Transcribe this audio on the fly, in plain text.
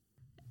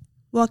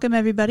Welcome,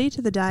 everybody,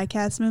 to the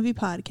Diecast Movie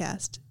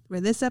Podcast, where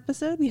this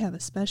episode we have a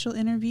special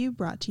interview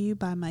brought to you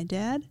by my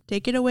dad.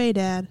 Take it away,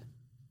 Dad.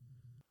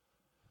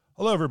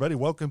 Hello, everybody.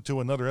 Welcome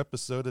to another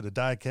episode of the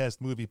Diecast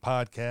Movie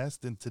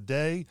Podcast. And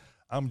today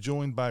I'm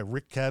joined by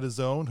Rick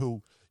Catazone,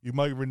 who you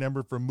might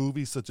remember from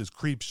movies such as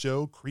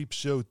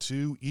Creepshow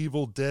 2,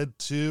 Evil Dead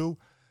 2,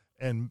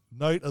 and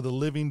Night of the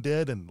Living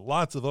Dead, and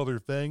lots of other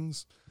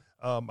things.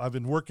 I've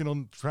been working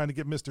on trying to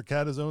get Mr.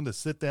 Catazone to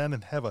sit down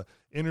and have an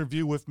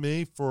interview with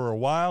me for a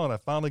while, and I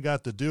finally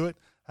got to do it.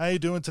 How you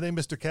doing today,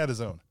 Mr.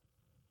 Catazone?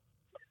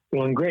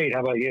 Doing great. How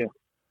about you?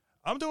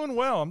 I'm doing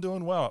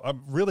well.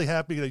 I'm really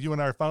happy that you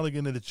and I are finally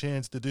getting the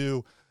chance to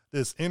do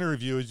this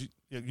interview. As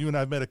you and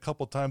I have met a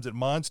couple times at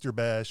Monster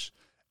Bash,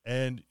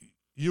 and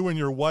you and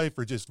your wife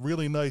are just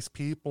really nice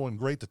people and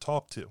great to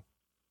talk to.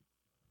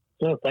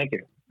 Oh, thank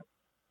you.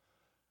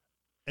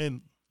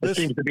 And this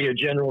seems to be a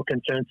general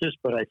consensus,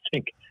 but I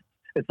think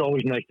it's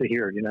always nice to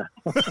hear, you know.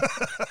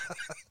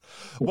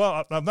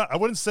 Well, I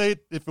wouldn't say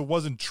it if it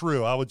wasn't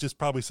true. I would just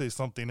probably say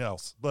something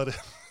else. But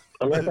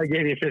unless I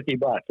gave you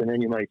 $50, and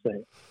then you might say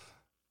it.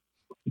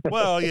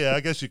 Well, yeah,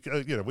 I guess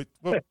I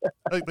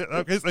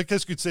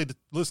guess you could say to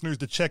listeners,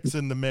 the check's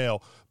in the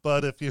mail.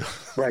 But if you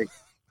right,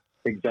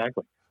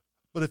 exactly.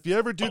 But if you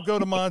ever do go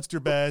to Monster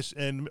Bash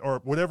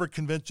or whatever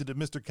convention that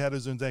Mr.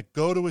 Catazone's at,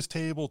 go to his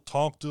table,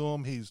 talk to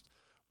him. He's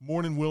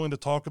more than willing to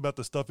talk about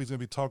the stuff he's going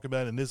to be talking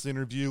about in this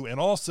interview. And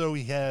also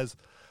he has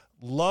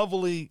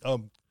lovely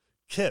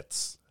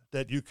kits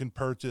that you can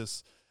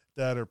purchase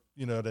that are,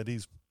 that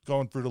he's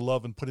gone through the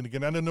love and putting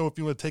together. I don't know if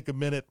you want to take a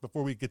minute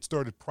before we get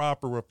started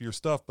proper with your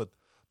stuff, but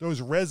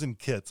those resin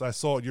kits I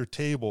saw at your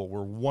table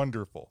were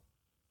wonderful.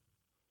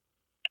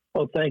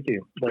 Oh, thank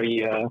you.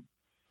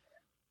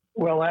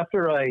 Well,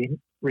 after I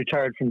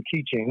retired from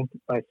teaching,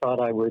 I thought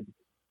I would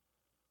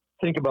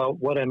think about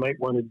what I might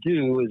want to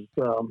do is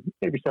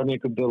maybe something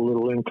that could build a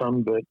little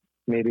income, but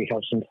maybe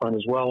have some fun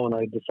as well. And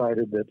I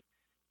decided that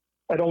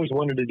I'd always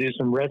wanted to do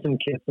some resin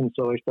kits, and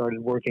so I started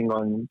working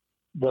on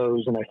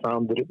those, and I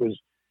found that it was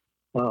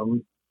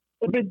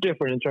a bit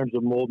different in terms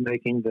of mold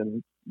making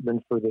than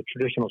for the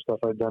traditional stuff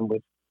I've done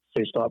with,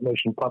 say, stop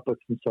motion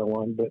puppets and so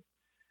on. But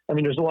I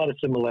mean, there's a lot of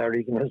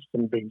similarities and there's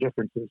some big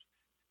differences.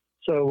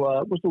 So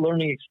it was a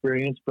learning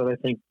experience, but I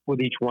think with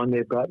each one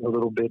they've gotten a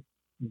little bit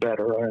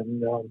better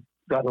and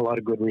gotten a lot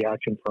of good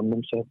reaction from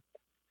them. So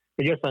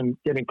I guess I'm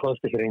getting close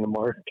to hitting the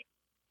mark.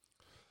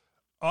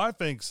 I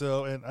think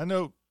so. And I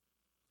know,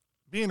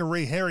 being a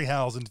Ray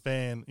Harryhausen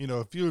fan,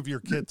 a few of your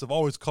kits have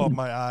always caught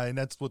my eye, and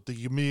that's with the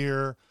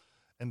Ymir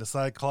and the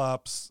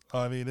Cyclops.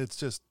 I mean, it's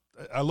just,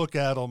 I look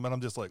at them and I'm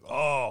just like,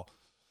 oh,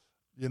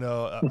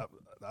 I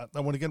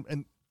want to get them.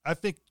 And I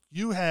think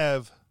you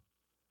have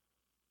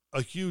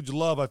a huge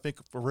love, I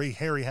think, for Ray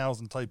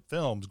Harryhausen type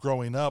films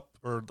growing up,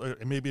 or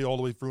maybe all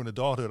the way through in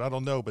adulthood. I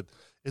don't know, but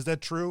is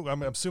that true?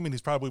 I'm assuming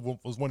he's probably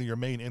was one of your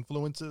main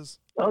influences.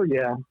 Oh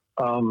yeah.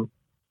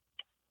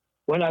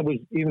 When I was,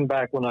 even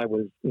back when I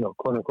was,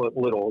 quote unquote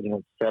little,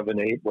 7,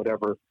 8,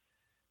 whatever,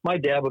 my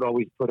dad would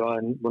always put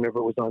on, whenever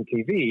it was on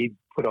TV, he'd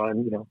put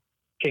on,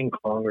 King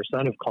Kong or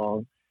Son of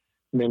Kong,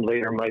 and then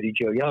later Mighty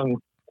Joe Young.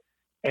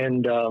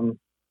 And,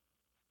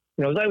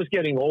 as I was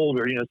getting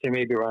older, say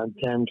maybe around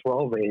 10,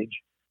 12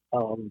 age,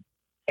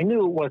 I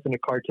knew it wasn't a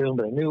cartoon,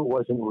 but I knew it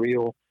wasn't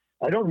real.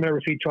 I don't remember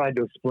if he tried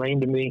to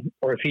explain to me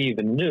or if he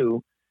even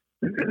knew,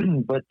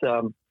 but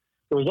there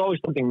was always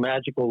something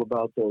magical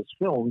about those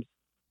films.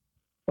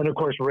 And of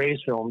course, Ray's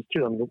films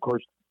too. I mean, of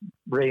course,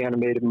 Ray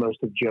animated most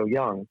of Joe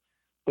Young,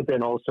 but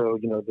then also,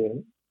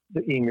 the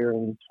Ymir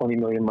and 20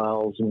 Million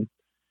Miles and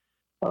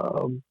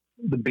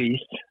the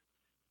Beast.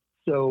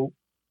 So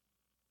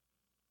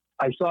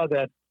I saw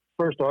that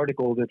first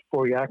article that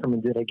Forey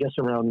Ackerman did, I guess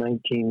around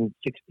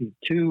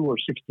 1962 or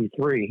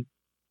 63.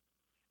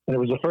 And it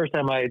was the first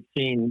time I had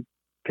seen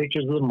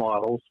pictures of the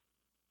models,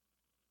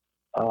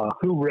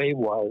 who Ray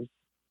was.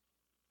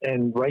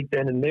 And right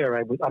then and there,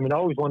 I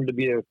always wanted to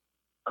be a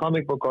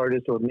comic book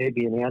artist or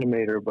maybe an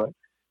animator. But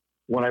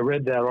when I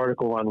read that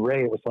article on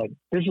Ray, it was like,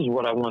 this is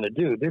what I want to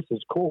do. This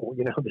is cool.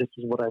 This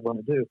is what I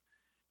want to do.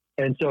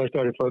 And so I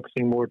started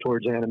focusing more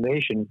towards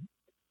animation.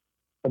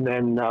 And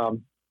then, of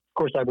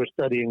course, I was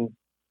studying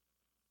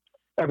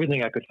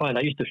everything I could find.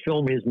 I used to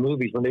film his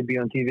movies when they'd be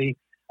on TV.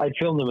 I'd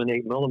film them in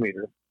 8mm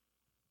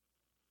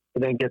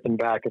and then get them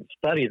back and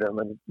study them.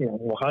 And,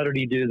 well, how did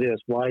he do this?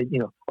 Why,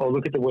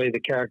 look at the way the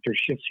character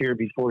shifts here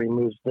before he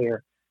moves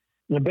there.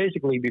 And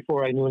basically,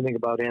 before I knew anything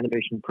about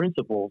animation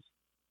principles,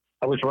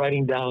 I was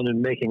writing down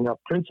and making up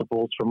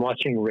principles from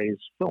watching Ray's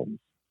films.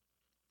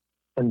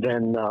 And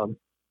then,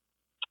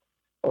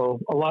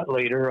 a lot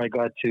later, I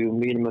got to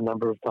meet him a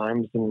number of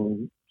times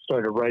and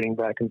started writing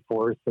back and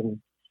forth. And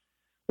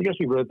I guess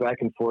we wrote back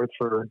and forth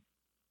for,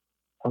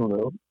 I don't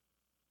know,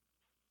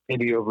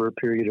 maybe over a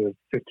period of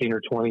 15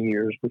 or 20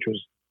 years, which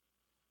was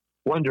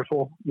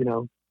wonderful.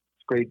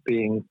 It's great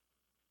being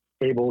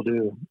able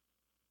to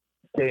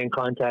stay in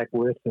contact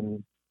with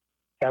and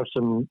have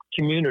some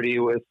community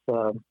with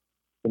the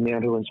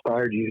man who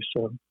inspired you.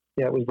 So,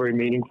 yeah, it was very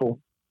meaningful.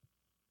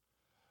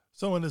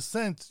 So in a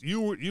sense,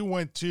 you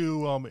went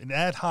to an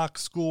ad hoc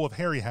school of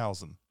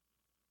Harryhausen.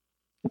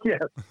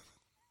 Yes.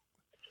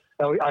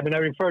 I mean, I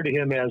refer to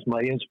him as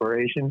my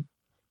inspiration,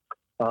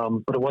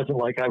 but it wasn't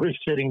like I was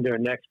sitting there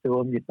next to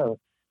him.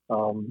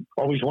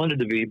 Always wanted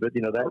to be, but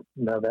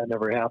that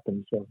never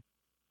happened. So,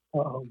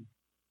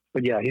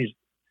 but yeah,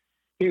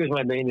 he was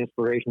my main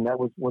inspiration. That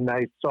was when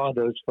I saw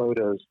those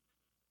photos.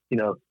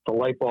 The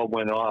light bulb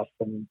went off,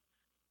 and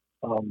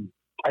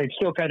I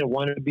still kind of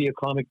wanted to be a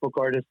comic book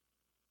artist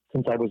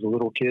since I was a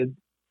little kid.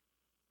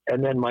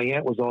 And then my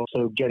aunt was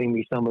also getting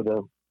me some of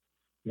the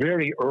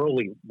very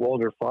early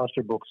Walter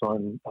Foster books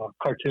on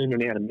cartoon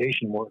and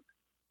animation work.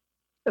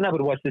 And I would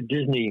watch the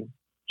Disney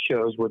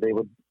shows where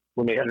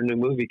when they had a new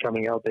movie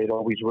coming out, they'd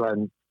always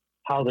run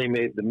how they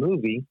made the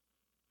movie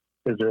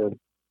as a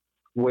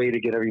way to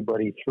get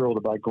everybody thrilled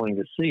about going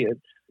to see it.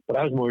 But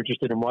I was more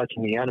interested in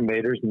watching the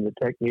animators and the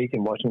technique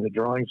and watching the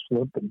drawings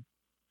flip and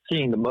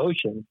seeing the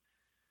motion.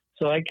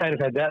 So I kind of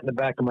had that in the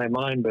back of my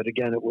mind. But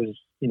again, it was,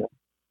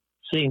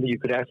 seeing that you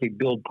could actually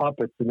build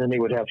puppets and then they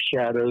would have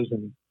shadows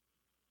and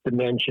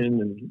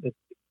dimension, and it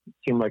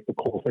seemed like the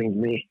cool thing to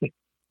me.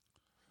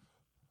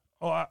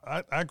 Oh,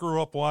 I grew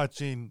up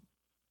watching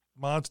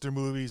monster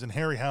movies and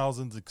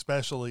Harryhausen's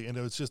especially, and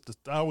it was just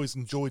I always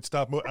enjoyed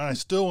stop motion. I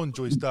still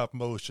enjoy stop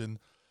motion.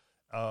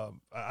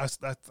 I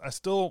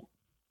still,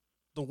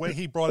 the way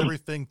he brought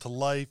everything to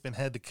life and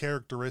had the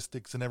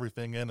characteristics and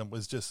everything in him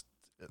was just,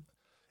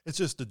 it's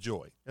just a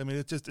joy. I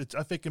mean,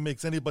 I think it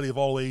makes anybody of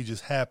all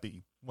ages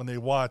happy when they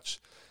watch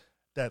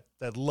that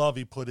love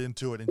he put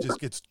into it and just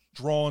gets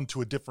drawn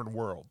to a different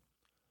world.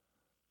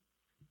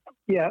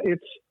 Yeah,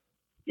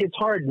 it's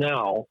hard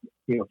now,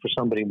 for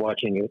somebody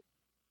watching it,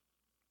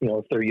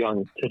 if they're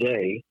young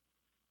today,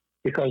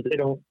 because they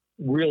don't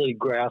really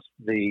grasp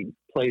the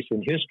place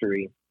in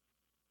history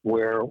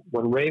where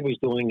when Ray was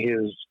doing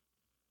his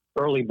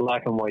early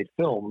black and white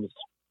films,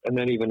 and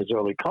then even his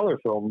early color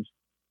films,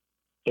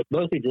 but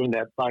mostly during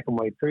that black and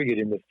white period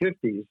in the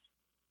 50s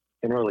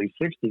and early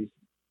 60s,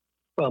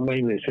 well,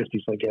 mainly the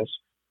 50s, I guess,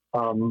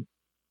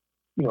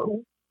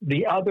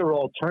 the other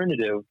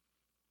alternative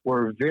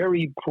were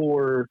very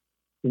poor,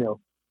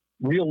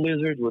 real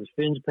lizards with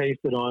fins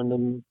pasted on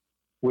them,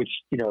 which,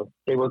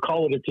 they would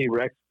call it a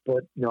T-Rex,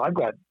 but, I've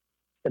got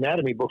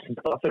anatomy books and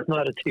stuff. It's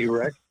not a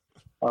T-Rex.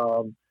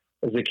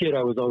 As a kid,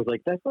 I was always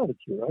like, that's not a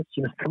T-Rex.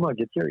 Come on,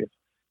 get serious.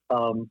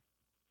 And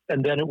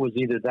then it was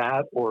either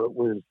that or it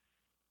was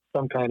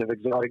some kind of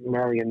exotic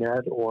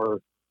marionette, or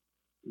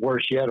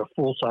worse yet, a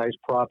full-size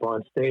prop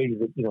on stage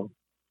that,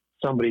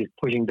 somebody's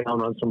pushing down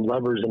on some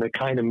levers and it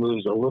kind of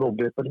moves a little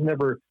bit, but it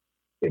never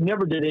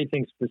did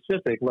anything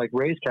specific. Like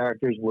Ray's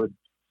characters would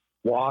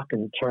walk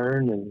and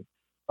turn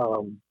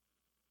and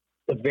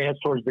advance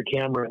towards the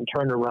camera and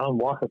turn around,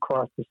 walk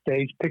across the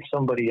stage, pick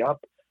somebody up.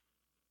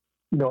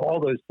 All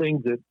those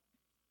things that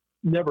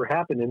never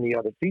happened in the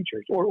other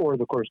features, or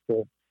of course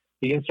the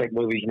insect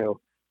movies,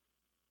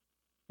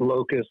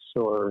 locusts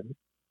or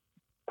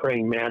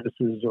praying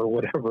mantises or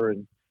whatever,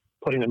 and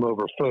putting them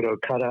over photo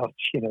cutouts,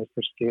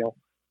 for scale.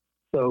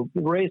 So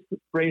Ray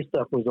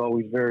stuff was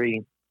always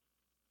very,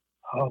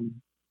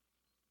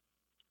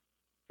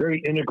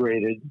 very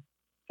integrated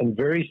and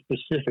very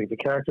specific. The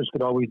characters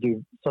could always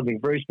do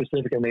something very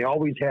specific, and they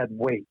always had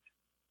weight.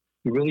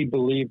 You really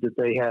believed that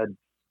they had,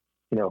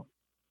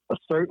 a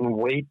certain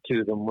weight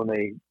to them when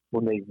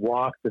they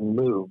walked and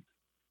moved.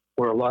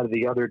 Where a lot of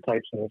the other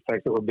types of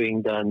effects that were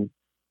being done,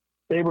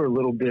 they were a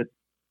little bit,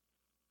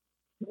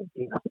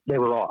 they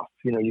were off.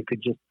 You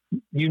could just,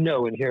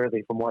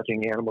 inherently from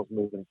watching animals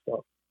move and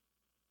stuff.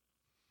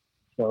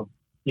 So,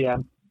 yeah,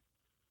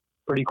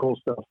 pretty cool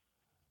stuff.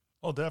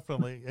 Oh,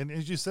 definitely. And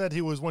as you said,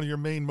 he was one of your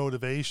main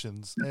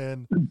motivations,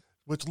 and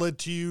which led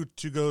to you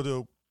to go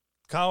to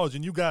college.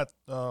 And you got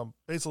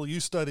basically you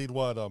studied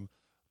what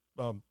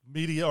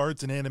media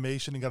arts and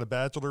animation, and got a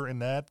bachelor in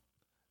that.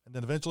 And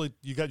then eventually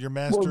you got your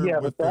master. Well, yeah,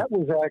 but that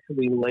was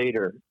actually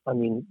later. I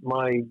mean,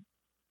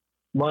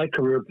 my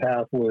career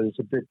path was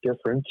a bit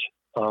different.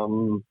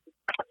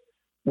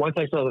 Once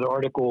I saw that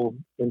article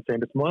in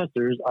Famous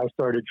Monsters, I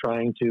started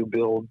trying to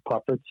build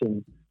puppets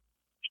and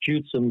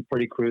shoot some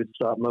pretty crude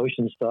stop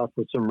motion stuff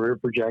with some rear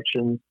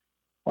projection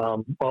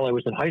while I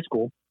was in high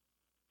school.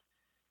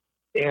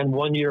 And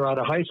 1 year out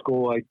of high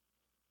school,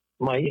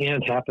 my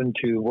aunt happened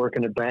to work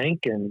in a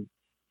bank, and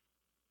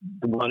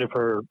one of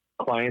her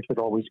clients that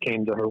always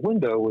came to her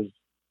window was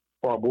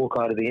Bob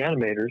Woolcott of the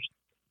Animators.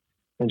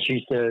 And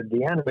she said, the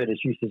Animators,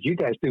 she says, you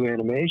guys do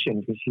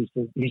animation?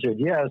 He said,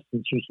 yes.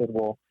 And she said,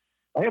 well,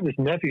 I have this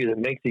nephew that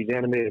makes these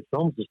animated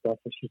films and stuff.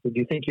 And she said, do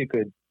you think you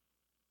could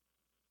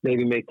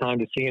maybe make time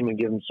to see him and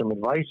give him some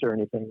advice or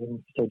anything?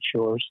 And he said,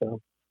 sure. So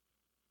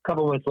a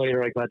couple months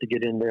later, I got to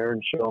get in there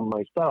and show him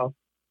my stuff.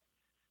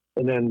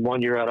 And then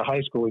 1 year out of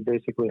high school, he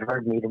basically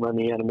hired me to run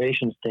the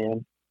animation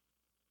stand.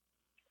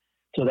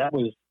 So that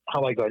was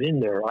how I got in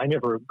there. I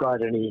never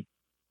got any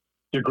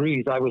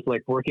degrees. I was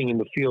like working in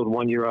the field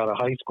 1 year out of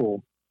high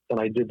school. And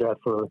I did that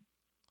for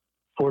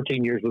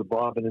 14 years with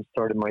Bob, and then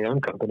started my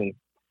own company.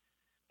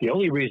 The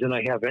only reason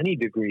I have any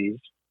degrees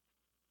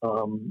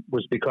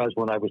was because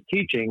when I was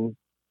teaching,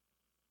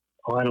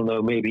 I don't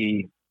know,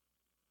 maybe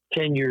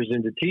 10 years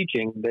into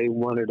teaching, they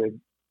wanted to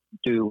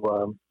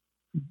do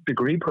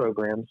degree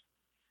programs.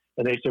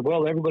 And they said,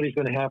 well, everybody's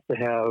going to have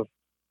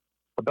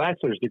a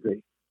bachelor's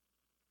degree.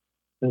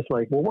 And it's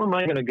like, well, where am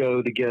I going to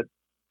go to get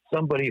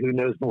somebody who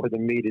knows more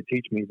than me to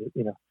teach me,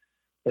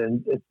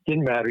 And it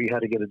didn't matter. You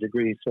had to get a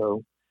degree.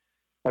 So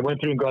I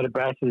went through and got a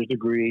bachelor's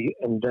degree.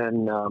 And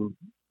then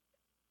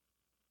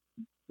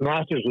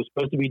master's was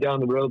supposed to be down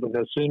the road, but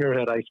no sooner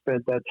had I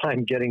spent that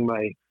time getting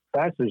my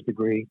bachelor's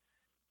degree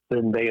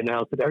than they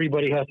announced that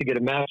everybody has to get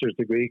a master's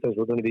degree because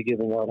we're going to be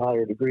giving out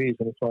higher degrees.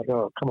 And it's like,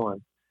 oh, come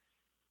on.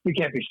 You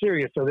can't be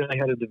serious. So then I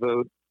had to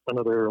devote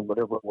another,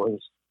 whatever it was,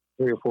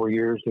 3 or 4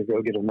 years to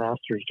go get a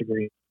master's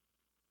degree.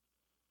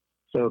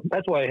 So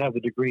that's why I have the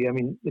degree. I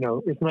mean,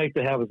 it's nice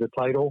to have as a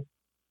title.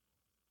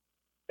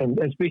 And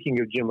speaking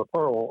of Jim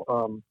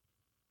Apparel,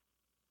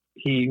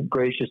 he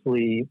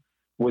graciously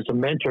was a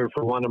mentor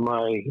for one of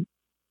my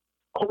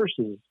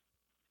courses.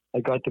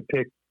 I got to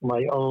pick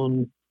my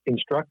own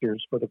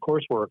instructors for the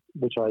coursework,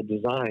 which I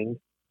designed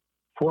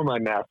for my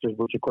master's,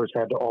 which of course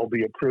had to all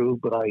be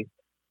approved, but I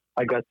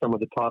got some of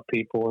the top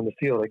people in the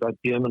field. I got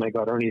Jim and I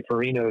got Ernie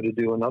Farino to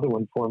do another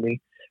one for me,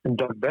 and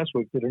Doug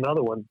Beswick did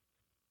another one.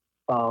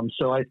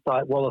 So I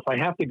thought, well, if I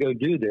have to go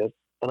do this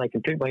and I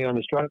can pick my own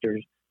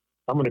instructors,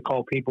 I'm going to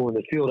call people in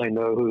the field I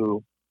know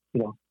who,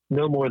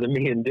 know more than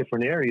me in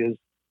different areas.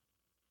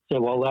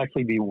 So I'll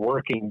actually be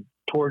working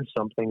towards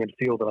something and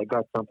feel that I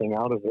got something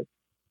out of it.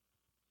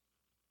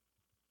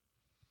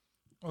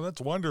 Oh,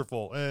 that's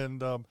wonderful.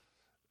 And, I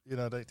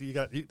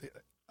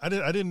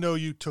didn't know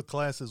you took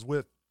classes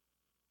with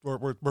or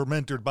were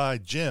mentored by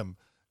Jim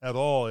at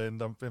all.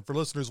 And for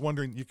listeners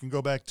wondering, you can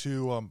go back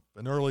to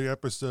an earlier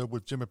episode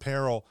with Jim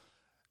Apparel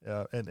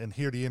and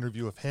hear the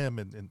interview of him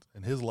and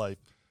his life.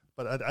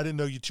 But I didn't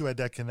know you two had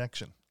that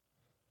connection.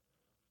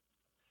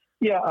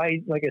 Yeah,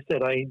 like I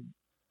said, I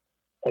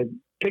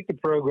picked a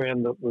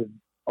program that would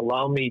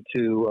allow me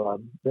to.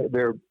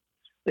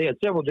 They had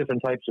several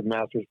different types of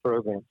master's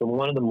programs, and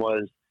one of them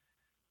was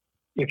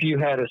if you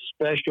had a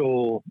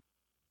special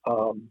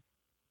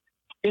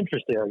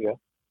interest area,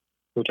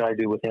 which I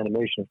do with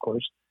animation, of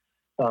course.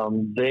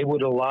 They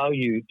would allow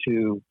you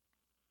to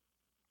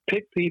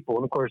pick people,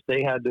 and of course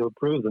they had to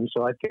approve them.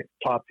 So I picked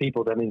top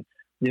people.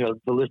 The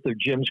list of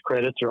Jim's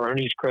credits or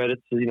Ernie's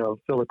credits,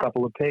 fill a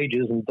couple of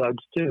pages, and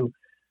Doug's too.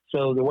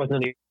 So there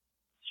wasn't any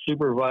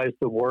supervised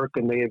the work,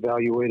 and they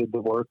evaluated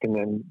the work and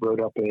then wrote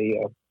up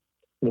an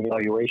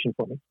evaluation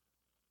for me.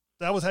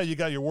 That was how you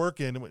got your work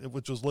in,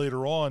 which was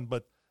later on.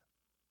 But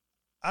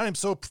I am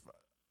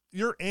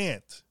your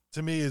aunt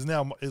to me is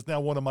now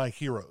one of my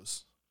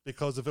heroes,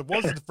 because if it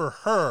wasn't for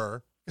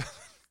her,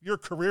 your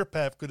career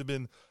path could have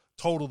been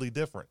totally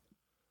different.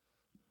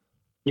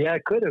 Yeah,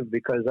 it could have,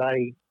 because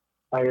I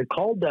had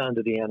called down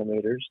to the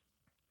animators,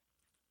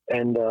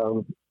 and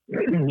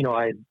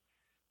I,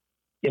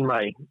 in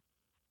my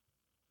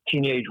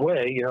teenage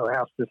way,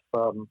 asked if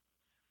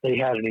they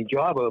had any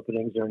job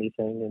openings or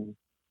anything,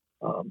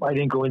 and I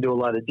didn't go into a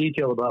lot of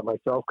detail about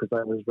myself because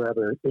I was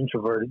rather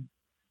introverted.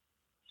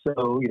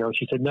 So,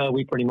 she said, no,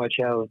 we pretty much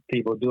have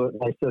people do it.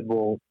 And I said,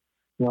 well,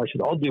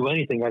 I'll do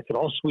anything. I said,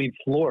 I'll sweep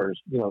floors,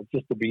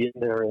 just to be in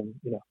there. And,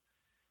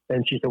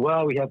 and she said,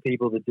 well, we have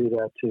people that do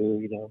that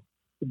too.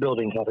 The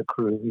building had a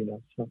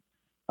crew, so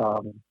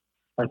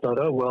I thought,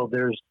 oh, well,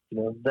 there's,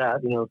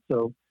 that,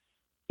 so,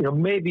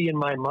 maybe in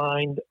my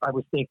mind, I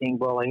was thinking,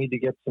 well, I need to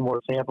get some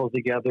more samples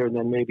together and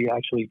then maybe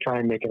actually try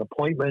and make an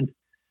appointment.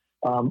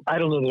 I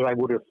don't know that I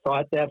would have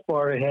thought that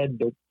far ahead,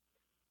 but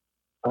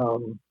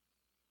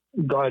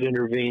God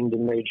intervened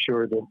and made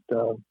sure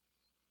that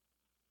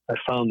I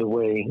found a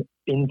way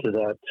into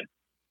that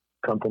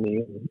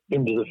company,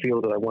 into the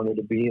field that I wanted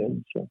to be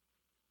in. So,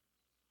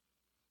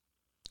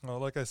 well,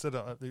 like I said,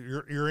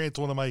 your aunt's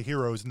one of my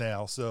heroes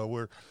now. So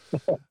we're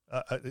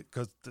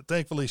because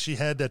thankfully she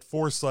had that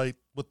foresight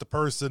with the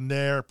person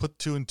there, put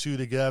 2 and 2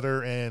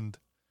 together, and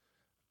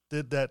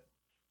did that.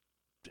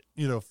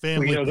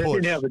 Family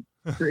push.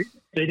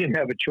 They didn't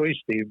have a choice,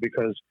 Steve,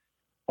 because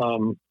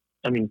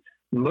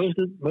most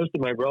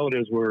of my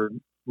relatives were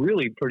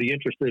really pretty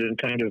interested and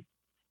kind of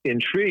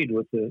intrigued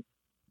with the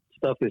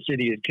stuff this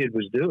idiot kid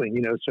was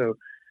doing, so,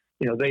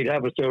 they'd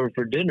have us over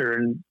for dinner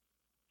and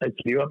I'd say,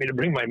 do you want me to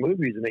bring my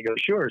movies? And they go,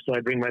 sure. So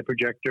I bring my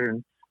projector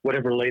and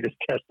whatever latest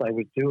test I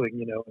was doing,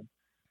 and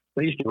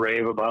they used to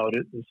rave about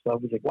it and stuff.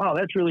 I was like, wow,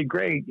 that's really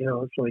great.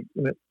 It's like,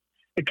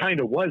 it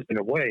kind of was in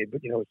a way,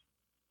 but, it's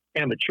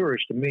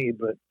amateurish to me,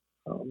 but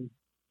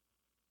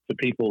the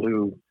people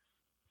who,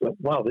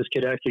 wow, this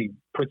kid actually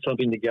put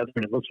something together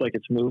and it looks like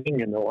it's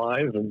moving and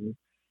alive, and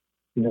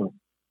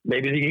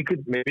maybe he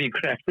could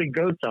actually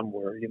go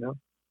somewhere.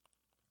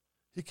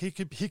 He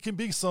can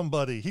be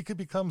somebody. He could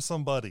become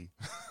somebody.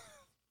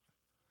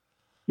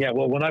 Yeah,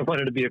 well, when I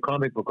wanted to be a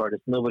comic book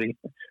artist, nobody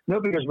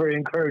was very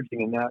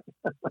encouraging in that.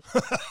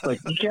 Like,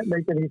 you can't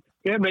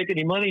make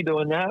any money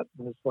doing that.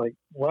 And it's like,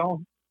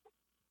 well,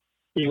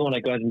 even when I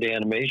got into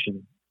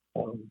animation,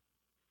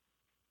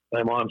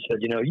 my mom said,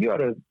 you ought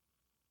to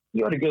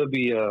you ought to go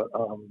be a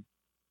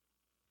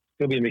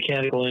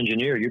mechanical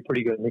engineer. You're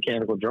pretty good at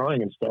mechanical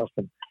drawing and stuff."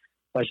 And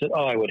I said,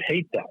 "Oh, I would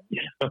hate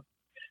that."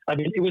 I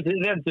mean,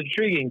 that's the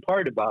intriguing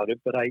part about it,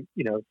 but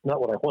it's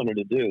not what I wanted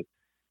to do.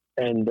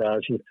 And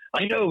she said,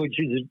 "I know,"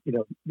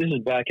 this is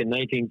back in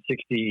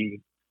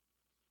 1960,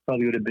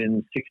 probably would have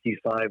been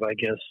 65, I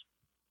guess,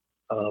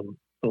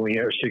 when we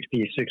were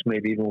 66,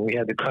 maybe even when we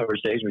had the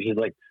conversation. She's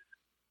like,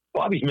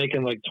 "Bobby's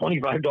making like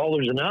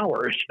 $25 an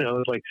hour."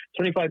 It's like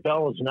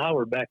 $25 an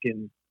hour back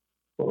in,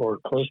 or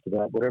close to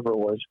that, whatever it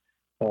was.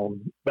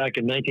 Back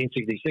in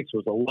 1966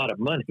 was a lot of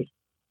money.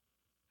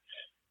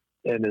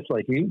 And it's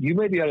like, you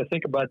maybe ought to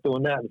think about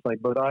doing that. It's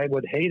like, but I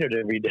would hate it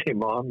every day,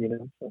 Mom,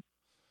 So.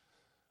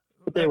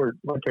 But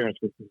my parents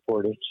were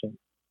supportive. So.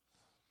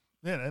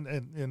 Yeah.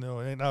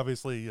 And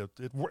obviously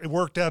it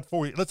worked out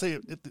for you. Let's say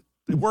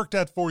it worked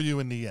out for you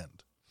in the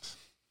end.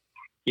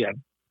 Yeah.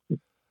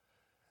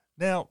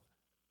 Now,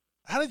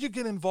 how did you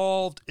get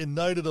involved in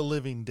Night of the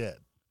Living Dead?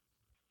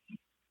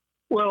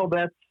 Well,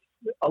 that's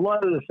a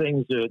lot of the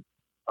things that,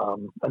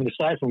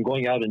 aside from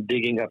going out and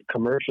digging up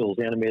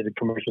animated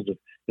commercials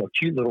of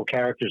cute little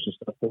characters and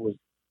stuff,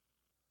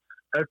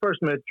 I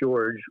first met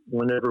George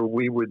whenever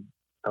we would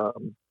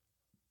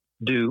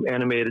do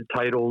animated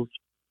titles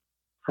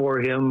for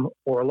him,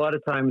 or a lot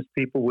of times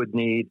people would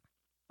need,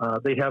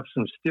 they'd have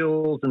some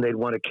stills and they'd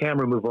want a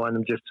camera move on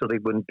them just so they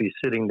wouldn't be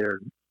sitting there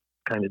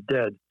kind of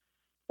dead.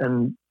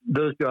 And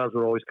those jobs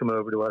would always come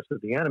over to us as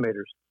the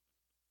animators.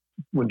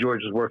 When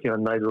George was working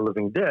on Night of the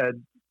Living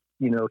Dead,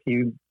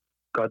 he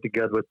got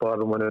together with Bob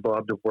and wanted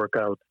Bob to work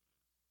out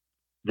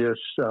this,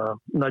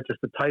 not just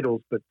the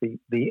titles, but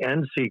the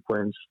end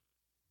sequence.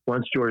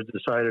 Once George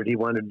decided he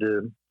wanted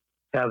to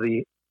have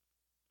the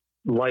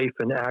life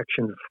and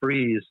action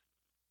freeze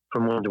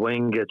from when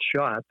Dwayne gets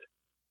shot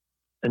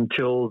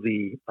until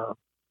the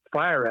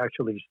fire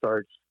actually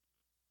starts,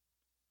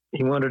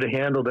 he wanted to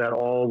handle that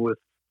all with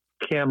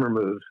camera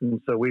moves. And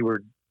so we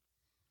were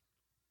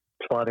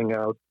plotting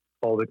out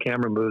all the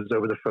camera moves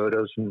over the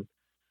photos, and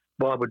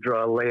Bob would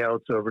draw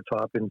layouts over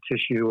top in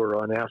tissue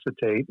or on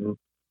acetate, and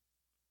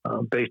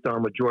based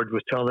on what George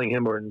was telling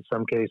him, or in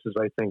some cases,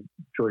 I think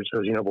George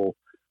says, well,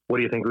 what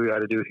do you think we got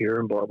to do here?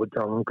 And Bob would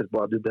tell him, because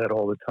Bob did that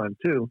all the time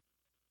too.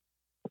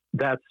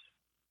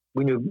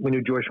 We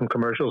knew George from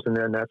commercials, and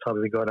then that's how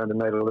we got on the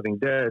Night of the Living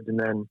Dead. And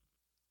then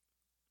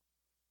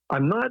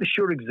I'm not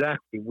sure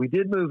exactly. We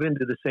did move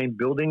into the same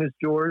building as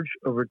George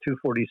over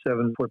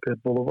 247 Fort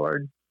Pitt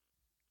Boulevard.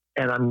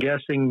 And I'm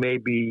guessing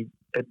maybe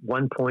at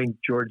one point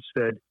George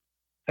said,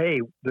 "Hey,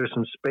 there's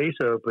some space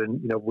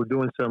open. We're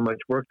doing so much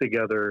work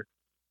together.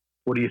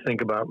 What do you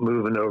think about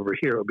moving over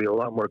here? It'll be a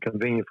lot more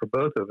convenient for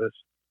both of us."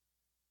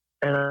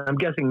 And I'm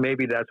guessing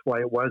maybe that's why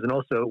it was. And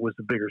also it was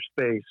a bigger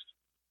space.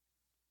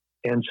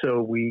 And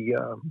so we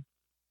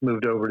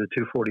moved over to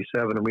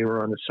 247, and we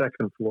were on the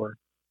second floor.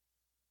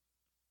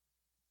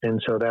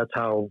 And so that's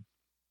how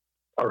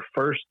our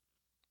first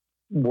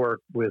work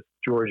with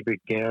George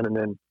began. And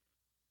then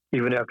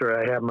even after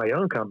I had my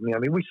own company,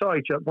 we saw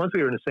each other. Once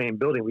we were in the same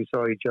building, we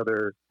saw each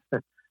other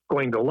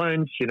going to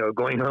lunch,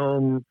 going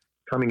home,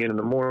 coming in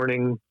the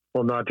morning.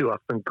 Well, not too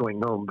often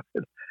going home,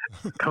 but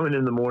coming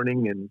in the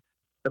morning and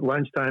at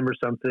lunchtime or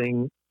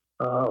something,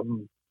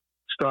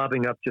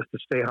 stopping up just to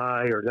say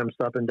hi, or them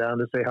stopping down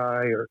to say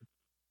hi, or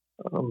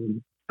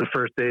the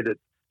first day that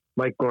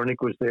Mike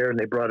Gornick was there and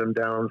they brought him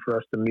down for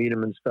us to meet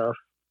him and stuff.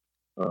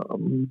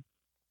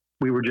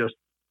 We were just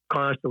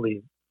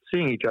constantly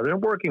seeing each other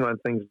and working on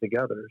things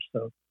together.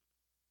 So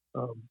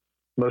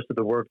most of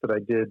the work that I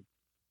did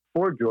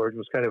for George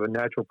was kind of a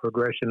natural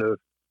progression of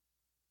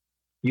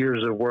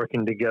years of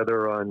working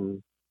together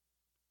on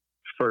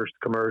first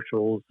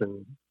commercials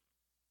and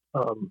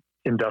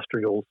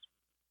industrials,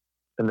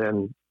 and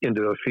then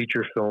into a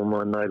feature film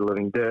on Night of the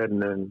Living Dead,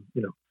 and then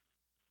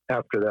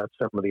after that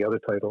some of the other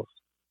titles.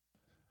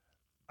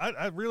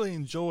 I really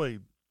enjoy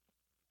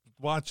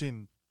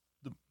watching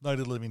the Night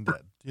of the Living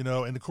Dead,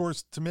 and of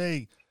course, to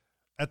me,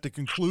 at the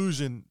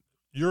conclusion,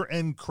 your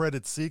end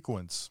credit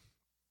sequence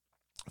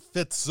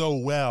fits so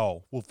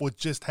well with what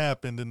just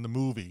happened in the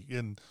movie.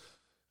 And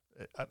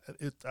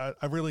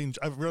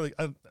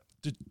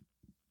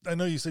I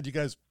know you said you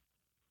guys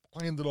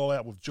planned it all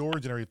out with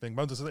George and everything,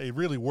 but I'm just saying it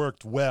really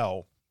worked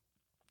well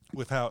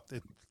with how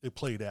it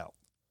played out.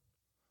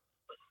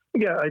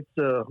 Yeah,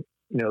 it's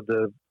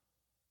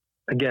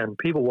again,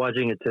 people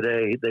watching it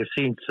today, they've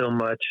seen so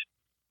much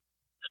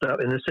stuff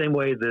in the same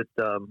way that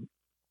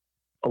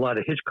a lot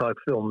of Hitchcock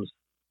films,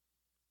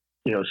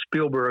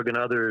 Spielberg and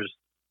others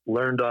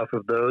learned off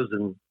of those,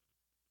 and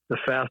the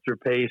faster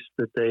pace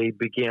that they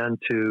began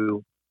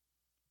to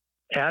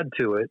add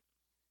to it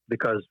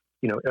because,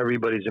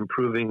 everybody's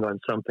improving on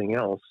something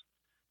else.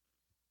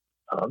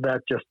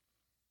 That just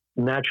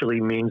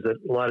naturally means that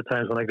a lot of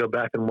times when I go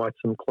back and watch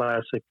some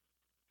classic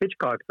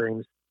Hitchcock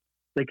things,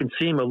 they can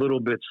seem a little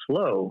bit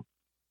slow,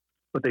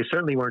 but they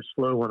certainly weren't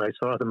slow when I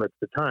saw them at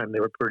the time. They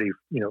were pretty,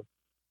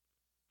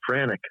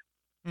 frantic.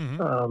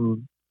 Mm-hmm.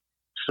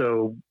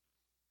 So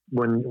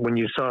when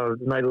you saw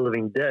Night of the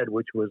Living Dead,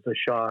 which was a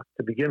shock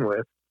to begin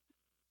with,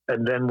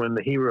 And then when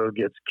the hero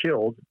gets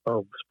killed,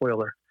 oh,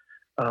 spoiler,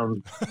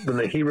 when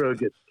the hero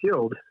gets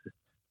killed,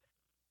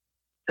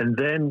 and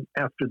then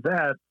after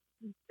that,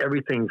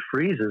 everything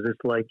freezes.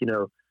 It's like,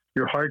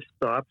 your heart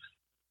stops,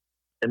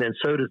 and then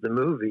so does the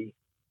movie.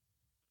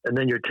 And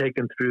then you're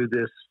taken through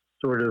this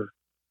sort of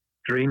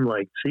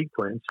dreamlike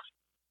sequence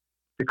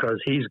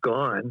because he's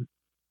gone.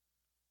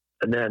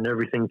 And then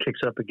everything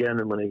kicks up again.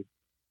 And when they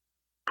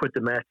put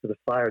the match to the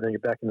fire, then you're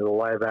back into the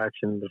live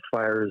action. The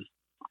fire is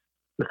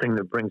the thing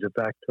that brings it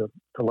back to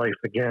life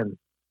again.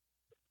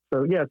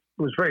 So, yeah, it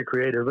was very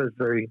creative. It was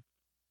very,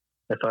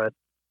 I thought,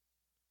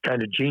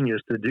 kind of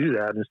genius to do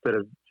that instead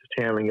of just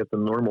handling it the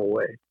normal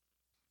way.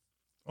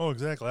 Oh,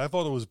 exactly. I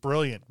thought it was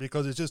brilliant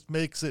because it just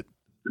makes it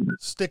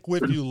stick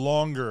with you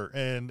longer.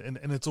 And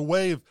it's a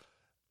way of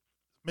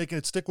making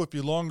it stick with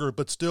you longer,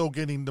 but still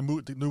getting the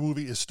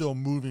movie is still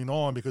moving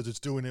on because it's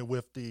doing it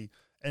with the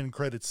end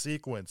credit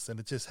sequence. And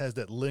it just has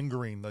that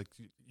lingering, like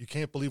you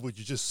can't believe what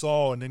you just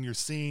saw. And then you're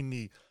seeing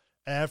the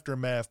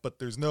aftermath, but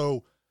there's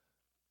no,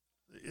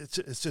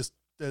 it's just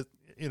that,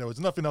 it's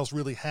nothing else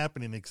really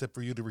happening except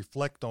for you to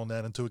reflect on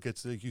that until it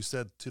gets, like you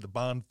said, to the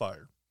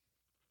bonfire.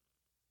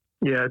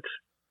 Yeah.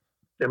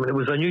 It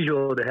was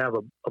unusual to have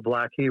a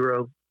black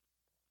hero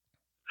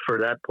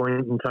for that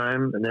point in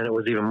time. And then it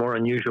was even more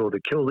unusual to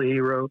kill the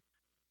hero.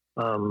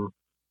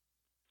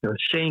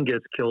 Shane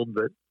gets killed,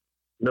 but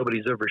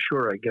nobody's ever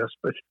sure, I guess.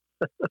 But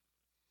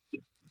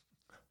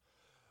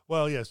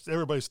well, yes,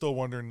 everybody's still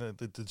wondering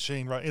did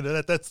Shane right?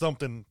 That's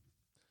something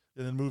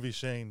in the movie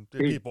Shane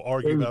that people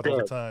argue about all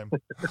the time.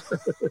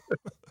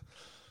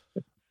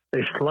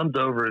 They slumped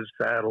over his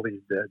saddle.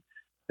 He's dead.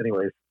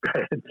 Anyways,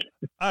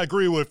 I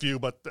agree with you,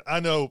 but I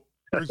know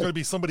there's going to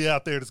be somebody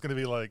out there that's going to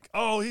be like,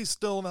 "Oh, he's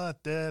still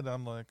not dead."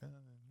 I'm like,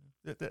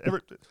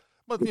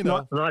 but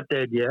not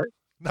dead yet.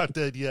 Not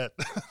dead yet.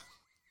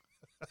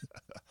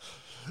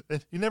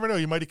 You never know.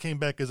 You might have came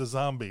back as a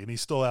zombie, and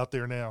he's still out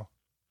there now.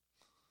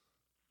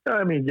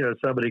 I mean,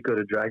 somebody could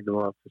have dragged him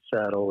off the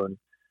saddle and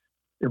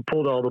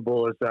pulled all the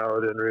bullets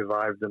out and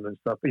revived him and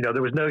stuff.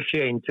 There was no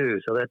Shane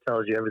too, so that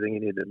tells you everything you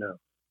need to know.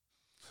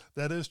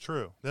 That is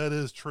true. That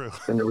is true.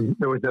 And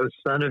there was no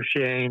son of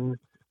Shane.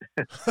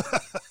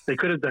 They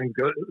could have done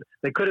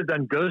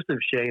Ghost of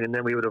Shane, and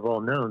then we would have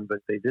all known, but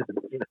they didn't.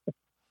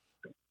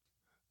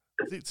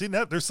 See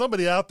now, there's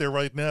somebody out there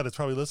right now that's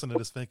probably listening to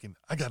this thinking,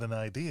 "I got an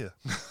idea."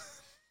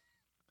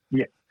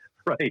 Yeah,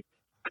 right.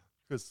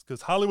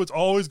 Because Hollywood's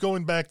always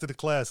going back to the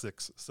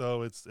classics,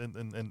 so it's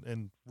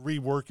and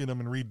reworking them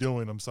and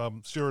redoing them. So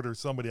I'm sure there's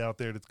somebody out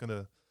there that's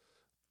gonna,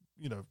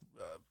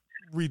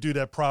 redo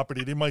that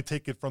property. They might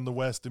take it from the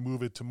West and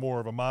move it to more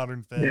of a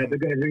modern thing. Yeah, they're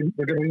going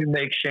to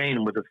remake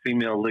Shane with a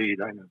female lead.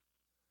 I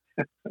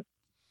know.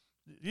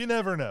 You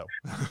never know.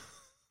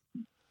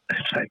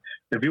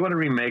 If you want to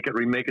remake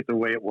it the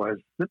way it was.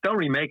 Don't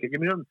remake it.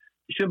 You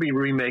should be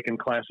remaking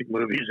classic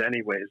movies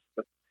anyways,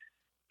 but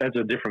that's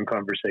a different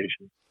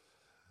conversation.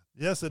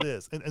 Yes, it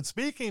is. And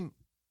speaking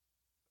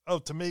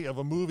to me of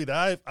a movie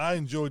that I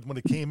enjoyed when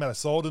it came out, I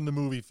saw it in the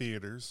movie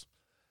theaters,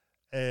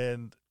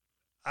 and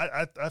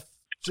I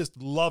just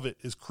love it,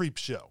 is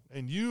Creepshow.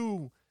 And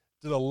you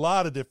did a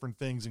lot of different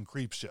things in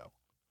Creepshow.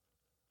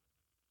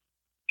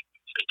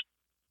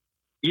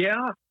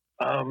 Yeah.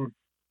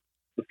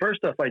 The first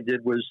stuff I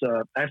did was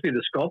actually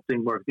the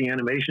sculpting work. The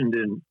animation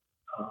didn't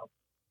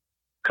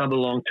come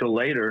along till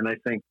later, and I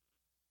think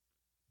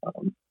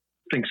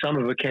some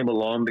of it came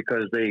along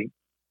because they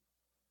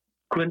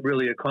couldn't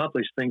really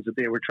accomplish things that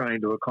they were trying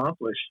to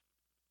accomplish.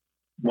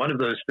 One of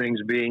those things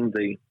being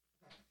the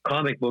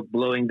comic book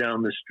blowing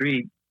down the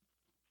street,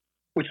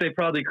 which they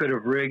probably could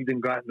have rigged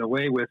and gotten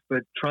away with,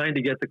 but trying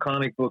to get the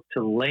comic book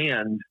to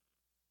land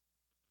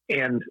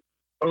and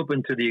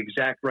open to the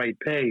exact right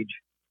page,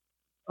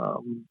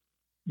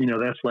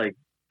 that's like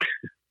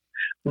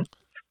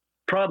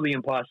probably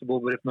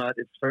impossible, but if not,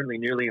 it's certainly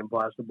nearly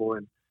impossible.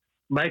 And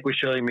Mike was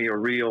showing me a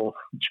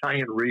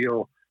giant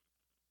reel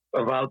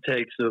of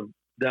outtakes of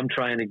them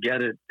trying to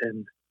get it.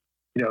 And,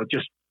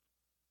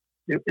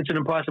 it's an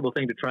impossible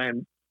thing to try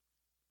and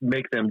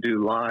make them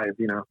do live,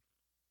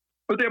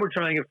 but they were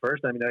trying it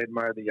first. I mean, I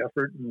admire the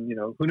effort, and,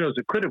 who knows,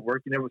 it could have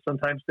worked.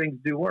 Sometimes things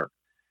do work,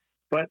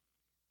 but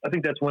I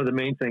think that's one of the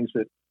main things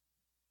that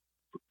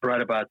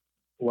brought about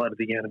a lot of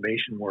the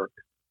animation work.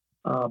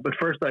 But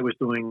first I was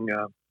doing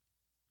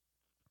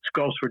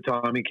sculpts for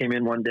Tom. He came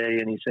in one day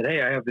and he said,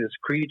 "Hey, I have this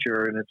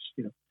creature, and it's,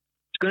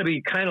 it's going to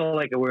be kind of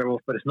like a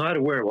werewolf, but it's not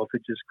a werewolf.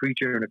 It's this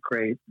creature in a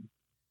crate."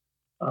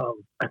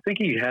 I think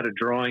he had a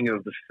drawing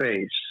of the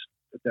face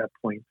at that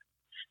point.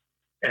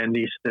 And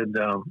he said,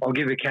 "I'll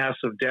give you a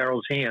cast of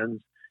Daryl's hands,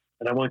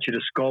 and I want you to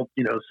sculpt,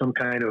 some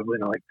kind of,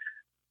 like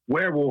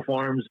werewolf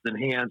arms and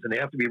hands, and they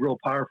have to be real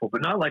powerful,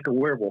 but not like a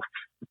werewolf."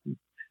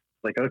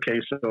 Like, okay,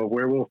 so a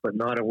werewolf, but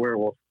not a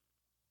werewolf.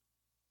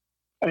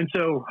 And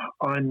so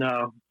on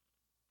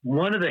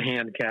one of the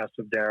hand casts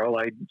of Daryl,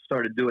 I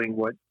started doing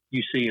what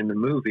you see in the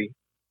movie.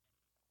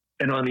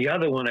 And on the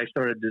other one, I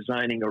started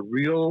designing a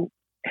real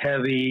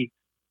heavy,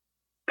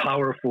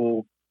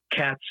 powerful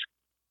cat's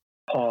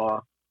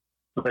paw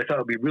But I thought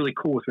it would be really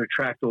cool with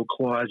retractable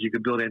claws. You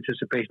could build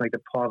anticipation, like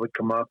the paw would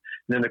come up,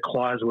 and then the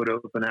claws would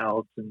open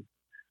out, and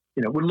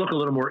it would look a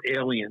little more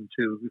alien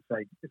too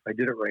if I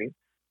did it right.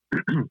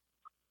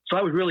 So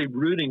I was really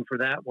rooting for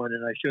that one,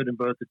 and I showed him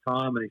both to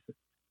Tom, and he said,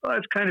 "Oh,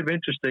 it's kind of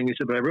interesting." He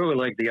said, "But I really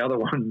like the other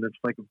one." And it's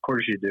like, "Of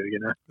course you do,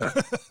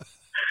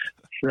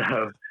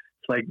 So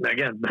it's like,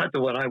 again, not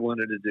the one I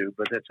wanted to do,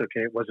 but that's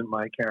okay. It wasn't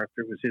my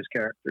character; it was his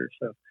character.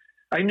 So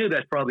I knew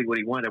that's probably what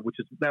he wanted,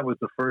 that was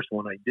the first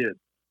one I did.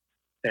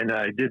 And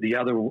I did the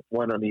other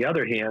one on the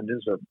other hand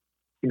as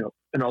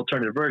an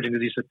alternative version,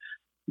 because he said,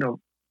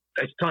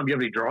 I said, "Tom, do you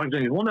have any drawings?"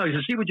 And he said, "Well, no." He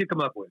said, "See what you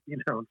come up with."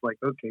 It's like,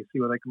 okay, see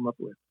what I come up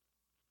with.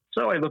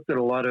 So I looked at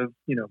a lot of,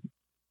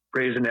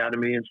 Grey's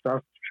Anatomy and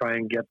stuff to try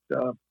and get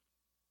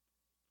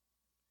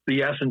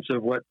the essence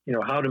of what,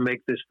 how to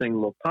make this thing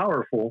look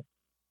powerful,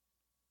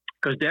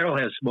 because Daryl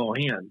has small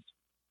hands.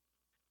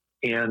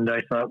 And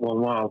I thought, well,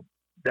 wow,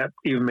 that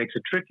even makes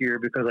it trickier,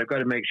 because I've got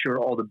to make sure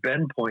all the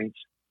bend points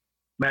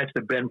match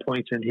the bend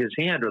points in his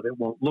hand, or they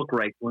won't look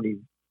right when he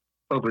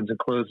opens and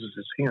closes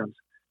his hands.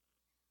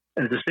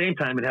 And at the same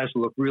time, it has to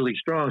look really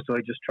strong. So I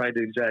just tried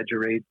to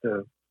exaggerate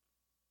the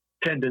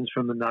tendons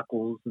from the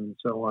knuckles and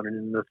so on, and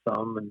in the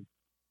thumb, and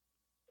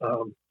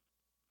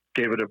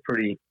gave it a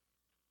pretty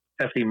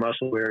hefty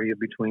muscle area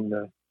between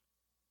the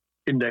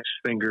index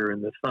finger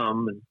and the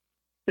thumb, and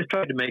just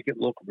tried to make it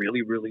look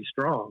really, really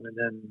strong. And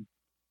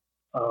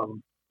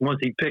then once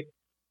he picked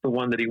the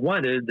one that he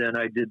wanted, then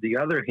I did the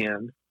other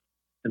hand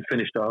and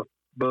finished off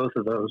both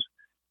of those.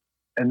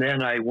 And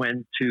then I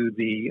went to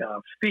the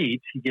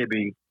feet. He gave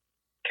me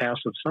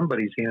casts of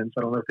somebody's hands.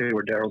 I don't know if they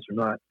were Daryl's or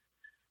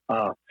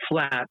not,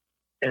 flat.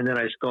 And then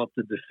I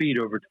sculpted the feet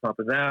over top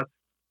of that.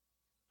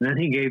 And then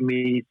he gave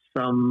me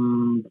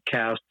some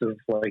cast of,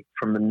 like,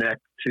 from the neck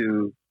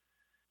to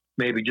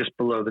maybe just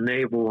below the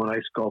navel, and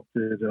I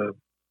sculpted a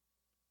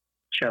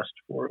chest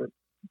for it,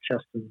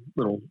 chest and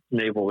little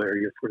navel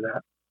area for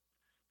that.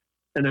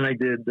 And then I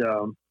did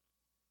the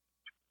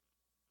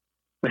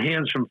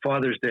hands from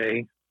Father's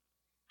Day,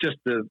 just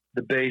the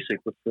basic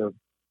with the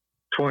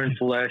torn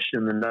flesh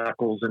and the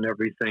knuckles and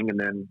everything. And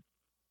then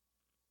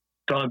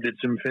Tom did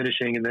some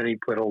finishing, and then he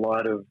put a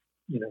lot of,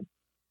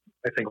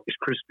 I think these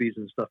Krispies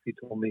and stuff, he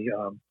told me,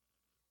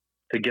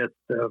 to get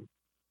the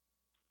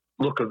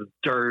look of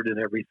dirt and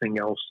everything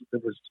else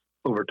that was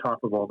over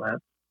top of all that.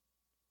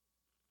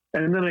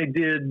 And then I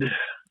did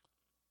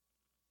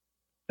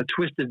a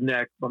twisted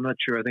neck. I'm not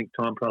sure. I think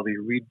Tom probably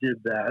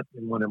redid that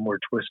and wanted more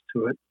twist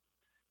to it.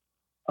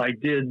 I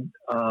did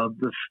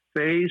the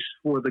face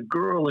for the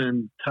girl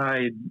in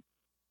Tide,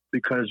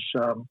 because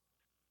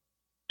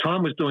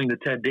Tom was doing the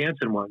Ted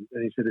Danson one,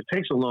 and he said, "It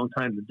takes a long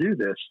time to do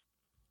this."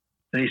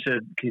 And he said,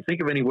 "Can you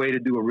think of any way to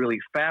do a really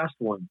fast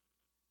one?"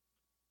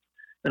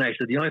 And I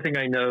said, "The only thing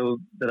I know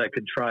that I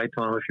could try,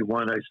 Tom, if you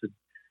want," I said,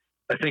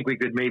 "I think we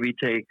could maybe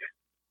take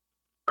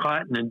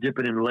cotton and dip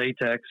it in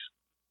latex,"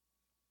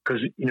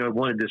 because, I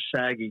wanted this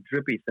saggy,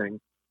 drippy thing.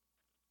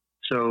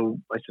 So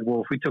I said,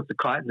 well, if we took the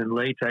cotton and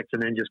latex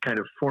and then just kind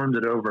of formed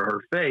it over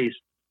her face,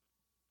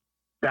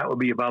 that would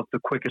be about the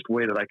quickest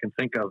way that I can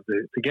think of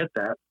to get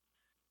that.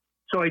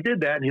 So I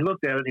did that, and he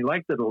looked at it, and he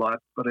liked it a lot.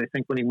 But I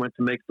think when he went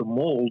to make the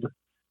mold,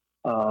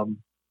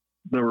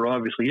 there were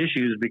obviously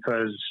issues,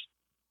 because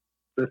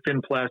the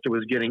thin plaster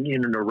was getting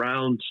in and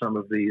around some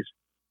of these.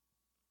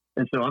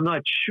 And so I'm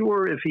not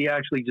sure if he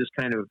actually just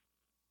kind of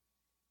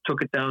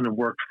took it down and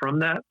worked from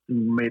that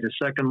and made a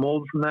second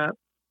mold from that,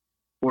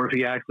 or if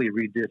he actually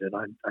redid it.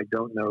 I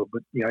don't know,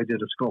 but yeah, I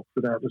did a sculpt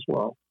for that as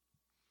well.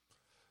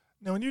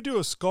 Now, when you do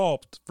a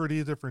sculpt for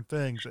these different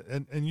things,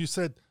 and you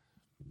said,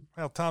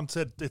 well, Tom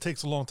said it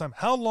takes a long time.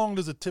 How long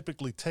does it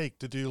typically take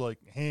to do,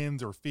 like,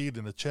 hands or feet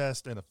and a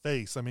chest and a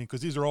face? I mean,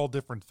 because these are all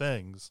different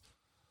things.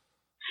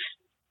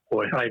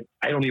 Boy, I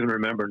don't even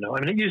remember now. I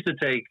mean, it used to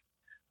take,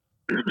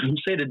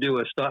 say, to do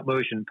a stop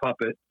motion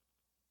puppet,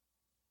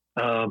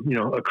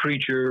 a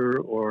creature,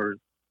 or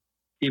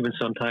even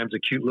sometimes a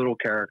cute little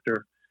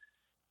character.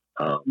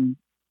 You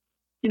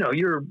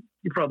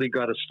probably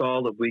got a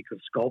solid week of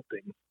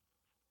sculpting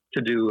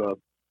to do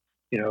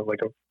like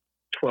a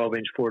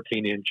 12-inch,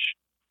 14-inch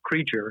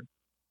creature.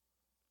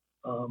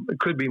 It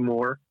could be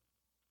more.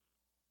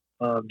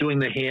 Doing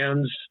the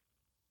hands,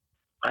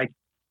 I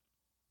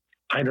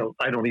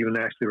don't even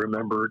actually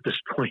remember at this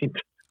point.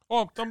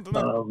 Well,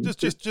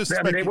 just.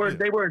 I mean,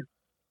 they weren't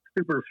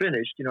super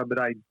finished, but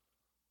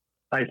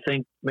I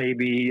think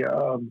maybe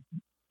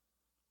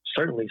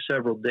certainly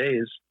several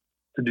days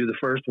to do the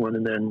first one,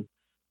 and then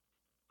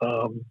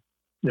I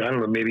don't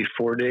know, maybe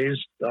 4 days.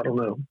 I don't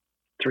know,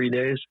 3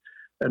 days,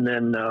 and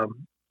then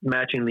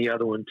matching the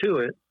other one to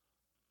it.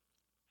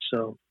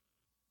 So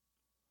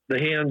the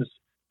hands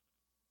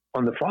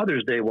on the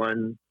Father's Day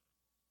one,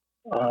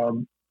 I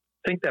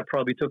think that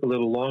probably took a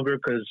little longer,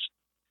 because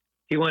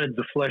he wanted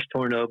the flesh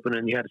torn open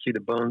and you had to see the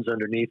bones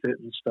underneath it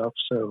and stuff.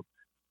 So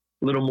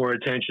a little more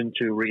attention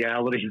to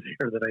reality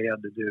there that I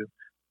had to do.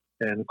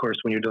 And of course,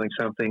 when you're doing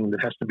something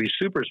that has to be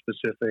super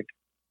specific,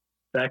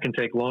 that can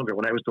take longer.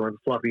 When I was doing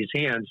Fluffy's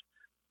hands,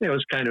 it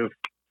was kind of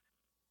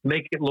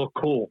make it look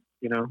cool,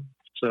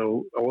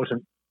 So I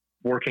wasn't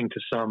working to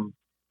some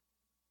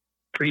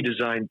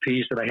pre-designed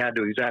piece that I had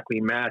to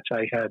exactly match.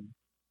 I had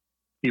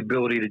the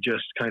ability to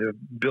just kind of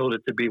build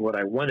it to be what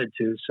I wanted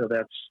to. So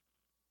that's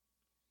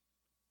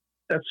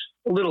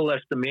a little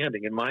less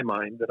demanding in my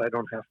mind, that I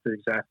don't have to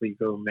exactly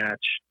go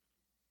match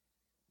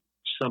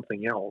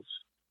something else.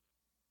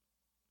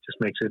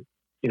 Just makes it,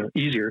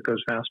 easier. It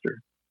goes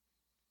faster.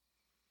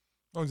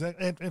 Oh,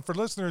 exactly. And for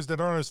listeners that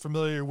aren't as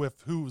familiar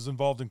with who was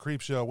involved in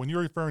Creepshow, when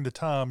you're referring to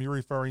Tom, you're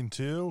referring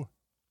to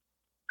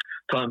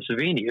Tom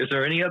Savini. Is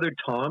there any other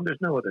Tom? There's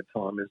no other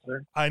Tom, is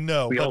there? I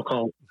know. We all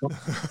call him.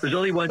 There's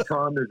only one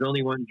Tom. There's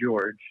only one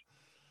George.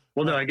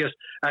 Well, no, I guess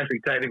actually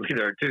technically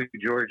there are two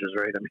Georges,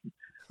 right? I mean,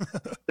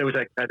 there was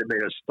that guy that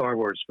made a Star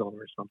Wars film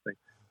or something.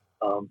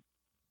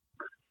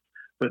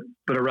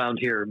 But around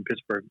here in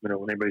Pittsburgh, when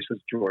anybody says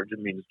George, it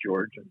means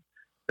George, and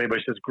if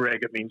anybody says Greg,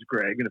 it means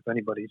Greg, and if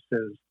anybody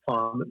says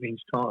Tom, it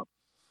means Tom.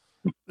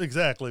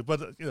 Exactly,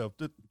 but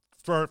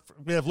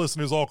we have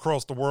listeners all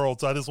across the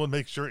world, so I just want to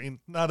make sure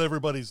not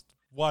everybody's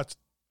watched.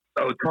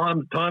 Oh,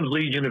 Tom's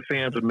legion of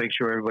fans would make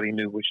sure everybody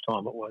knew which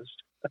Tom it was.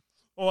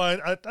 Well,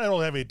 I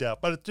don't have any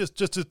doubt, but just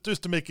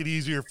to make it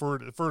easier for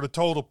the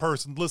total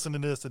person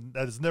listening to this and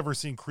that has never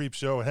seen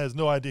Creepshow and has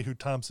no idea who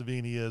Tom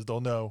Savini is,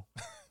 they'll know.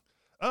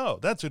 Oh,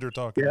 that's who they're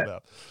talking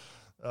about.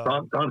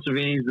 Tom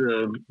Savini's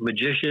a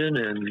magician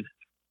and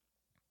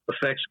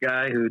effects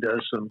guy who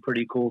does some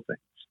pretty cool things.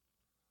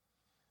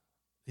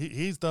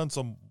 He's done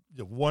some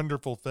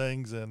wonderful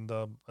things, and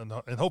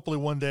hopefully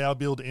one day I'll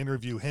be able to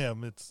interview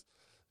him. It's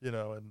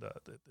and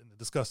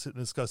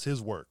discuss his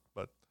work.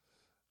 But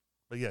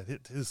yeah,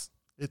 it's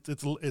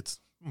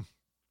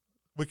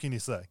what can you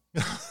say?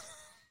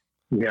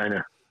 Yeah, I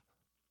know.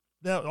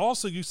 Now,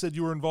 also, you said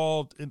you were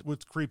involved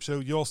with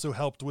Creepshow. You also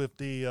helped with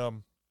the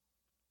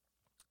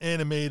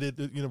animated.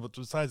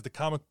 Besides the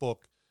comic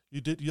book,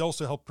 you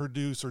also helped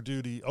produce or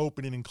do the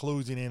opening and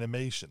closing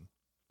animation,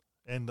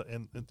 and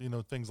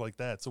things like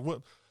that. So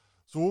what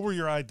were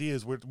your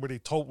ideas? Were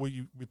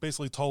you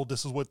basically told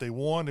this is what they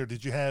want, or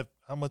did you have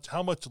how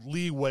much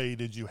leeway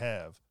did you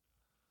have?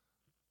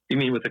 You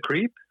mean with the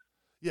Creep?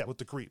 Yeah, with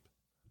the Creep.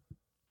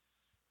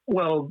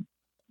 Well,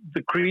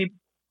 the Creep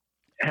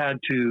had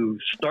to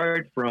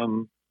start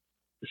from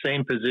the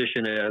same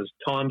position as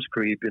Tom's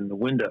Creep in the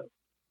window.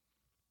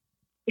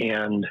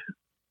 And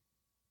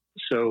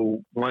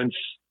so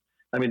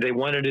they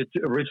wanted it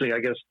to, originally, I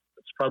guess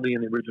it's probably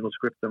in the original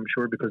script, I'm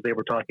sure, because they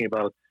were talking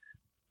about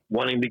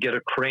wanting to get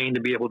a crane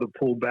to be able to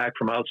pull back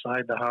from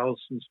outside the house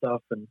and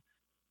stuff. And,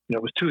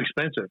 it was too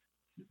expensive.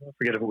 I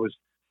forget if it was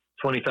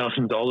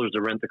 $20,000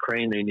 to rent the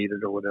crane they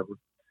needed or whatever.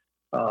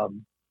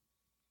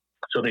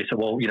 So they said,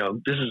 well,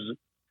 this is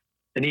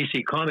an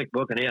EC comic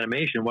book and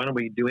animation. Why don't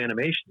we do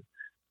animation?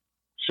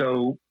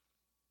 So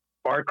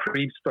our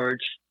Creep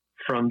starts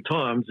from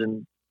Tom's,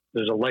 and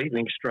there's a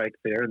lightning strike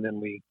there, and then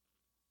we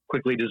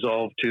quickly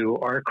dissolve to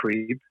our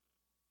Creep,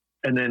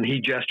 and then he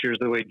gestures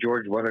the way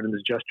George wanted him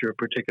to gesture a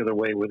particular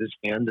way with his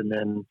hand, and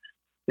then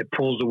it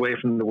pulls away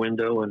from the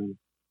window, and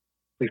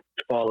we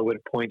follow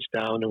it, points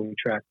down, and we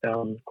track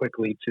down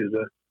quickly to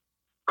the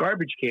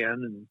garbage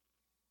can, and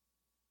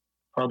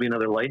probably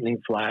another lightning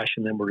flash,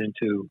 and then we're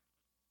into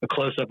a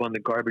close-up on the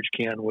garbage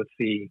can with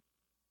the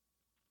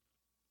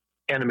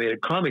animated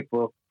comic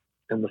book.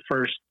 And the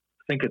first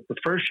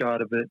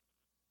shot of it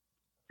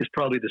is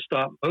probably the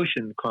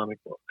stop-motion comic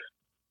book.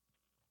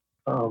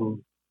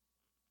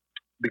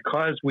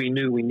 Because we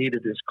knew we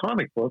needed this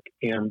comic book,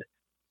 and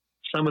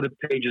some of the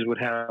pages would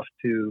have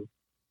to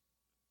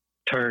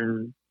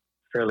turn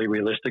fairly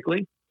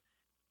realistically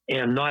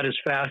and not as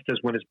fast as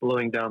when it's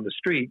blowing down the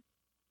street.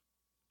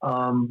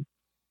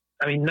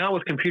 Now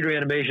with computer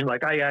animation,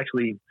 like I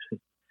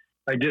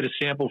did a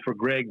sample for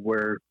Greg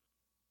where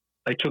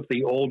I took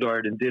the old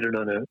art and did it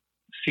on a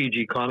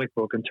CG comic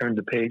book and turned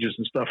the pages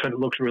and stuff, and it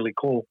looks really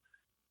cool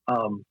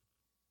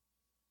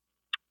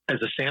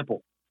as a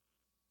sample.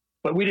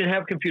 But we didn't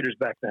have computers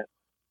back then.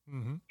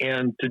 Mm-hmm.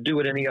 And to do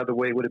it any other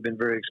way would have been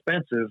very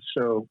expensive.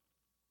 So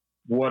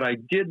what I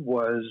did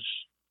was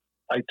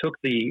I took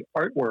the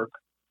artwork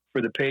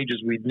for the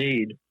pages we'd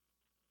need,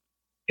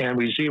 and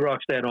we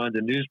Xeroxed that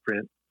onto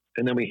newsprint,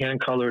 and then we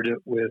hand-colored it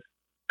with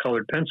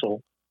colored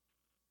pencil,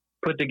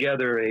 put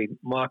together a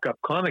mock-up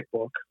comic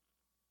book,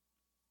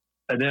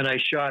 and then I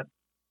shot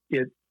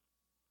it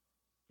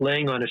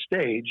laying on a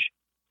stage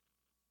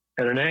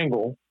at an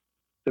angle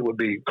that would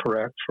be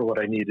correct for what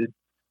I needed,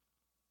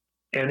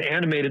 and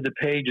animated the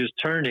pages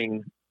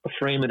turning a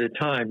frame at a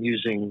time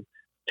using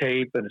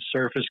tape and a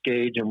surface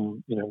gauge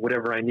and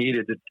whatever I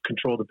needed to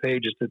control the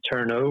pages to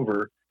turn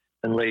over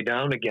and lay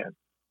down again.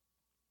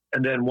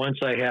 And then once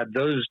I had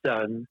those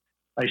done,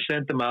 I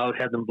sent them out,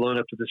 had them blown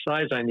up to the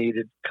size I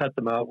needed, cut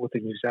them out with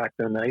an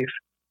X-Acto knife,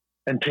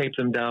 and taped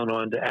them down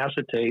onto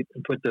acetate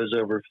and put those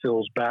over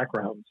Phil's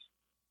backgrounds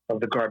of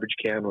the garbage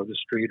can or the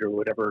street or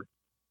whatever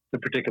the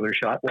particular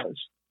shot was.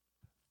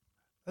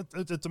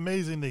 It's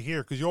amazing to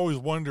hear, because you always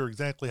wonder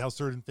exactly how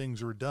certain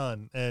things are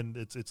done, and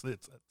it's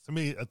to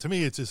me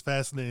it's just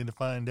fascinating to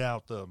find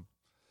out.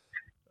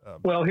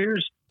 Well,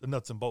 here's the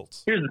nuts and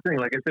bolts. Here's the thing.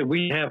 Like I said,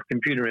 we have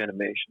computer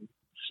animation.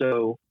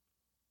 So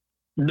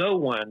no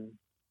one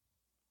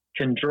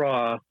can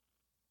draw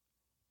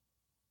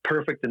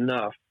perfect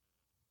enough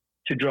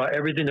to draw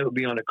everything that would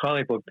be on a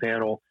comic book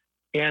panel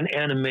and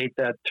animate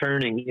that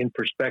turning in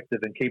perspective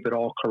and keep it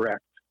all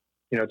correct.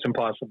 It's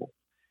impossible.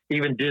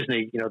 Even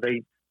Disney,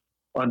 they,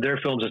 on their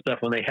films and stuff,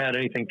 when they had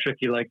anything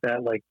tricky like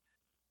that, like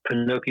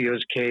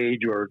Pinocchio's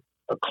cage or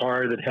a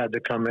car that had to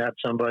come at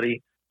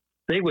somebody,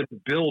 they would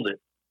build it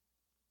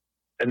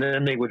and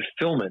then they would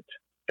film it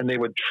and they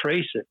would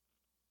trace it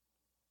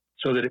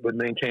so that it would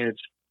maintain its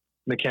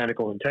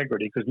mechanical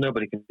integrity, because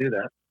nobody can do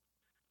that.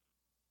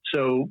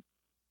 So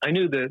I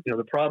knew that,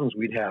 the problems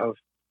we'd have,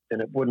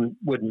 and it wouldn't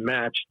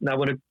match. Now,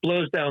 when it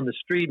blows down the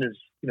street and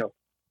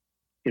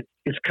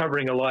it's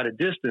covering a lot of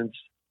distance,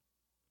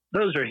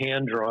 those are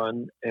hand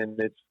drawn, and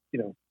it's,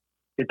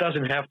 it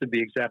doesn't have to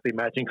be exactly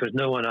matching, because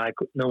no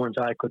one's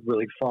eye could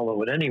really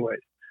follow it anyway.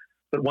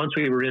 But once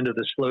we were into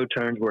the slow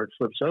turns where it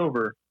flips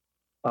over,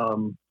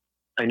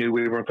 I knew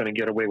we weren't going to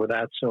get away with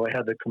that. So I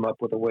had to come up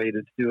with a way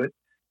to do it,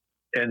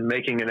 and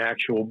making an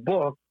actual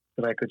book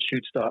that I could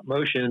shoot stop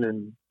motion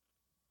and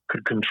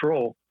could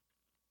control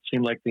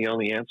seemed like the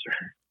only answer,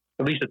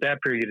 at least at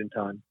that period in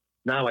time.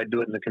 Now I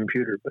do it in the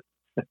computer, but.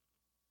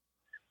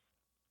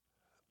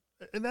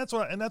 And that's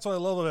what I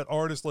love about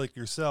artists like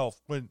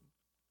yourself. With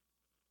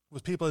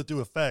people that do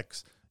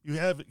effects,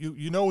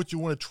 you know what you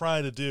want to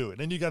try to do, and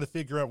then you got to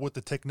figure out what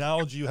the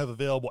technology you have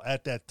available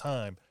at that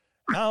time.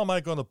 How am I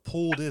going to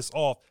pull this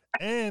off?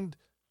 And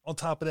on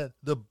top of that,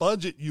 the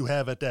budget you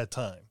have at that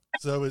time.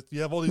 So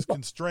you have all these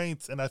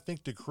constraints, and I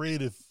think the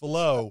creative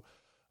flow,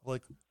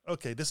 like,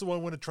 okay, this is what I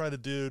want to try to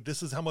do.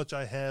 This is how much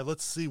I have.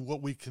 Let's see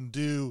what we can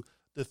do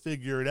to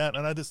figure it out.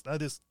 And I just,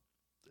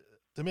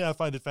 to me, I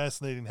find it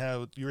fascinating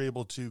how you're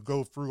able to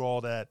go through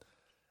all that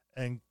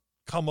and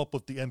come up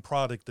with the end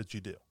product that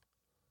you do.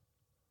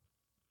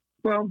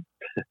 Well,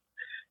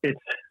 it's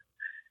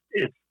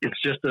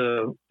just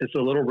it's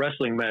a little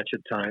wrestling match at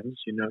times.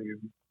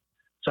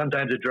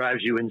 Sometimes it drives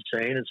you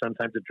insane, and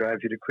sometimes it drives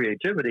you to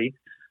creativity.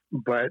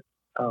 But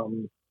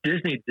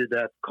Disney did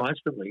that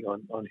constantly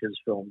on his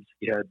films.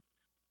 He had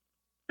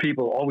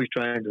people always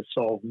trying to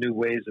solve new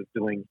ways of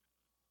doing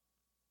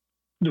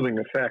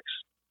effects,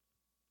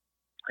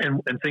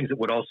 and things that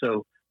would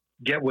also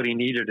get what he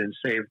needed and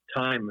save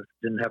time. It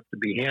didn't have to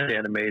be hand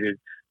animated,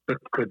 but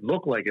could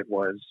look like it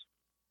was.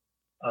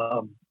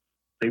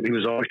 He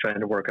was always trying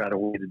to work out a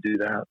way to do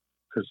that,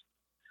 because,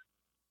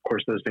 of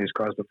course, those things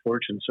cost a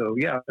fortune. So,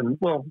 yeah. And,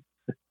 well,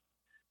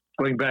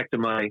 going back to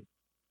my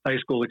high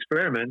school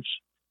experiments,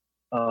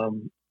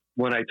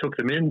 when I took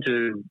them in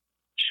to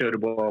show to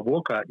Bob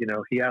Wolcott,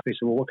 he asked me,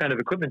 well, what kind of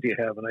equipment do you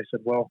have? And I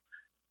said, well,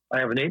 I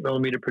have an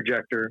 8mm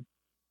projector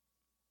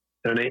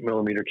and an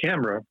 8mm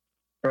camera,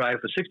 or I have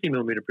a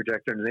 60mm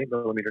projector and an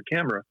 8mm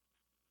camera.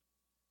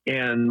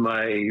 And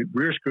my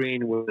rear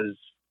screen was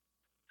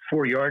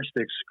 4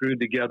 yardsticks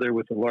screwed together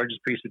with the largest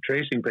piece of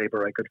tracing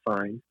paper I could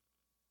find.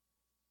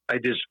 I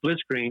did split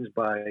screens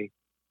by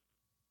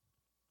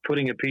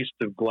putting a piece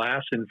of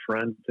glass in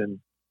front and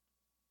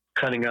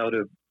cutting out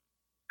a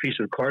piece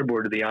of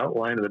cardboard to the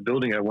outline of the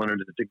building I wanted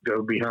it to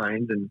go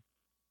behind. And,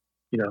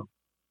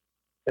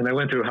 and I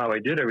went through how I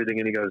did everything,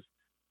 and he goes,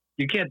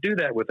 you can't do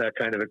that with that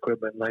kind of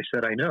equipment. And I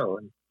said, I know.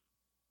 And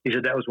he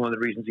said, that was one of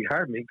the reasons he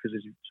hired me, because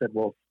he said,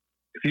 well,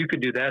 if you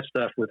could do that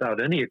stuff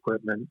without any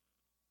equipment,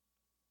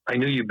 I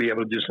knew you'd be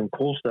able to do some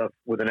cool stuff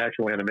with an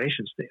actual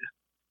animation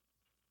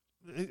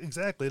stand.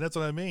 Exactly. That's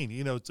what I mean.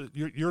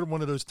 You're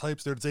one of those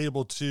types that's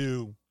able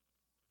to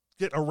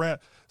get around.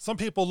 Some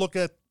people look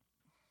at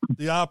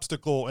the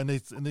obstacle and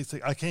they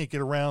say, I can't get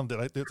around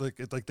it.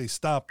 It's like they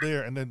stop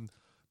there. And then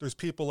there's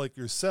people like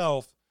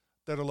yourself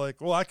that are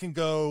like, well, I can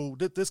go,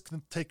 this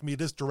can take me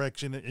this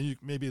direction. And you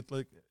maybe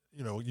like,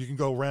 you can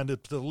go around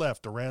it to the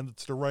left, around it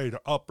to the right, or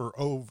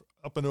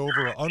up and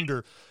over or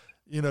under.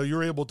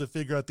 You're able to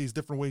figure out these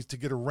different ways to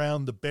get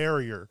around the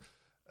barrier,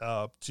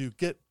 to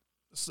get,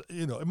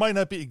 it might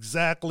not be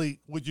exactly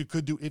what you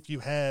could do if you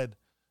had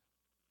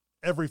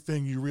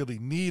everything you really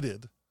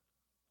needed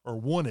or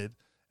wanted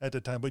at the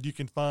time, but you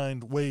can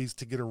find ways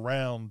to get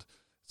around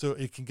so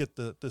it can get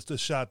the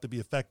shot to be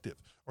effective,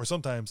 or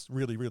sometimes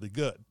really, really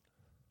good.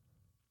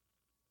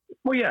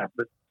 Well, yeah,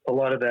 but a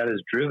lot of that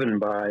is driven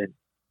by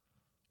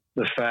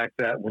the fact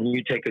that when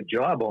you take a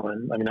job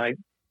on,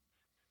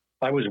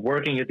 I was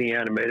working at the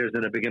animators,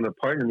 then I became a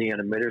partner in the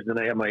animators, then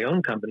I have my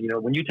own company.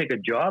 When you take a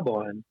job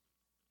on,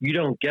 you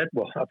don't get,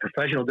 a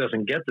professional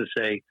doesn't get to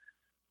say,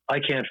 I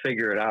can't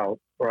figure it out,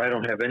 or I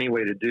don't have any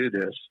way to do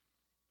this.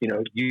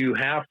 You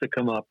have to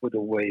come up with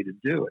a way to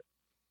do it.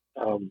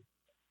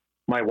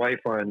 My wife,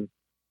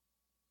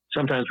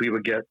 sometimes we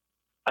would get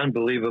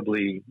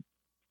unbelievably,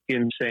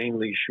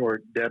 insanely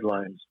short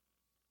deadlines.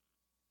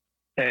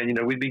 And,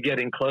 we'd be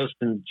getting close,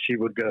 and she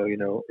would go,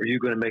 are you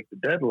going to make the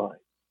deadline?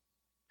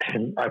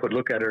 And I would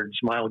look at her and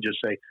smile and just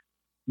say,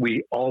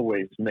 we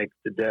always make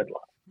the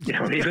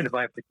deadline. Even if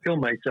I have to kill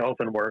myself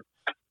and work,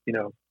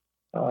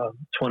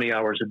 20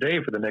 hours a day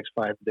for the next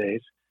 5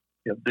 days,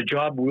 the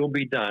job will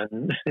be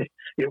done.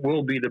 It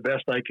will be the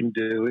best I can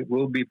do. It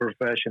will be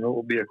professional. It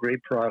will be a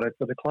great product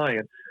for the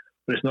client.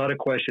 But it's not a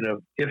question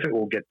of if it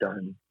will get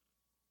done.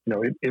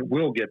 It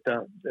will get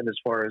done. And as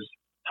far as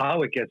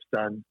how it gets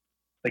done,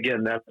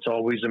 again, that's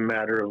always a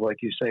matter of, like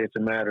you say, it's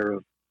a matter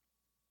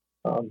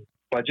of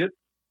budget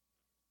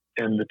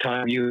and the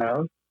time you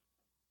have.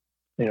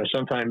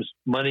 Sometimes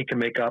money can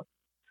make up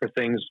for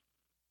things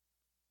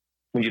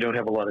when you don't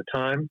have a lot of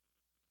time.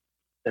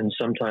 And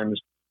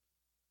sometimes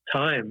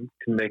time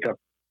can make up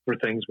for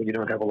things when you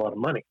don't have a lot of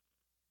money.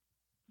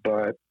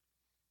 But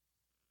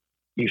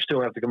you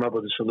still have to come up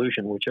with a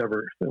solution,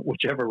 whichever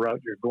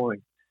route you're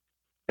going.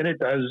 And it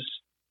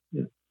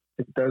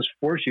does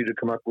force you to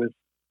come up with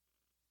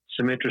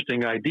some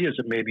interesting ideas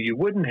that maybe you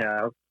wouldn't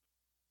have,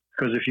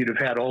 because if you'd have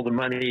had all the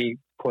money,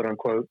 quote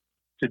unquote,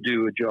 to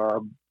do a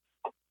job,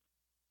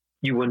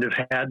 you wouldn't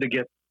have had to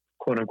get,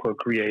 quote unquote,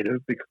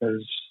 creative,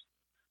 because,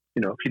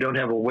 if you don't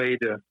have a way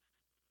to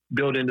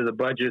build into the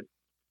budget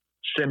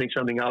sending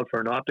something out for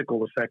an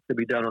optical effect to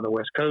be done on the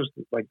West Coast,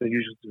 like they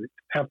usually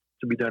have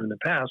to be done in the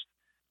past,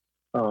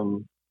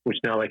 which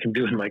now I can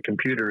do in my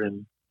computer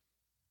in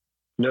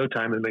no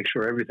time and make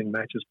sure everything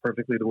matches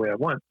perfectly the way I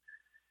want.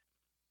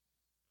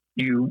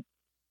 You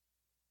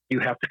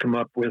have to come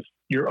up with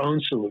your own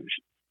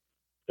solution.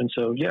 And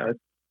so, yeah,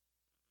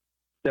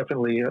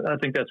 definitely, I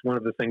think that's one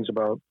of the things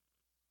about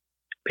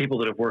people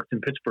that have worked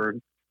in Pittsburgh,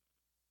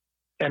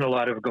 and a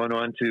lot have gone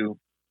on to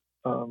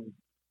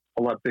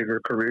a lot bigger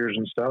careers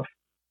and stuff.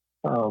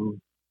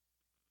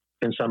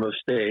 And some have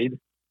stayed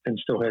and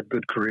still had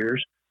good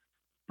careers.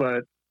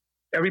 But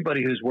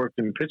everybody who's worked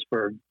in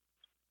Pittsburgh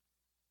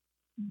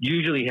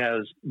usually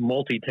has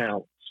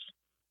multi-talents.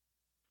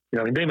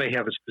 They may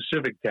have a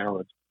specific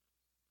talent,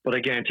 but I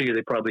guarantee you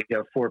they probably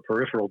have 4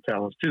 peripheral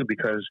talents too,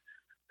 because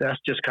that's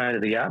just kind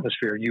of the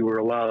atmosphere. You were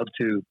allowed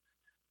to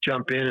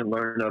jump in and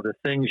learn other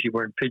things. You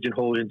weren't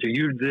pigeonholed into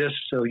you this,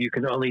 so you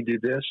can only do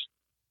this.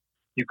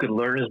 You could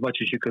learn as much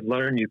as you could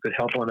learn. You could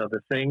help on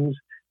other things,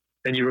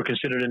 and you were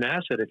considered an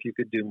asset if you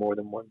could do more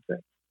than one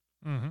thing.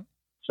 Mm-hmm.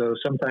 So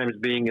sometimes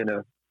being in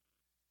a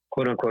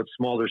quote unquote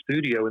smaller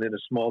studio and in a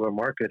smaller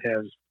market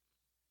has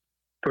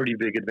pretty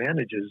big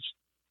advantages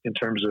in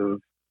terms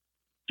of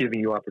giving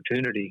you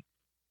opportunity.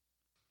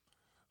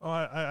 Oh,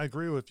 I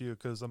agree with you,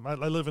 because I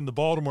live in the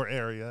Baltimore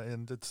area,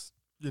 and it's,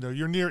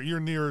 you're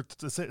near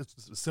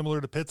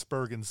similar to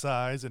Pittsburgh in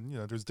size, and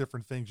there's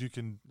different things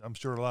I'm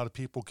sure a lot of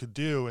people could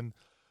do, and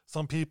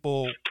some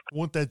people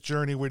want that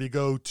journey where you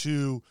go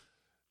to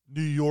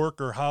New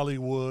York or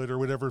Hollywood or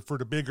whatever for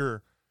the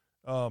bigger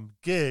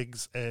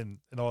gigs and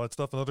all that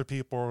stuff, and other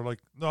people are like,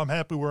 no, I'm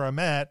happy where I'm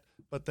at,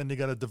 but then you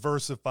got to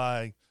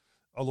diversify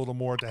a little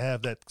more to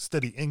have that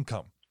steady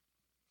income.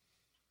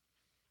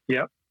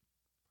 Yep.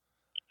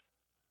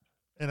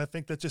 And I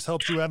think that just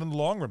helps you out in the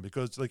long run,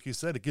 because, like you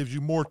said, it gives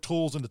you more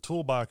tools in the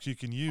toolbox you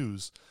can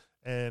use,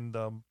 and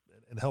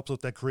helps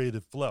with that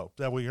creative flow.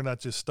 That way you're not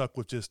just stuck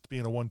with just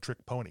being a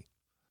one-trick pony.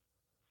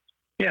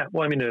 Yeah.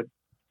 Well, I mean,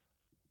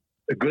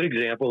 a good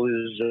example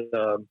is,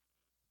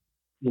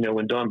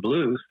 when Don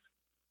Bluth,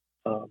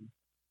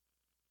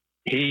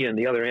 he and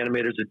the other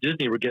animators at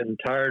Disney were getting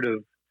tired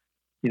of,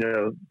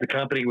 the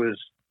company was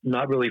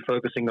not really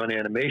focusing on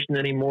animation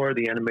anymore.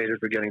 The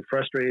animators were getting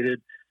frustrated.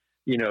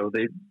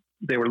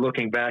 They were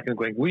looking back and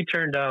going, we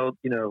turned out,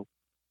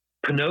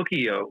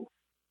 Pinocchio,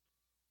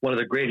 one of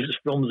the greatest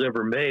films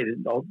ever made,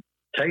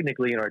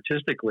 technically and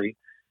artistically.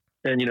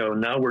 And,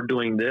 now we're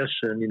doing this,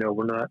 and,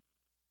 we're not.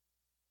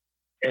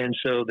 And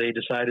so they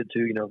decided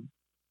to,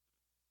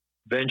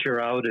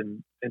 venture out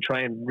and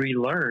try and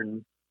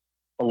relearn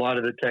a lot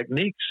of the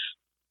techniques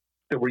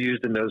that were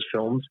used in those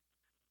films,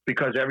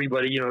 because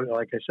everybody,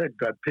 like I said,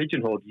 got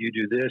pigeonholed. You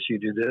do this, you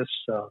do this.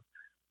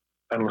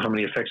 I don't know how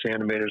many effects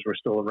animators were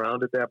still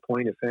around at that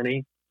point, if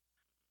any.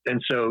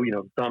 And so,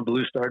 Don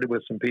Bluth started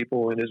with some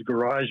people in his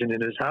garage and in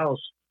his house,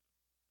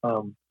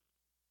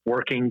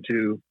 working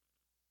to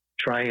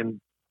try and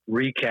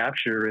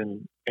recapture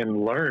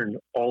and learn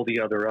all the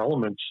other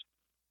elements.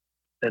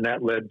 And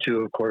that led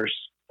to, of course,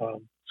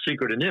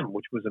 Secret of NIMH,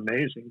 which was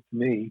amazing to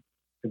me.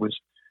 It was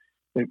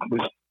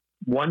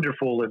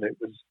wonderful, and it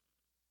was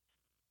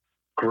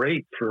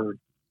great for,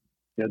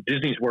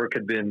 Disney's work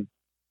had been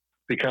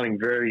becoming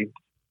very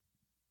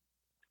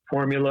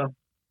formula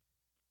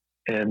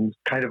and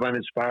kind of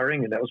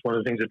uninspiring, and that was one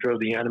of the things that drove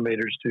the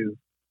animators to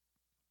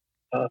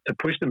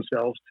push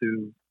themselves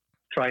to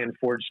try and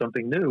forge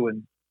something new.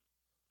 And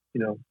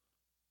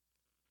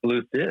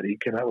Bluth did. He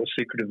came out with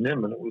Secret of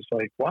NIMH, and it was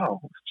like, wow,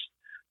 it's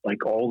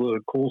like all the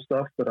cool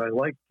stuff that I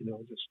liked.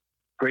 Just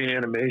great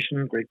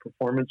animation, great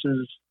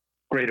performances,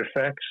 great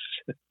effects,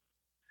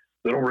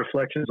 little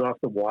reflections off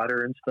the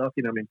water and stuff.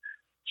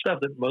 Stuff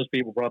that most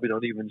people probably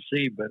don't even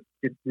see, but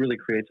it really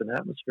creates an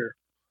atmosphere.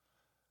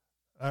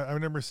 I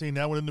remember seeing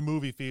that one in the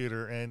movie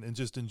theater and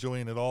just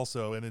enjoying it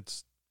also.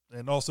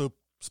 And also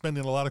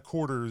spending a lot of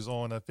quarters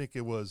on, I think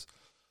it was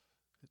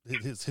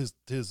his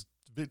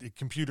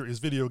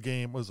video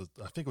game I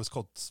think it was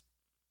called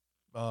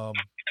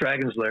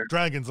Dragon's Lair.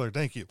 Dragon's Lair,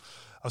 thank you.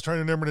 I was trying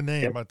to remember the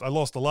name. Yep. I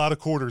lost a lot of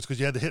quarters because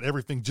you had to hit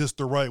everything just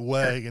the right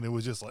way, and it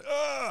was just like,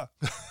 ah!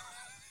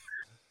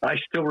 I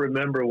still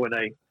remember when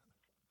I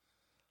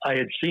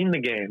had seen the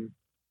game,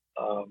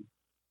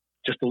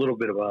 just a little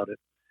bit about it,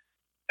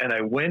 and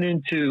I went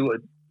into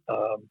a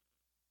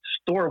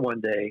store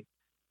one day,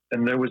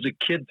 and there was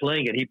a kid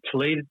playing it. He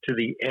played it to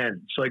the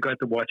end, so I got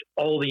to watch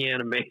all the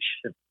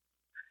animation,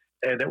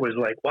 and it was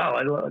like,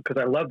 wow! Because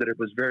I loved it. It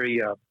was very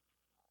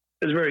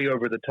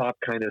over the top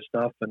kind of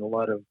stuff, and a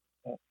lot of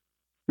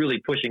really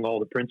pushing all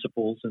the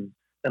principles and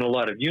a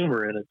lot of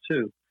humor in it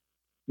too.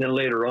 And then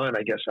later on,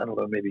 I guess, I don't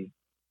know, maybe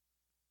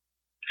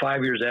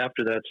 5 years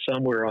after that,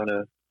 somewhere on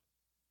a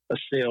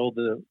sale,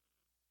 the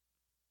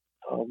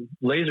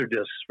laser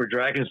discs for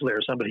Dragon's Lair,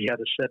 somebody had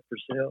a set for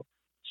sale.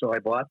 So I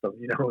bought them.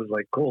 You know, it was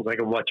like, cool. I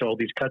can watch all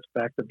these cuts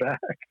back to back.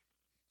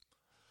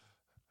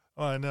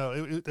 Oh, I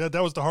know.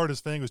 That was the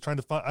hardest thing, was trying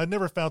to find. I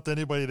never found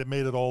anybody that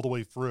made it all the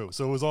way through.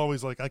 So it was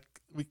always like, I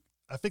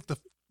think the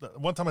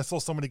one time I saw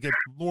somebody get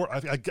more,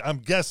 I'm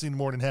guessing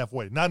more than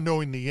halfway, not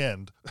knowing the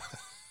end.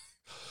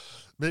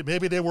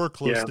 Maybe they were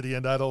close to the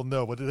end. I don't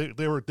know, but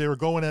they were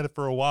going at it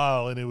for a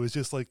while, and it was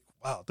just like,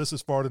 wow, this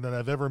is farther than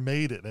I've ever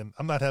made it, and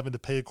I'm not having to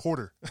pay a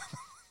quarter.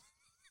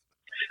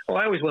 Well,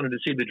 I always wanted to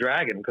see the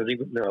dragon because he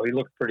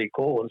looked pretty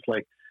cool. It's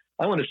like,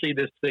 I want to see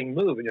this thing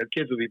move, and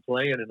kids would be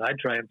playing, and I'd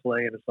try and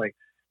play, and it's like,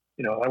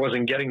 I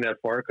wasn't getting that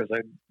far because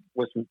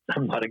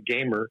I'm not a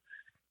gamer,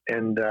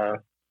 and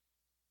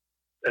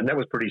that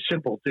was pretty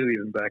simple too,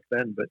 even back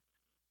then. But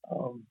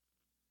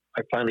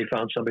I finally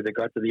found somebody that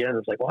got to the end.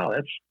 It's like, wow,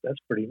 that's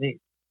pretty neat.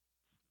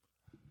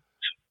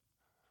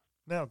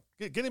 Now,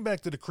 getting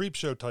back to the Creep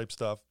Show type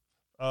stuff,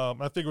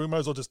 I figure we might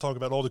as well just talk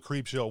about all the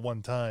Creep Show at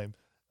one time.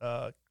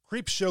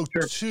 Creep Show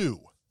 2.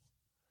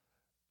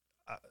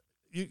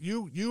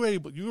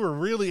 You were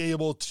really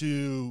able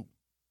to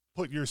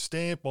put your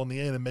stamp on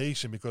the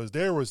animation, because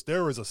there was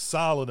a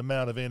solid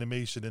amount of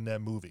animation in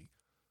that movie.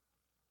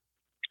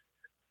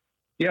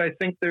 Yeah, I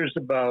think there's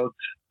about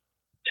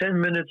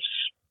 10 minutes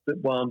that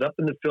wound up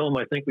in the film.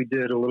 I think we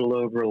did a little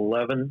over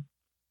 11.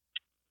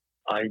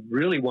 I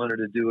really wanted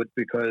to do it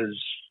because,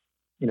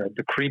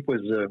 the Creep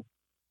was a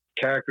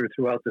character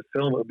throughout the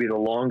film. It would be the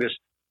longest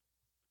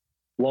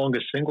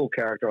single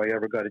character I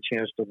ever got a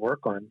chance to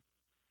work on.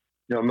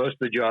 Most of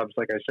the jobs,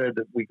 like I said,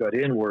 that we got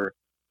in were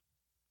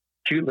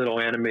cute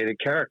little animated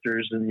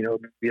characters, and,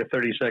 it'd be a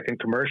 30-second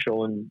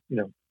commercial, and,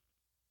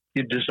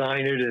 you'd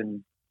design it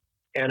and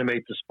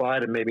animate the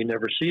spot and maybe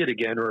never see it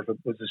again. Or if it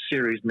was a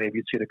series, maybe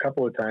you'd see it a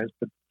couple of times.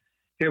 But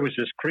here was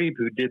this Creep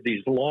who did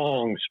these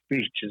long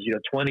speeches,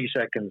 20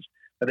 seconds.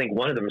 I think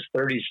one of them is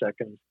 30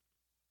 seconds.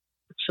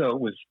 So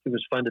it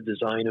was fun to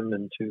design him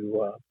and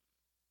to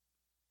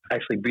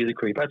actually be the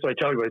Creep. That's what I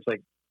tell you. It's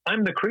like,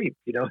 I'm the Creep,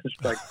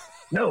 It's like,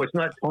 no, it's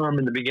not Tom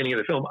in the beginning of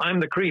the film. I'm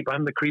the Creep.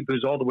 I'm the Creep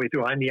who's all the way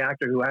through. I'm the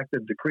actor who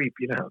acted the Creep,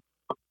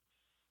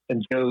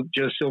 And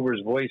Joe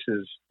Silver's voice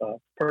is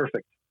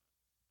perfect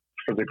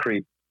for the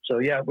Creep. So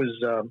yeah, it was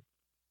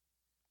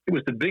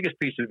the biggest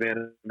piece of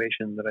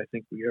animation that I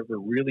think we ever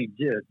really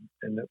did,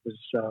 and it was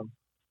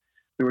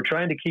we were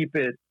trying to keep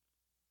it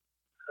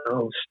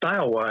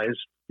style-wise.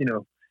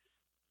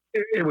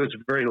 It was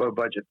very low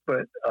budget,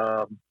 but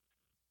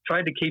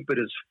tried to keep it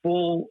as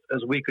full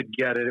as we could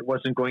get it. It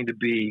wasn't going to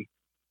be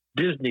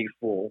Disney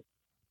full,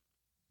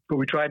 but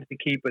we tried to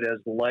keep it as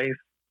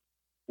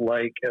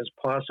life-like as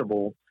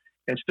possible,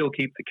 and still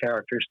keep the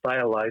characters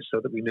stylized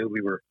so that we knew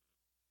we were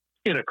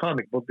in a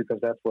comic book, because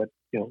that's what,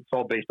 it's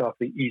all based off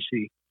the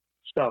EC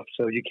stuff.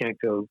 So you can't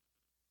go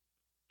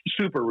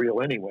super real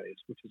anyways,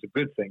 which is a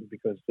good thing,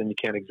 because then you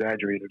can't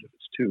exaggerate it if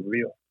it's too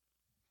real.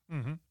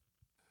 Mm-hmm.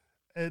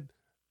 And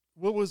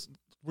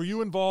were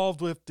you involved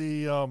with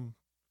the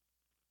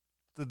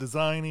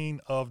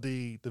designing of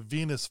the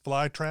Venus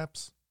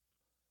flytraps?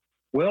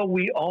 Well,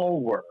 we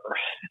all were.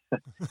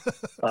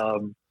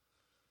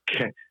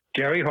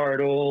 Gary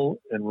Hartle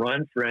and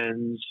Ron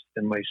Friends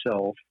and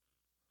myself.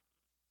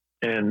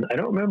 And I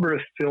don't remember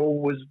if Phil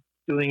was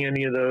doing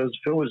any of those.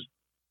 Phil was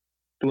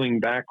doing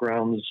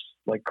backgrounds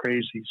like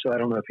crazy, so I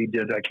don't know if he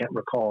did. I can't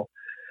recall.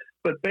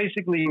 But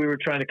basically, we were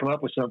trying to come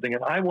up with something,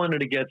 and I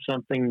wanted to get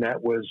something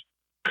that was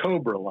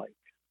Cobra-like.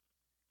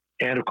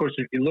 And, of course,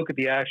 if you look at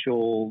the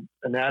actual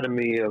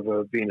anatomy of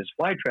a Venus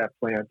flytrap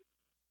plant,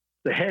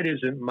 the head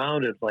isn't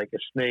mounted like a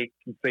snake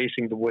and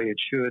facing the way it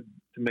should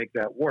to make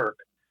that work.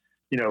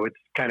 It's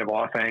kind of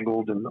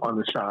off-angled and on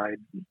the side.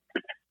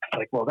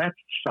 Like, well, that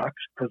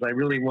sucks, because I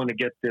really want to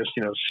get this,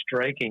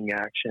 striking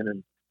action,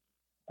 and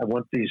I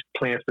want these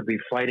plants to be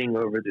fighting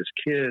over this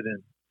kid.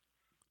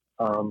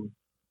 And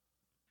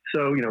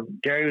so,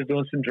 Gary was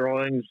doing some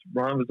drawings,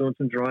 Ron was doing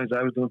some drawings,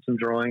 I was doing some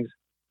drawings,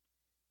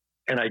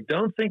 and I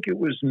don't think it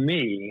was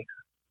me.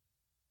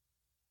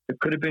 It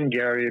could have been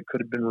Gary, it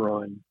could have been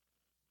Ron.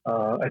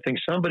 I think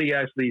somebody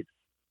actually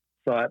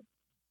thought,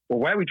 well,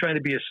 why are we trying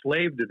to be a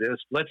slave to this?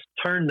 Let's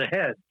turn the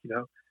head,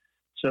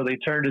 So they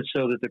turned it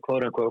so that the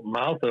quote-unquote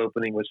mouth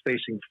opening was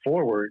facing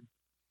forward,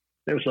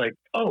 It was like,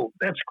 oh,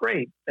 that's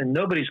great. And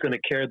nobody's going to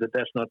care that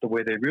that's not the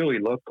way they really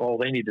look. All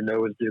they need to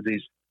know is they're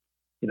these,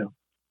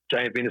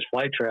 giant Venus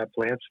flytrap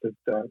plants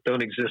that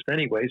don't exist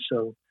anyway.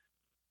 So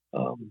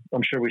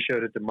I'm sure we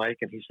showed it to Mike,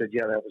 and he said,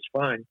 yeah, that was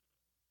fine,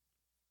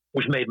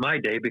 which made my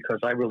day because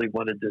I really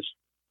wanted this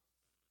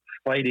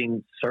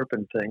fighting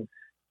serpent thing.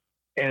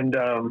 And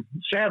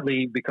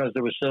sadly, because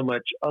there was so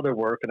much other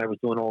work and I was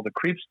doing all the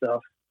creep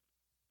stuff,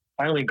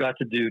 I only got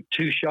to do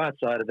 2 shots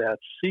out of that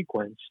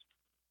sequence.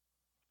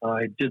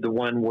 I did the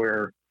one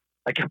where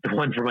I kept the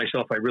one for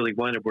myself I really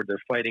wanted, where they're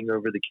fighting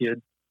over the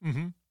kid,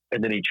 mm-hmm.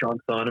 and then he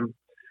chomps on him.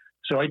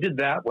 So I did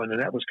that one, and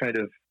that was kind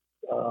of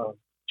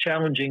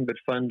challenging but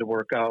fun to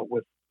work out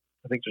with.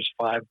 I think there's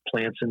 5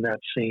 plants in that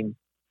scene,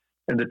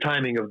 and the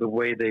timing of the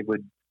way they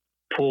would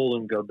pull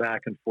and go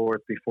back and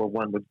forth before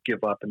one would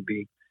give up and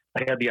be.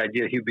 I had the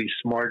idea he'd be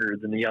smarter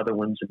than the other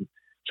ones, and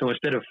so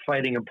instead of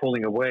fighting and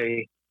pulling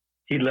away,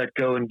 he'd let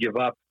go and give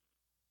up,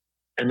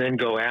 and then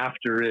go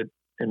after it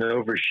and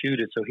overshoot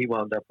it. So he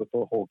wound up with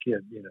the whole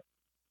kid,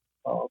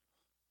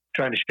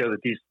 trying to show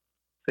that these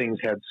things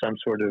had some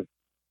sort of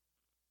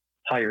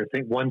higher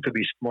thing. One could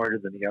be smarter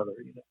than the other,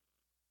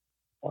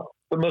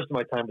 but most of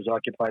my time was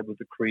occupied with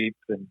the creep,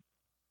 and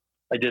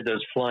I did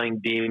those flying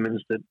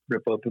demons that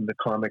rip open the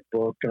comic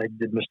book, and I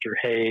did Mr.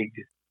 Haig.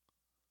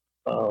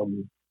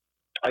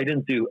 I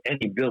didn't do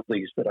any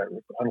Billies that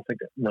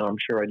I'm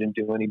sure I didn't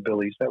do any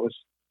Billies. That was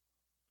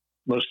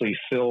mostly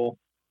Phil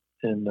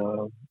and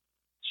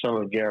some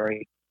of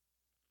Gary.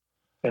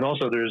 And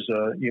also there's,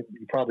 you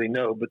probably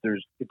know, but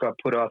it got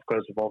put off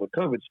because of all the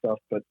COVID stuff,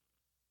 but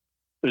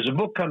there's a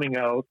book coming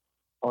out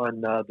on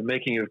the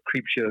making of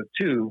Creepshow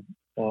 2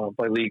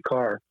 by Lee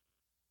Carr.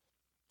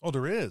 Oh,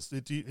 there is.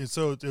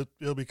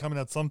 It'll be coming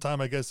out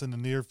sometime, I guess, in the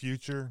near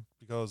future,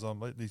 because well,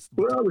 it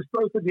was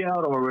supposed to be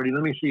out already.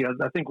 Let me see.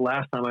 I think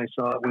last time I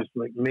saw it was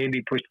like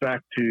maybe pushed back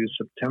to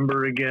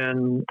September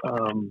again.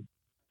 I'm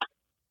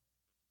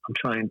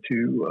trying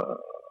to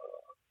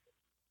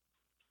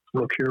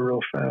look here real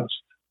fast.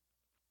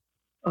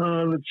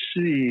 Let's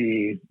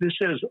see. This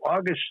says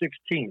August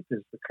 16th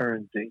is the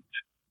current date.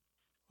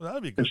 Well,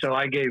 that'd be good. And so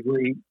I gave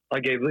Lee.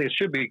 It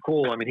should be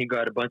cool. I mean, he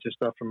got a bunch of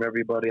stuff from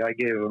everybody. I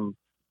gave him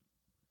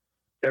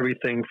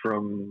everything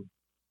from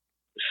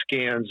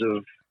scans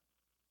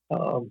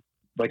of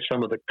like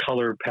some of the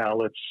color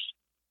palettes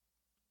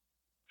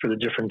for the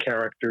different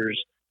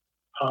characters,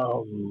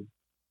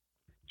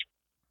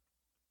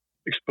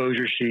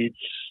 exposure sheets,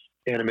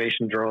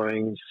 animation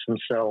drawings, some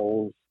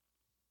cells,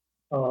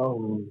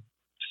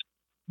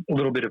 a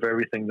little bit of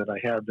everything that I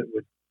had that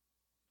would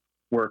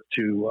work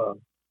to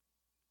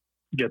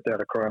get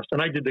that across.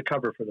 And I did the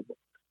cover for the book.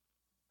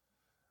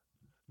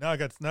 Now I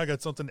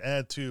got something to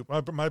add to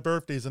my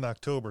birthday's in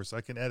October, so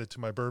I can add it to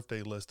my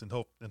birthday list and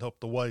hope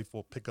the wife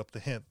will pick up the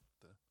hint.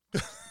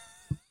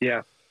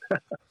 Yeah.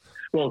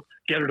 Well,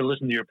 get her to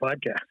listen to your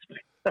podcast.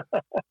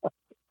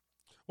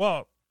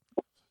 Well,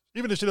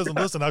 even if she doesn't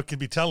listen, I can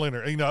be telling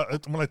her,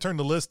 when I turn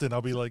the list in,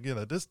 I'll be like,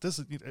 this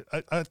is,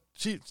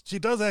 she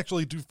does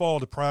actually do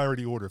fall to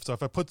priority order. So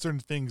if I put certain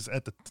things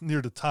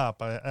near the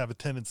top, I have a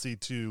tendency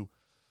to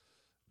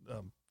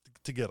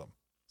get them.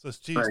 So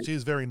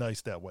she's very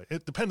nice that way.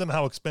 It depends on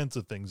how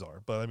expensive things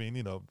are, but I mean,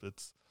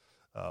 it's.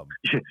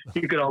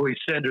 You could always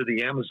send her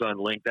the Amazon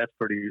link. That's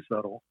pretty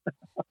subtle.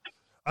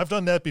 I've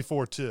done that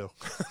before too.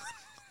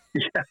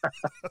 Yeah.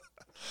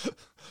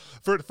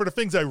 For the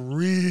things I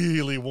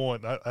really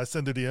want, I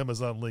send her the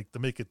Amazon link to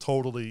make it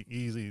totally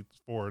easy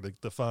for her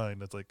to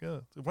find. It's like,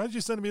 why did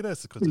you send me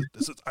this? Because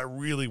I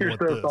really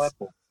want this.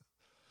 Thoughtful.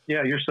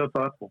 Yeah, you're so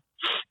thoughtful.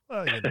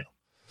 Well,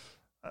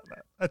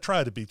 I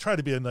try to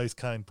be a nice,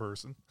 kind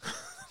person.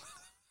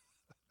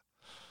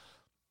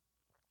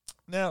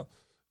 Now,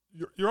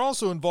 you're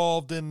also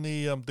involved in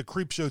the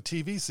Creepshow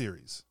TV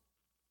series.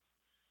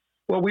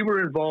 Well, we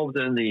were involved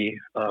in the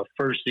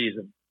first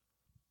season.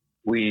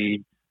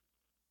 We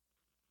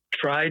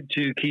tried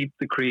to keep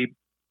the creep.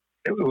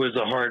 It was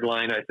a hard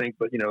line, I think,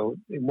 but it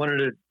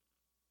wanted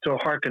to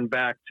harken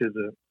back to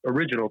the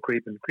original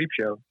Creep and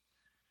Creepshow.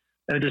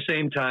 And at the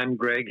same time,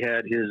 Greg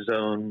had his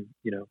own,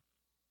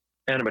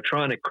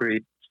 animatronic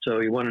creep, so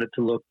he wanted it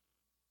to look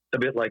a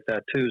bit like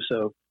that too.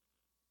 So,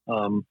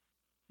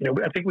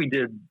 I think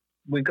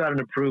we got an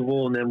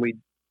approval, and then we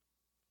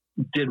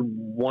did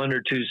 1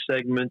 or 2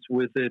 segments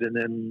with it, and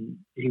then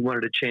he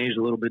wanted to change it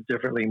a little bit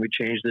differently, and we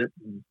changed it.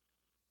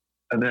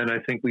 And then I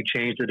think we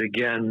changed it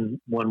again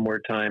one more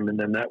time, and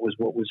then that was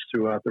what was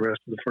throughout the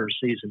rest of the first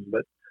season.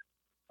 But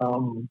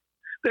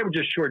they were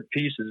just short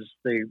pieces.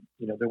 There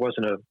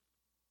wasn't a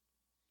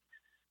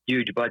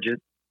huge budget,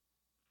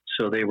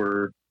 so they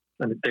were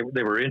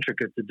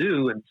intricate to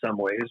do in some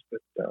ways.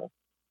 But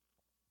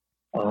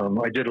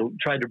I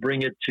tried to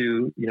bring it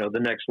to the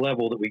next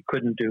level that we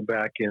couldn't do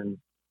back in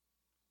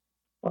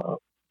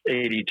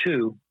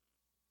 '82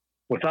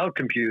 without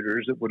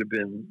computers. It would have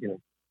been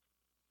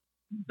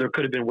there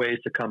could have been ways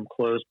to come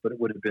close, but it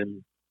would have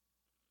been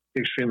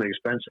extremely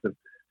expensive.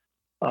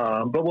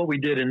 But what we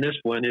did in this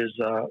one is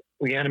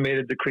we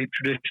animated the creep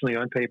traditionally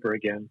on paper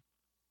again.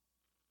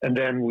 And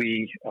then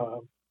we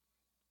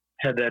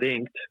had that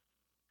inked,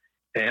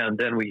 and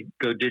then we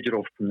go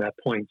digital from that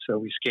point. So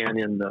we scan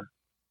in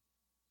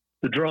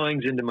the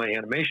drawings into my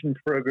animation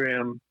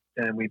program,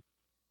 and we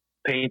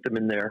paint them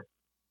in there.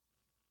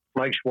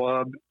 Mike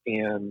Schwab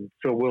and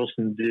Phil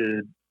Wilson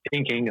did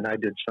inking, and I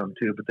did some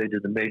too, but they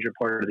did the major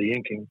part of the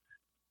inking.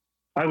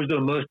 I was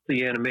doing most of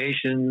the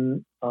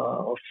animation.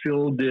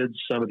 Phil did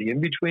some of the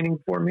in-betweening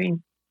for me,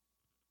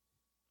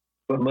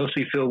 but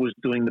mostly Phil was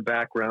doing the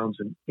backgrounds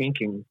and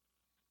inking.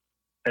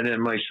 And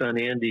then my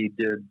son Andy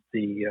did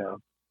the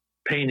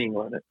painting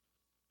on it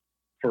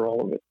for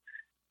all of it,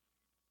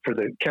 for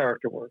the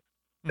character work.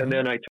 Mm-hmm. And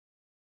then I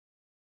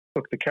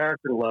took the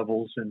character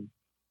levels and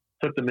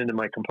took them into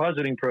my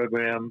compositing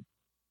program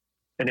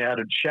and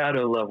added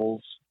shadow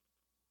levels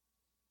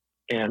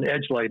and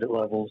edge light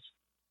levels.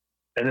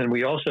 And then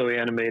we also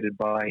animated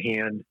by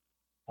hand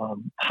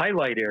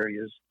highlight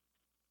areas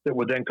that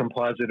were then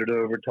composited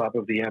over top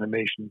of the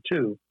animation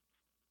too,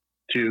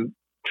 to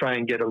try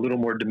and get a little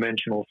more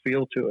dimensional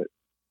feel to it.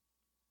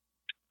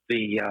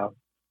 The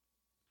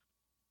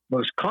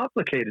most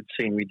complicated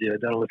scene we did, I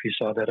don't know if you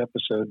saw that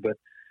episode, but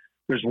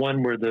there's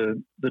one where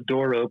the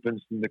door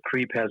opens and the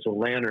creep has a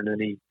lantern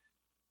and he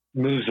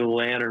moves the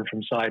lantern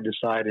from side to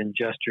side and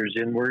gestures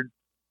inward.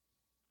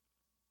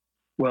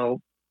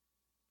 Well,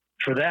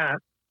 for that,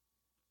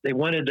 they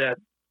wanted that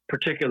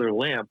particular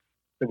lamp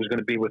that was going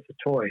to be with the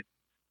toy.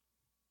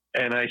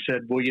 And I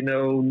said, well,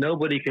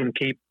 nobody can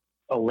keep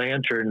a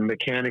lantern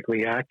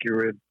mechanically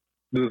accurate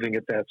moving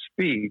at that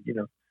speed,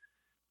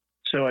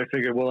 So I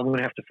figured, well, I'm going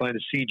to have to find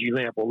a CG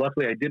lamp. Well,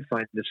 luckily I did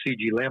find the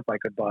CG lamp I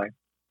could buy.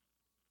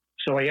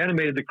 So I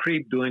animated the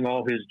creep doing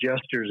all his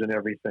gestures and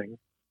everything.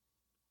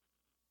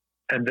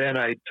 And then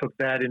I took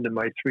that into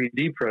my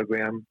 3D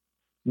program,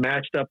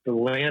 matched up the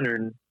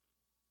lantern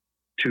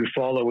to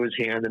follow his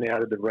hand and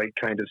added the right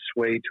kind of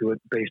sway to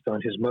it based on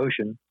his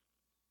motion.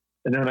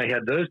 And then I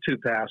had those two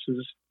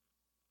passes.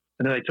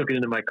 And then I took it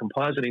into my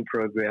compositing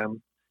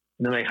program.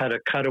 And then I had to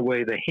cut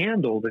away the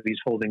handle that he's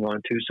holding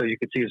on to so you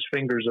could see his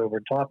fingers over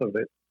top of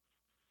it.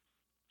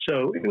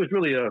 So it was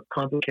really a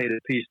complicated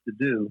piece to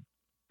do,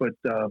 but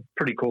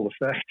pretty cool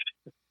effect.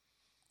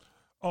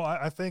 Oh,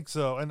 I think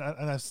so. And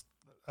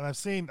I've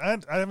seen, I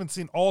haven't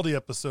seen all the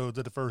episodes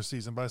of the first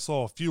season, but I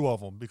saw a few of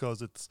them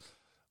because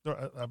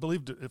I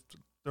believe if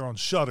they're on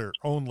Shudder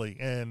only,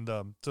 and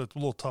so it's a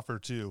little tougher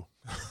too.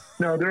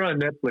 No, they're on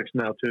Netflix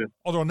now too.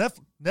 Oh, they're on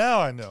Netflix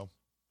now. I know.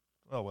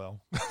 Oh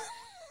well,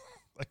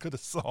 I could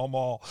have saw them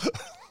all.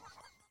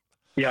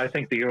 Yeah, I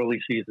think the early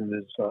season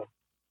is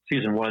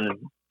season 1 and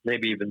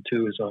maybe even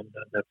 2 is on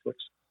Netflix.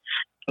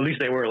 At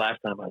least they were last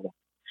time I looked.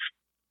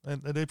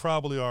 And they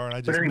probably are. And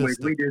I just. But anyways,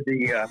 missed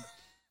it.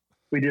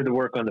 we did the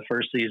work on the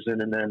first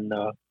season, and then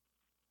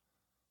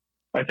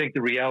I think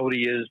the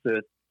reality is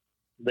that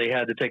they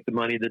had to take the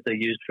money that they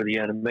used for the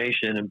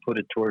animation and put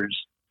it towards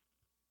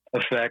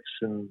effects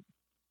and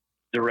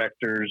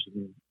directors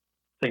and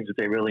things that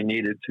they really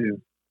needed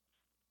to.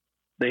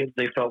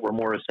 They felt were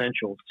more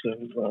essential.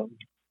 So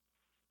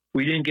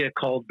we didn't get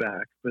called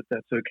back, but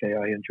that's okay.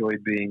 I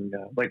enjoyed being,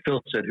 like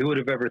Phil said, who would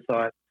have ever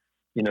thought,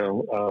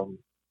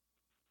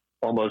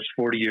 almost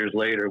 40 years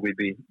later, we'd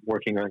be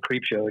working on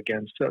Creepshow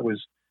again. So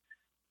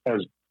I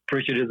was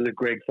appreciative that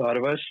Greg thought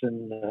of us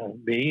and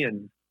me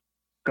and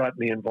got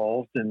me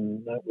involved,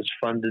 and that was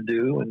fun to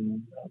do.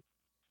 And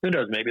who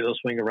knows, maybe they'll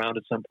swing around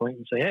at some point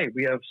and say, hey,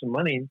 we have some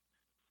money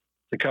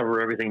to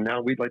cover everything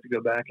now. We'd like to go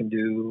back and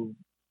do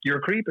Your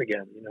Creep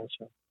again,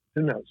 so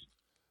who knows?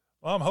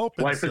 Well, I'm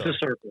hoping life is a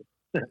circle.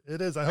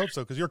 It is. I hope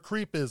so. Because Your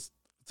Creep is,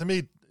 to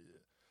me,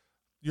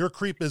 Your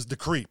Creep is the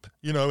creep.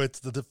 It's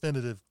the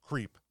definitive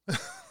creep.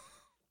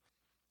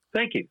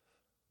 Thank you.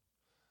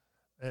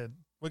 And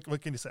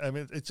what can you say? I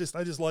mean, it's just,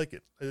 I just like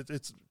it.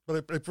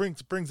 But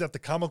it brings out the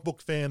comic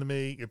book fan of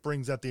me. It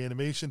brings out the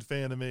animation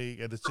fan of me,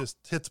 and it just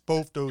hits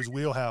both those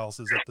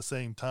wheelhouses at the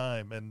same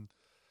time. And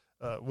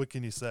what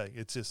can you say?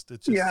 It's just. Yeah,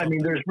 something. I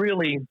mean, there's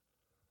really.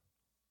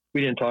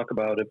 We didn't talk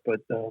about it, but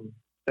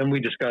and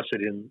we discuss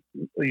it in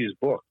Lee's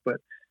book.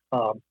 But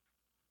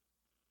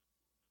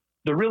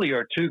there really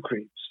are two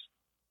creeps,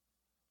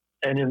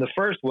 and in the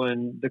first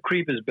one, the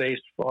creep is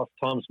based off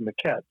Tom's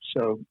maquette,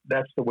 so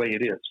that's the way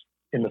it is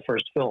in the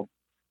first film.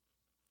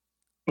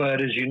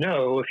 But as you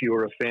know, if you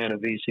were a fan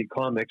of EC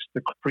Comics,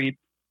 the creep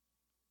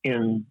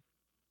in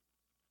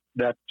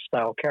that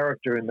style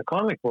character in the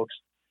comic books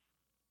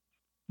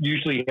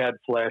usually had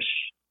flesh,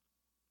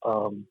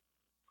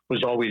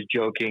 was always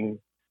joking.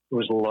 There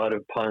was a lot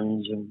of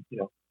puns and,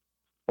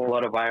 a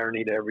lot of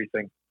irony to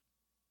everything.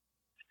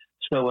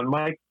 So when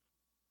Mike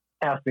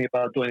asked me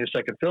about doing a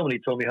second film and he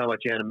told me how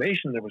much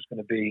animation there was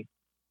going to be,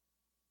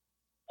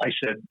 I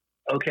said,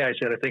 okay, I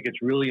think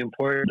it's really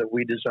important that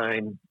we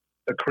design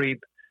a creep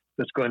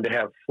that's going to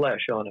have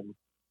flesh on him,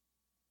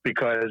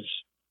 because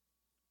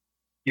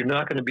you're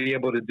not going to be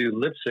able to do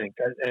lip sync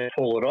and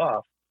pull it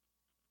off.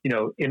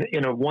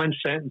 In a 1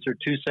 sentence or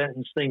 2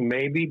 sentence thing,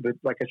 maybe, but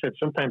like I said,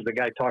 sometimes the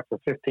guy talked for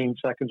 15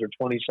 seconds or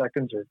 20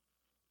 seconds, or,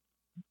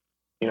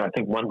 I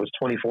think one was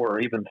 24 or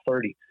even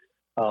 30.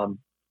 And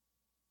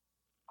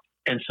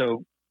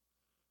so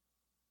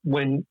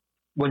when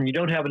when you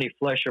don't have any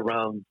flesh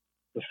around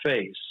the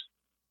face,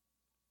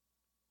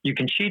 you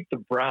can cheat the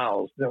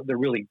brows. They're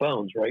really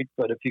bones, right?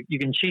 But if you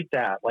can cheat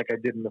that, like I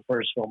did in the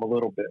first film a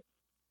little bit.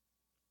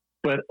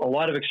 But a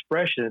lot of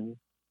expression,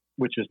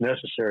 which is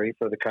necessary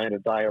for the kind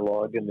of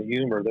dialogue and the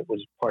humor that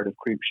was part of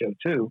Creepshow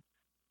 2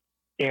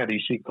 and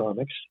EC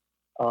Comics,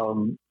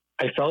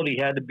 I felt he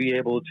had to be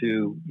able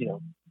to,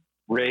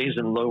 raise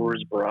and lower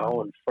his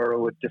brow and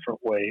furrow it different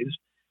ways.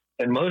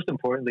 And most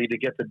importantly, to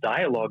get the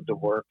dialogue to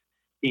work,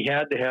 he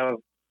had to have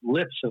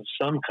lips of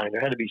some kind.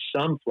 There had to be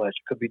some flesh.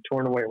 It could be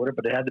torn away or whatever,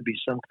 but it had to be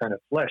some kind of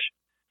flesh.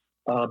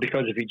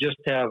 Because if you just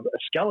have a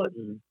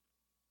skeleton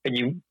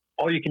and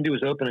all you can do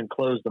is open and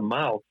close the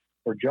mouth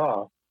or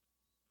jaw,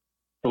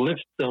 the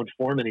lips don't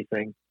form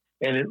anything,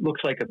 and it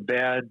looks like a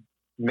bad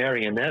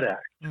marionette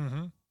act.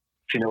 Mm-hmm.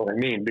 If you know what I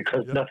mean,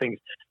 because nothing's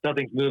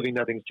moving,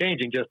 nothing's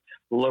changing. Just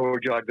the lower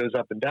jaw goes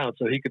up and down,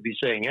 so he could be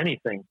saying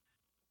anything,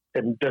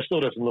 and that still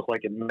doesn't look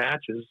like it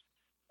matches.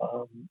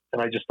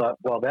 And I just thought,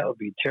 well, that would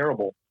be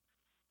terrible.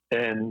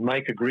 And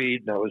Mike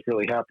agreed, and I was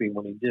really happy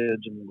when he did,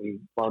 and we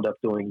wound up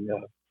doing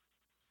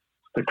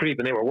the Creep,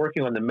 and they were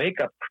working on the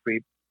makeup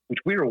Creep, which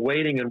we were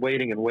waiting and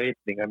waiting and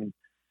waiting. I mean,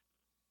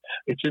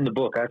 it's in the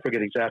book. I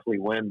forget exactly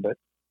when, but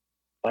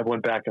I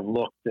went back and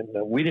looked, and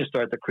we didn't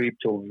start the Creep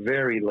till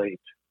very late.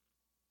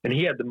 And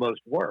he had the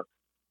most work.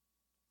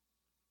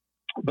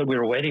 But we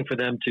were waiting for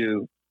them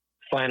to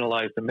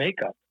finalize the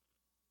makeup.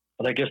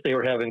 But I guess they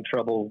were having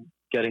trouble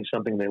getting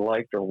something they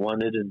liked or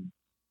wanted. And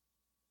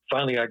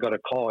finally, I got a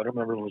call. I don't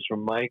remember if it was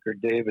from Mike or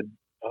David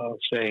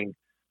saying,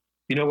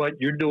 you know what,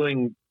 you're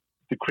doing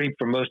the Creep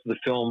for most of the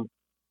film.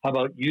 How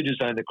about you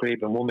design the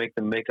Creep and we'll make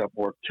the makeup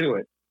work to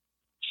it?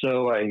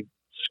 So I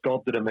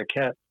sculpted a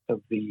maquette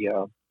of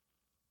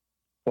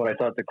what I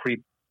thought the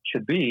Creep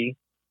should be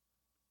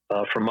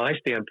from my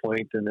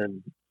standpoint, and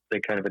then they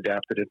kind of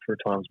adapted it for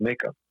Tom's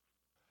makeup.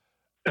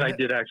 And I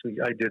did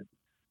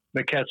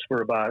maquettes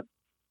for about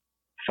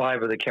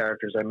 5 of the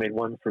characters. I made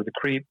one for the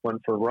Creep, one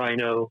for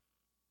Rhino,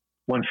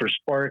 one for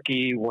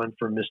Sparky, one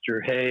for Mr.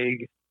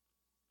 Haig,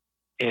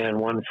 and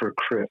one for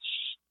Chris,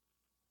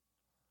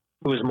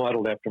 who was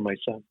modeled after my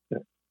son. Yeah.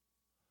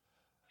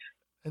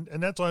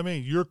 And that's what I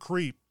mean. Your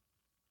Creep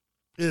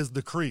is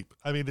the Creep.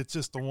 I mean, it's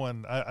just the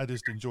one I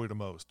just enjoy the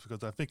most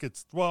because I think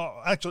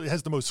actually it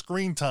has the most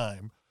screen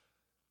time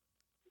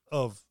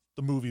of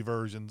the movie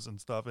versions and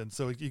stuff. And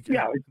so it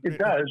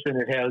does.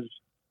 And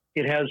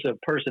it has a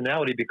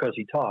personality because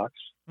he talks.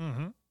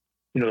 Mm-hmm.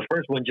 The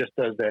first one just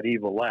does that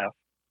evil laugh.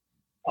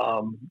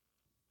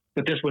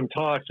 But this one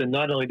talks, and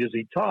not only does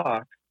he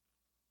talk,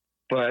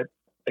 but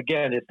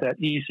again, it's that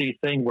easy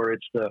thing where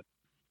it's the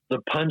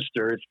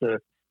punster,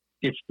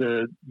 it's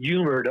the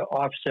humor to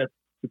offset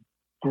the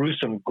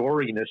gruesome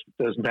goriness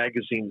that those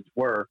magazines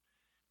were,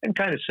 and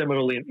kind of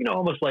similarly,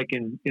 almost like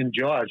in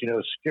Jaws,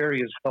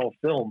 scary as hell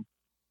film,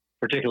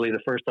 particularly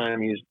the first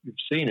time you've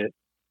seen it.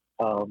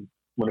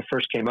 When it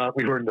first came out,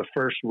 we were in the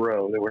first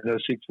row. There were no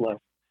seats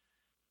left.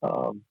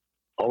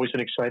 Always an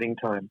exciting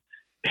time.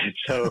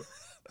 So,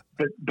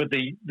 but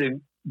the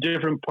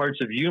different parts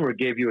of humor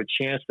gave you a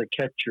chance to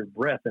catch your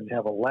breath and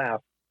have a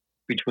laugh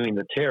between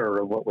the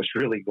terror of what was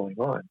really going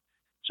on.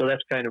 So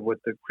that's kind of what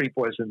the Creep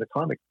was in the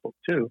comic book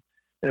too.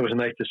 And it was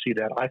nice to see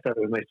that. I thought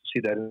it was nice to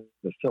see that in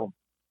the film.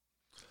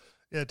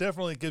 Yeah, it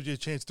definitely gives you a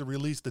chance to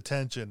release the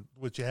tension,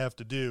 which you have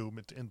to do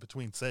in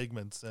between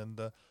segments, and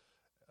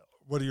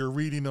whether you're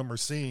reading them or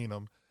seeing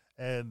them.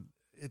 And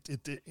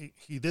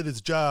he did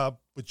his job,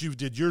 but you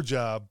did your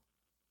job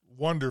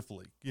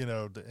wonderfully,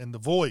 and the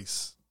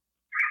voice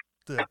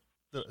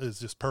is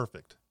just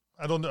perfect.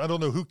 I don't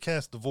know who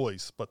cast the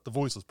voice, but the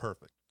voice was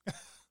perfect.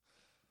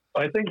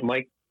 I think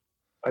Mike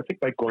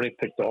Gornick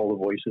picked all the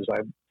voices.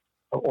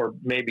 Or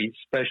maybe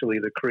especially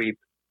the Creep.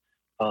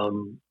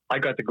 I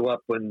got to go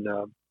up when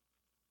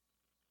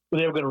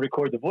they were going to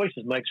record the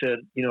voices. Mike said,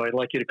 I'd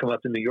like you to come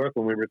up to New York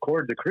when we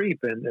record the Creep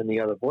and the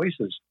other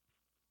voices.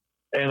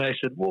 And I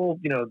said, well,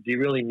 do you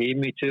really need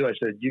me to? I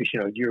said,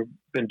 you've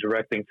been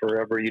directing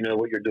forever. You know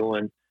what you're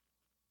doing.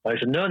 I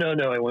said, no,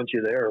 I want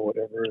you there or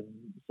whatever. And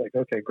it's like,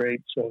 okay,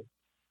 great. So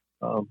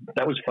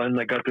that was fun.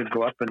 I got to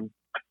go up and,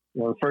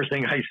 the first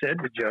thing I said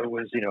to Joe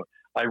was,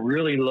 I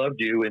really loved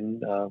you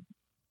and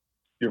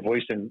your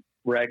voice in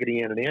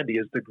Raggedy Ann and Andy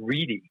is the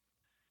greedy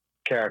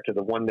character,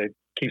 the one that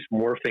keeps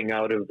morphing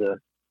out of the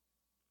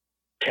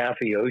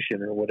taffy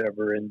ocean or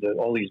whatever into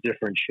all these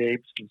different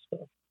shapes and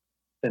stuff.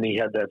 And he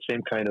had that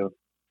same kind of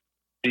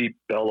deep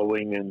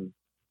bellowing and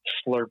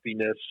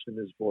slurpiness in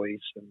his voice.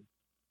 And,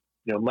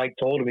 Mike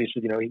told him, he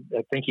said,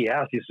 I think he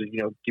asked, he said,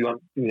 do you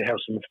want me to have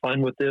some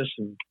fun with this?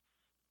 And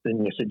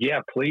then he said, yeah,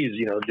 please,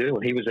 do.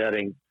 And he was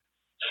adding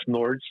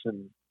snorts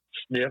and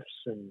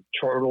sniffs and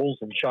chortles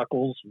and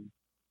chuckles. And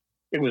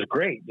it was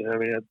great.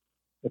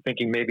 I think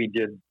he maybe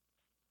did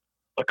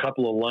a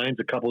couple of lines,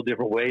 a couple of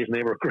different ways, and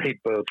they were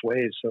great both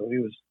ways. So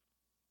it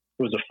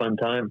was a fun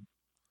time.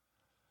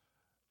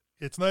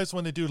 It's nice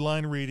when they do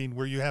line reading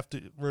where you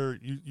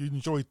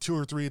enjoy 2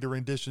 or 3 of the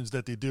renditions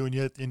that they do, and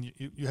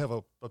you have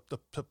a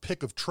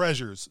pick of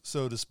treasures,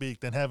 so to speak,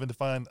 than having to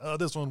find,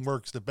 this one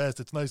works the best.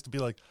 It's nice to be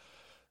like,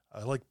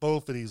 I like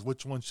both of these.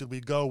 Which one should we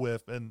go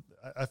with? And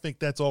I think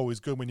that's always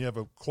good when you have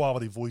a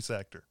quality voice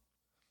actor.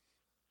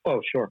 Oh,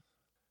 sure.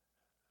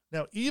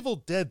 Now, Evil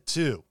Dead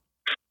 2.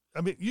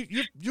 I mean,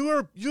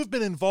 you've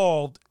been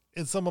involved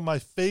in some of my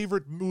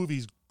favorite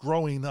movies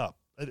growing up.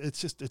 It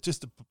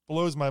just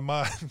blows my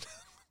mind.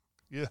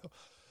 Yeah.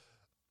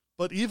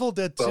 But Evil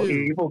Dead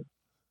 2.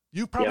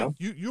 You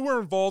were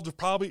involved with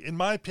probably, in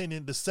my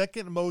opinion, the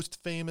second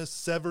most famous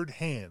severed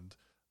hand.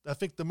 I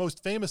think the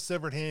most famous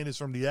severed hand is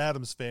from the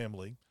Addams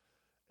Family.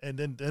 And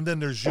then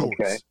there's yours.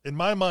 Okay. In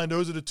my mind,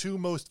 those are the two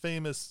most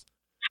famous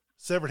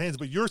severed hands,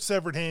 but your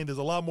severed hand is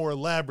a lot more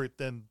elaborate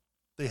than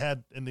they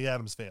had in the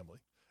Addams Family.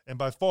 And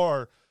by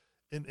far,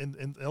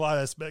 in a lot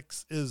of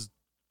aspects, is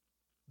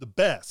the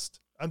best.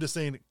 I'm just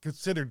saying,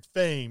 considered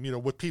fame,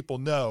 what people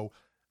know,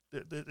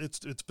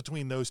 it's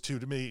between those two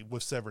to me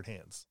with severed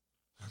hands.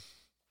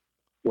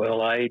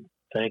 Well, I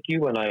thank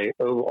you, and I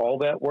owe all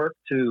that work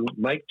to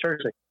Mike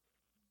Terzic.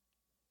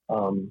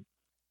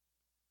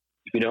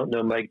 If you don't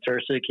know Mike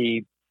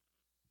Terzic,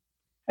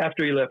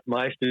 after he left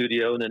my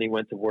studio, and then he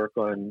went to work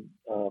on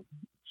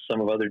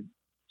some other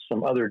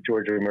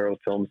George Romero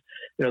films.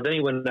 Then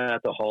he went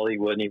out to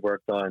Hollywood and he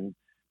worked on,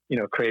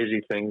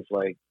 crazy things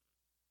like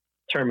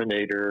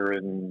Terminator,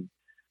 and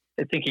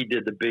I think he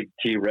did the big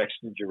T-Rex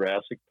in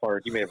Jurassic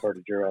Park. You may have heard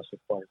of Jurassic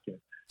Park. Yeah.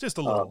 Just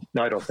a little.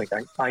 No, I don't think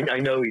I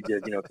know he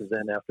did. Because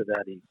then after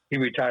that he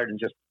retired and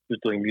just was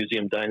doing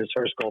museum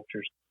dinosaur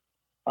sculptures.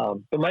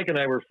 But Mike and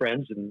I were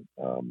friends, and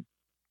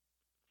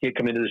he had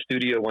come into the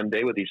studio one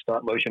day with these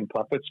stop motion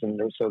puppets, and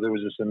so there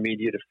was this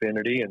immediate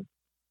affinity, and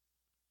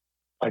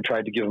I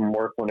tried to give him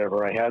work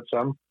whenever I had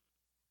some.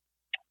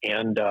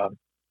 And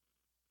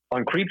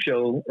on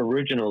Creepshow,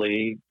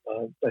 originally,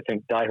 I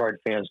think diehard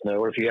fans know,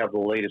 or if you have the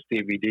latest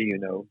DVD,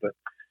 but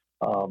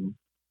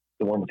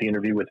the one with the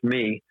interview with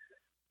me,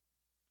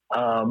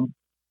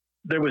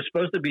 there was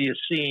supposed to be a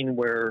scene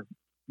where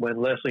when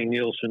Leslie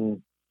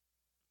Nielsen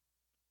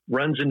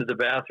runs into the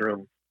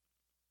bathroom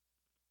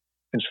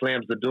and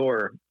slams the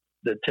door,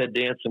 that Ted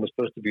Danson was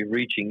supposed to be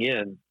reaching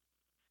in.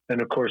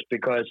 And of course,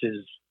 because his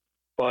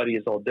body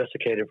is all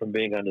desiccated from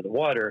being under the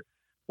water,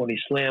 when he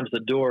slams the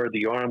door,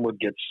 the arm would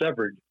get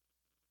severed,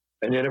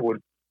 and then it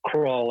would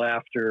crawl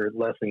after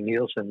Leslie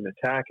Nielsen and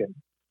attack him.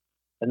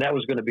 And that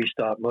was going to be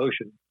stop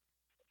motion.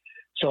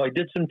 So I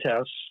did some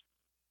tests,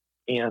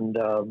 and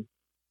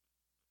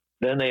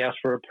then they asked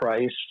for a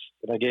price,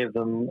 and I gave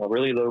them a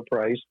really low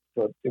price,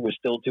 but it was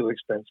still too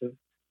expensive.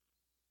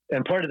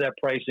 And part of that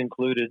price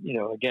included,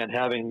 again,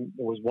 there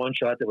was one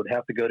shot that would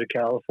have to go to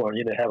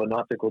California to have an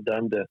optical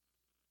done to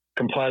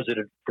composite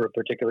it for a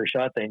particular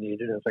shot they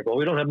needed. And it's like, well,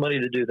 we don't have money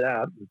to do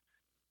that. And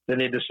then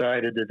they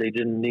decided that they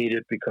didn't need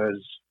it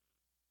because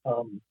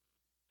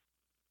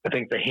I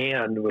think The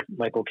Hand with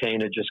Michael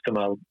Caine had just come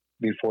out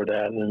before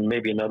that, and then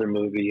maybe another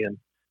movie. And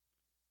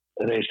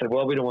they said,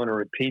 well, we don't want to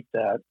repeat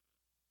that.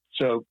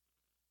 So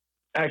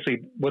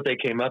actually what they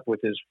came up with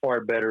is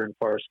far better and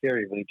far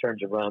scarier when he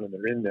turns around and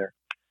they're in there.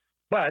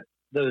 But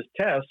those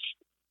tests,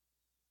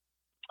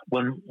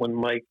 when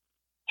Mike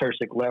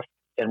Terzic left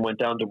and went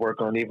down to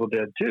work on Evil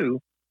Dead 2,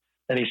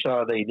 and he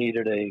saw they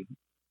needed a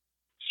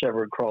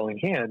severed crawling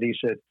hand, he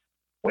said,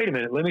 wait a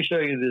minute, let me show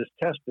you this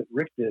test that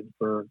Rick did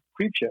for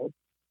Creepshow.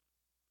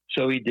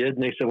 So he did,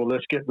 and they said, well,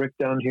 let's get Rick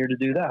down here to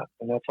do that.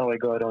 And that's how I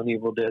got on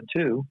Evil Dead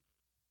 2,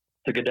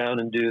 to go down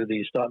and do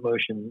the stop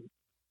motion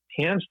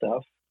hand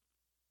stuff.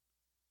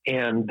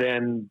 And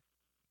then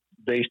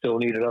they still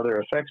needed other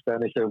effects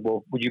done. They said,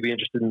 well, would you be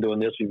interested in doing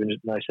this? And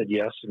I said,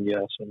 yes, and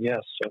yes, and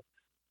yes. So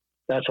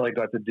that's how I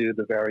got to do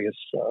the various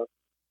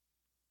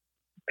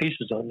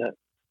pieces on that.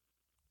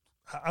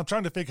 I'm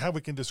trying to think how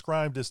we can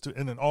describe this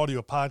in an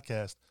audio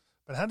podcast,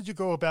 but how did you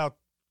go about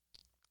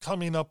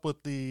coming up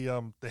with the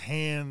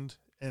hand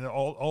and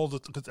all the,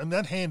 because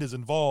that hand is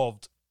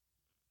involved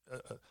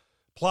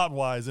plot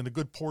wise in a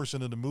good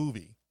portion of the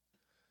movie.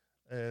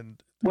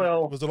 And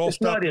well, was it all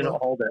it's not in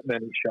all that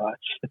many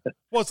shots.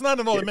 Well, it's not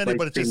in all that many,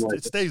 but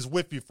it stays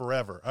with you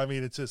forever. I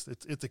mean, it's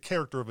a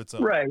character of its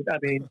own. Right. I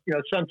mean,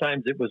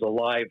 sometimes it was a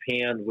live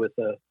hand with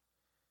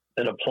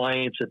an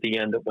appliance at the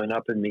end that went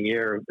up in the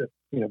air,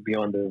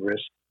 beyond the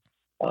wrist.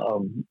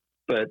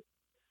 But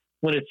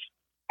when it's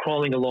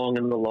crawling along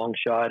in the long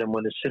shot, and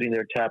when it's sitting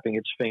there tapping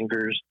its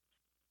fingers,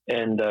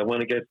 and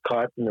when it gets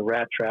caught in the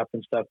rat trap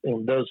and stuff,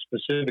 and those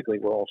specifically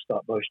were all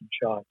stop motion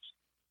shots.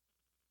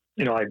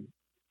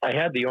 I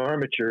had the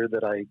armature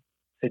that I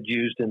had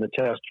used in the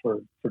test for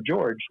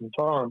George and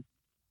Tom,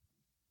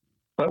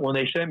 but when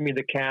they sent me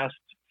the cast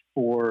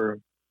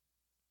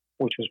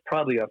which was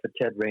probably off of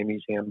Ted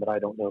Raimi's hand, but I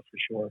don't know for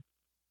sure.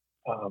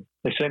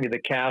 They sent me the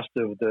cast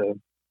of the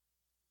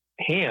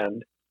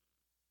hand.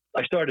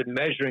 I started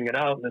measuring it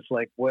out, and it's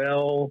like,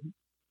 well,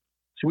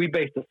 so we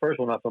based the first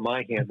one off of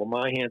my hand. Well,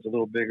 my hand's a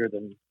little bigger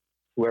than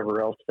whoever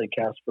else they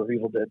cast for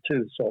Evil Dead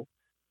 2. So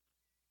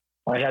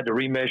I had to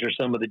remeasure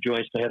some of the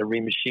joints. I had to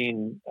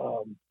remachine,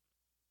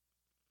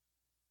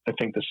 I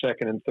think, the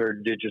second and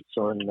third digits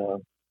on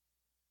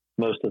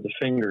most of the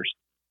fingers.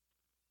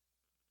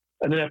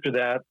 And then after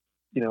that,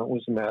 it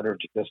was a matter of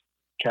just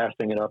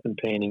casting it up and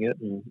painting it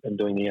and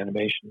doing the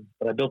animation.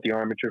 But I built the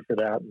armature for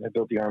that, and I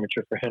built the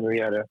armature for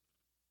Henrietta,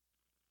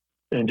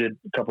 and did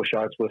a couple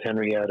shots with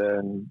Henrietta,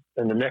 and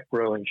the neck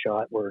growing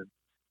shot where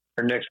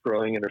her neck's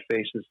growing and her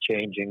face is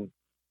changing.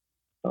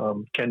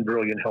 Ken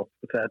Brilliant helped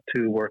with that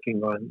too,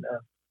 working on.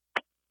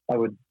 I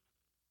would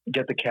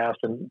get the cast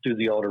and do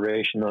the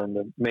alteration on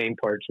the main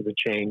parts of the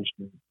change,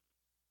 and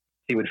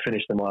he would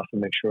finish them off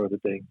and make sure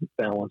that they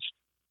balanced.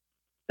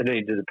 And then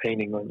he did the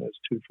painting on those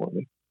too for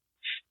me.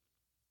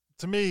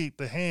 To me,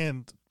 the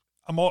hand,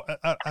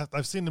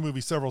 I've seen the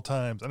movie several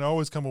times, and I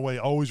always come away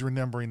always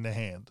remembering the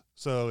hand.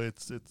 So it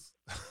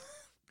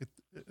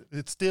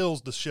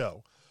steals the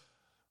show.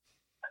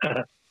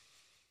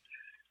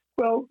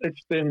 Well,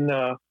 it's been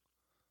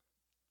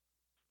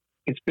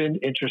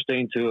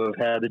interesting to have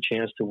had the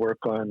chance to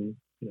work on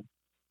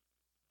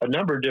a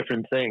number of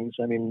different things.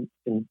 I mean,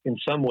 in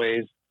some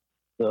ways,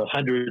 the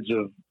hundreds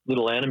of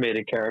little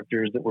animated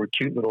characters that were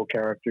cute little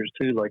characters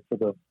too, like for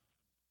the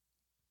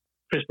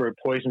Pittsburgh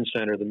Poison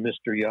Center, the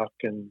Mr. Yuck,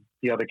 and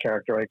the other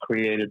character I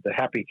created, the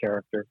happy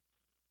character,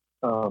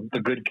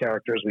 the good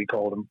character as we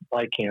called him,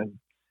 Lycan.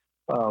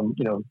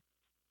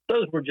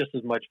 Those were just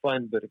as much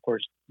fun, but of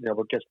course,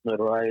 what gets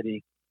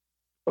notoriety,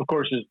 of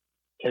course,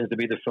 tends to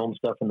be the film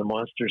stuff and the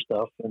monster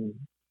stuff. And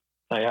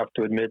I have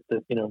to admit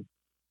that,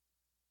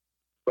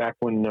 back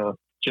when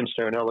Jim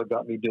Saranella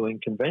got me doing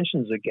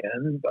conventions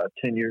again, about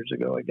 10 years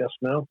ago, I guess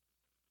now,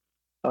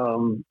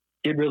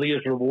 it really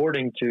is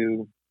rewarding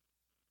to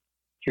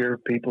hear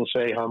people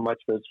say how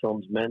much those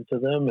films meant to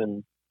them,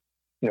 and,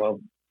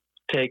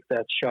 take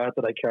that shot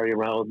that I carry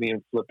around with me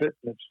and flip it.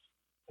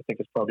 I think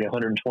it's probably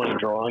 120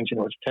 drawings,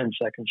 it's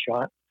 10-second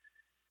shot.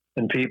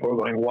 And people are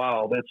going,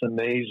 wow, that's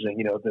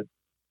amazing.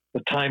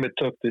 The time it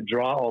took to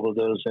draw all of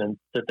those and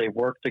that they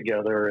worked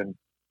together. And,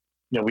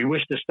 we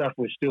wish this stuff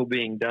was still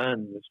being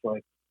done. It's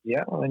like,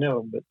 yeah, I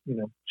know, but,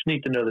 it's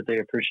neat to know that they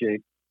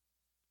appreciate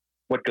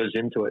what goes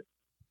into it.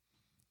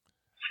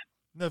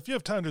 Now, if you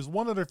have time, there's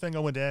one other thing I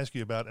wanted to ask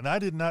you about, and I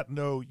did not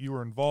know you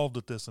were involved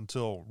with this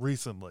until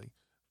recently.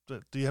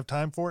 Do you have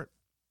time for it?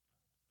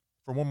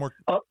 For one more?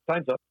 Oh,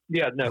 time's up.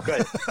 Yeah, no, go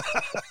ahead.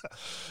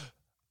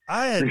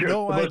 I had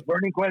no idea. The most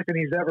burning question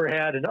he's ever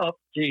had, and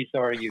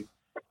sorry, you.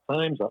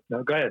 Time's up.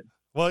 No, go ahead.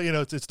 Well,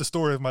 it's the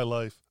story of my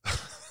life.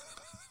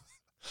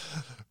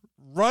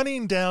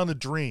 Running down a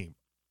dream.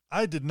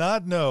 I did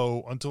not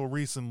know until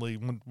recently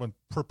when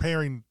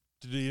preparing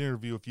to do the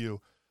interview with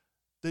you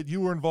that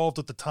you were involved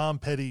with the Tom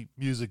Petty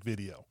music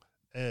video.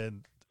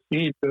 And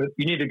you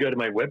need to go to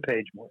my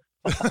webpage more.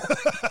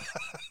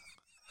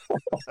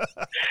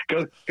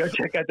 Go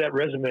check out that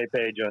resume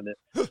page on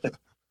it.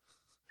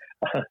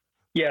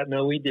 Yeah,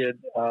 no, we did.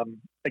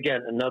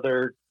 Again,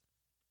 another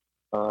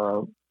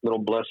little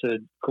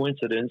blessed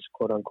coincidence,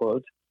 quote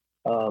unquote.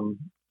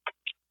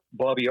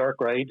 Bobby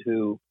Arkwright,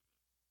 who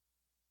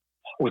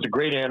was a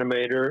great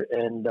animator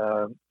and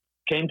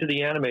came to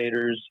the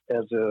animators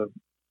as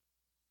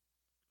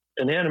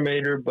an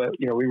animator, but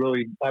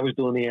I was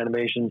doing the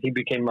animation. He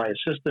became my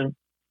assistant.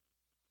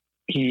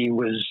 He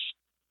was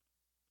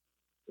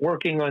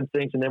working on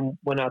things and then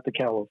went out to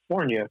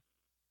California.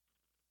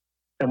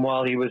 And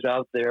while he was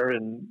out there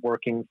and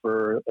working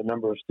for a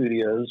number of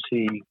studios,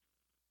 he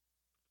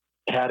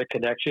had a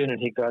connection and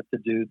he got to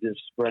do this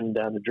Running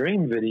Down the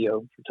Dream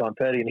video for Tom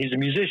Petty. And he's a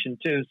musician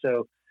too,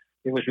 so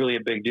it was really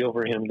a big deal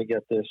for him to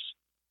get this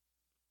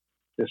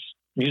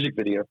music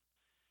video.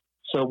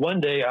 So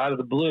one day out of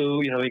the blue,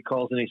 he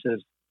calls and he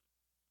says,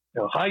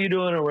 how you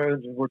doing? Or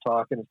we're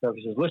talking and stuff.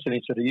 He says, listen,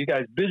 he said, are you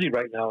guys busy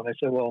right now? And I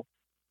said, well,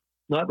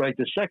 not right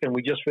this second.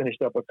 We just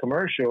finished up a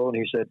commercial. And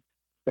he said,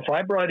 if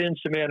I brought in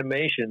some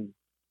animation,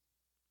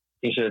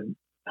 he said,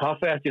 how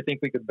fast do you think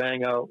we could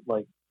bang out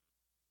like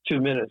 2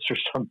 minutes or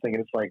something?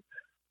 And it's like,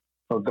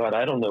 oh God,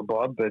 I don't know,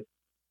 Bob, but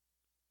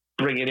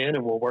bring it in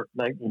and we'll work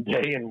night and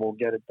day and we'll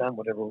get it done,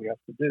 whatever we have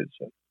to do.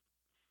 So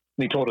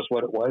he told us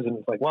what it was and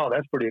it's like, wow,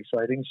 that's pretty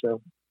exciting.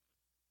 So,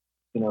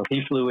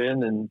 he flew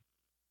in and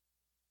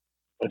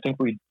I think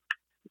I'm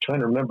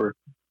trying to remember,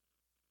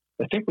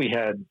 I think we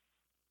had,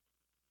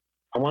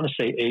 I want to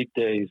say 8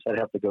 days. I'd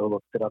have to go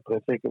look it up, but I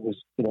think it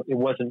was, it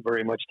wasn't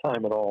very much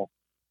time at all.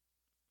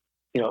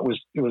 It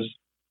was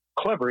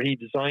clever. He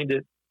designed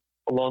it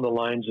along the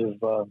lines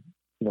of,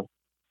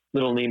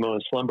 Little Nemo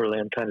and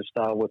Slumberland kind of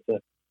style with the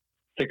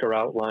thicker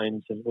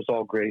outlines, and it was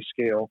all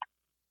grayscale,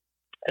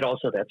 and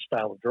also that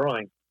style of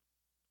drawing.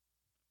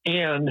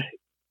 And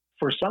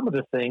for some of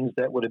the things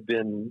that would have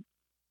been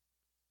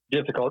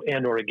difficult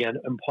and or again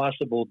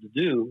impossible to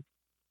do,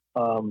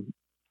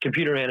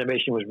 computer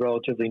animation was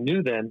relatively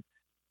new then,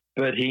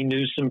 but he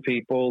knew some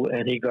people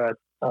and he got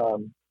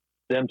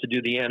them to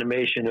do the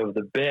animation of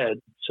the bed,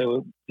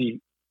 so the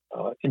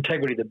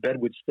integrity of the bed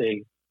would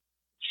stay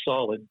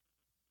solid,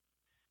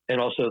 and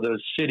also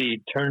those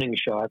city turning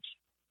shots,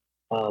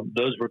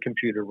 those were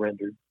computer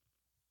rendered,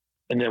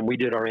 and then we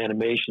did our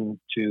animation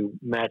to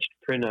match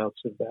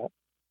printouts of that.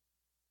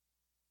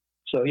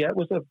 So yeah, it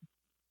was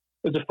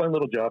a fun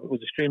little job. It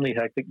was extremely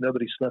hectic.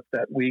 Nobody slept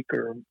that week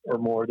or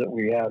more that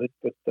we had it.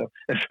 But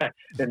in fact,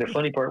 and the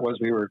funny part was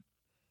we were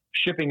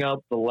shipping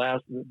out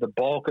the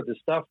bulk of the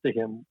stuff to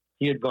him.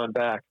 He had gone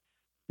back.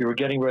 We were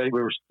getting ready.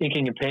 We were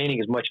inking and painting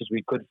as much as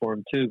we could for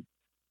him too,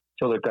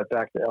 till it got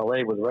back to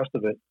LA with the rest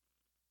of it.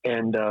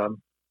 And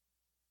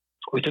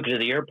we took it to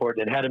the airport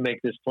and had to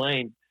make this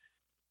plane.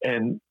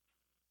 And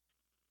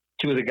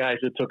two of the guys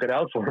that took it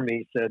out for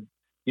me said,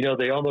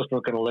 they almost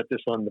weren't going to let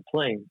this on the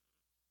plane.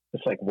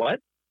 It's like, what?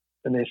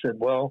 And they said,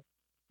 well,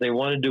 they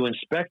wanted to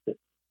inspect it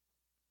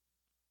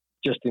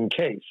just in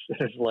case.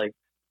 It's like,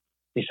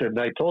 he said, and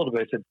I told him,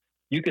 I said,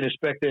 you can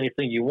inspect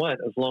anything you want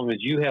as long as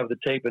you have the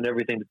tape and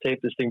everything to tape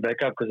this thing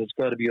back up, because it's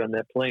got to be on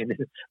that plane.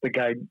 The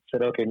guy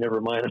said, okay, never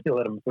mind. I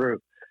let him through.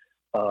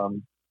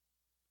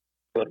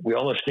 But we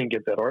almost didn't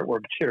get that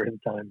artwork here in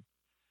time.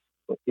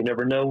 But you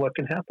never know what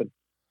can happen.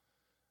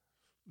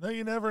 No,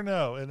 you never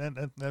know.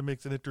 And that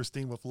makes it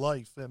interesting with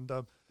life. And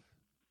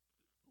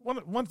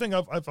one thing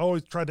I've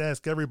always tried to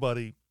ask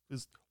everybody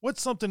is,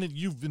 what's something that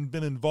you've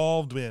been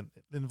involved in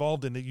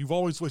that you've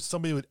always wished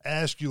somebody would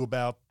ask you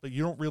about, but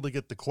you don't really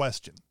get the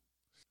question?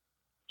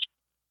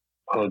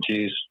 Oh,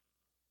 geez.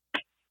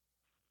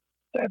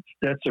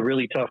 That's a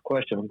really tough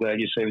question. I'm glad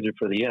you saved it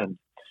for the end.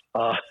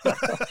 I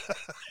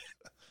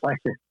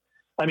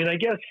mean, I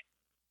guess,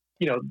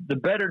 the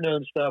better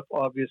known stuff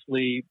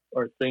obviously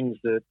are things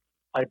that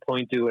I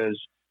point to as,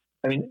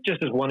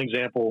 just as one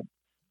example,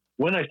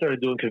 when I started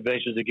doing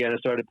conventions again, I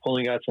started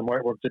pulling out some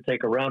artwork to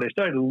take around. I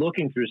started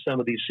looking through some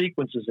of these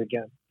sequences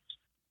again.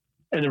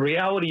 And the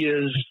reality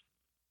is,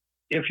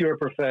 if you're a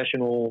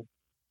professional,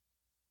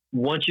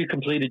 once you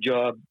complete a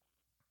job,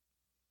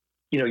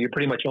 you're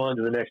pretty much on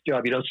to the next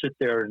job. You don't sit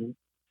there and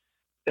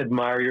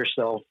admire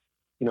yourself,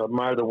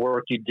 admire the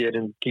work you did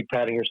and keep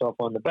patting yourself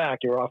on the back.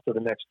 You're off to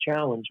the next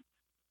challenge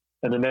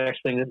and the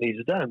next thing that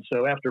needs done.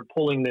 So after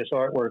pulling this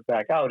artwork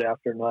back out,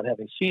 after not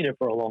having seen it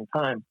for a long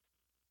time,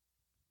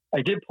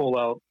 I did pull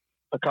out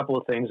a couple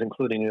of things,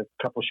 including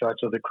a couple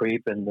shots of the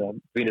creep and the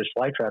Venus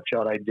flytrap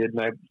shot I did. And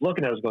I was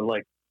looking at it, I was going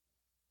like,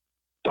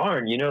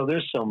 darn,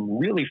 there's some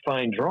really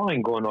fine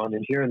drawing going on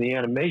in here, and the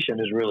animation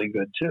is really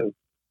good too.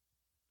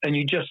 And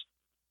you just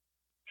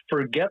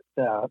forget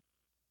that,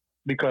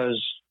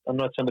 because I'm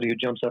not somebody who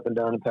jumps up and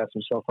down and pats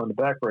himself on the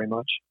back very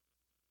much,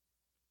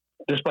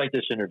 despite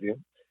this interview.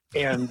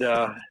 And,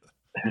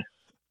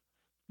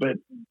 but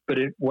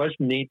it was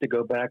neat to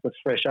go back with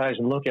fresh eyes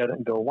and look at it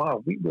and go,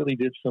 wow, we really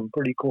did some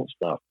pretty cool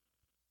stuff.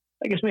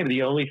 I guess maybe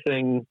the only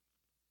thing,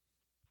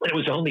 it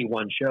was only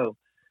one show,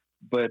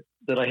 but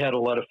that I had a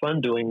lot of fun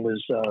doing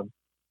was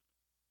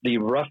the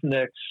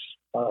Roughnecks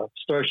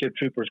Starship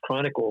Troopers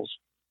Chronicles,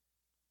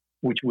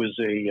 which was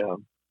a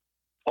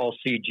all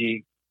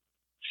CG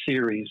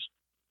series.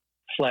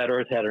 Flat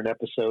Earth had an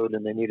episode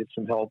and they needed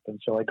some help, and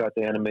so I got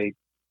to animate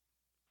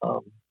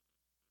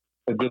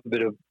a good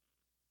bit of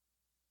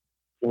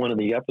one of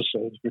the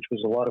episodes, which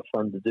was a lot of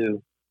fun to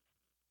do.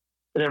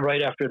 And then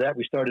right after that,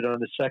 we started on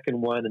the second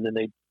one, and then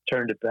they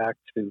turned it back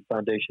to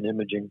Foundation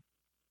Imaging.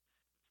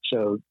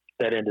 So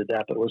that ended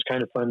that, but it was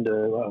kind of fun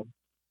to,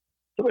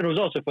 it was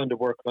also fun to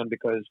work on,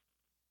 because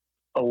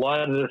a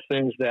lot of the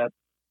things that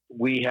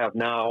we have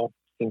now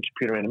in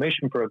computer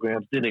animation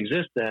programs didn't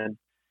exist then.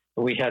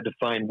 And we had to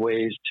find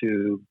ways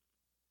to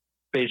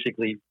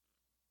basically,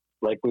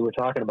 like we were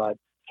talking about,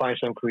 find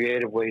some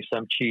creative way,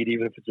 some cheat,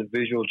 even if it's a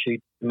visual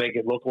cheat, to make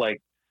it look like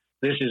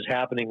this is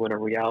happening when in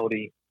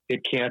reality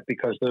it can't,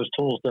 because those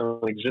tools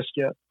don't exist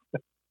yet.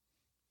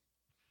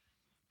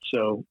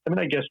 So,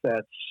 I guess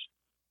that's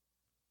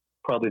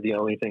probably the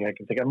only thing I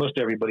can think of. Most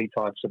everybody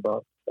talks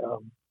about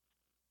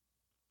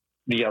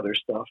the other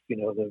stuff,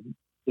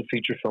 the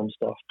feature film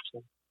stuff.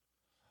 So.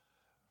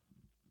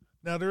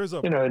 Now there is a,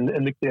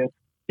 and the kits,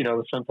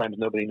 sometimes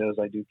nobody knows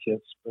I do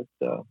kits,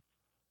 but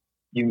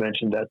you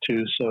mentioned that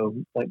too. So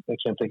I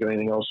can't think of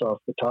anything else off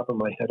the top of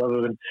my head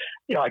other than,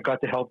 I got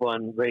to help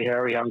on Ray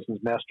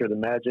Harryhausen's Master of the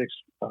Magics.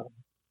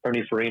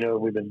 Ernie Farino,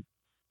 we've been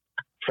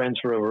friends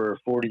for over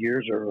 40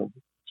 years or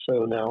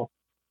so now.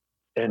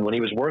 And when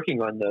he was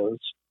working on those,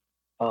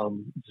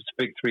 it's a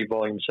big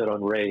 3-volume set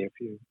on Ray, if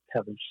you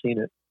haven't seen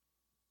it.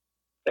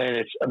 And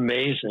it's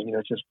amazing.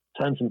 It's just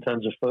tons and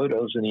tons of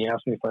photos. And he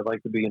asked me if I'd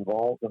like to be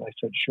involved. And I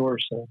said, sure.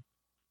 So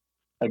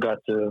I got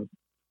to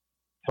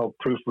help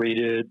proofread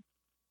it,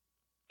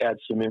 add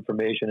some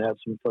information, add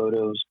some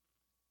photos,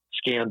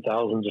 scan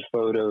thousands of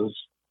photos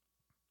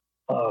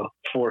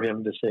for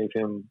him to save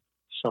him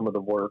some of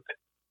the work.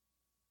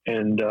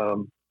 And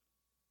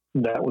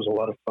that was a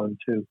lot of fun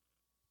too.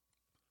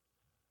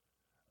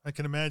 I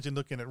can imagine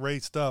looking at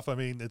Ray's stuff.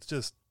 It's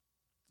just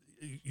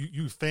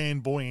you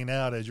fanboying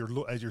out as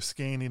you're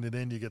scanning it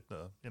in. You get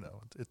the,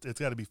 it's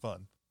got to be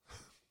fun.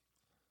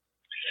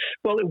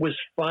 Well, it was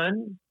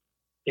fun.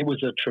 It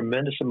was a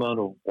tremendous amount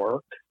of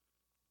work.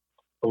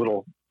 A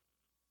little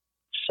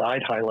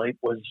side highlight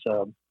was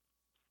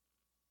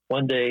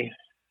one day,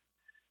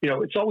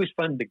 it's always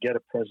fun to get a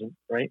present,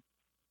 right?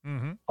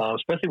 Mm-hmm.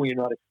 Especially when you're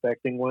not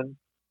expecting one.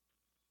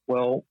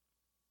 Well,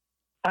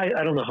 I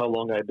don't know how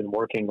long I've been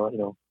working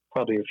on,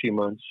 probably a few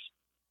months,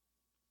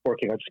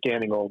 working on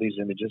scanning all these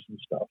images and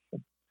stuff.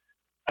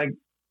 And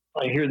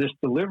I hear this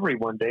delivery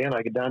one day, and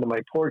I get down to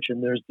my porch,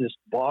 and there's this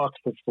box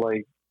that's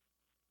like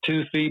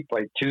 2 feet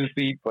by 2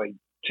 feet by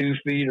 2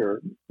 feet,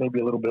 or maybe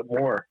a little bit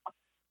more.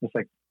 It's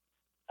like,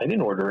 I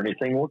didn't order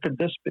anything. What could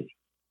this be?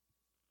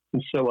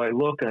 And so I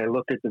look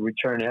at the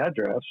return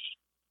address,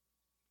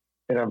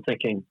 and I'm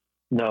thinking,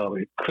 no,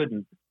 it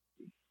couldn't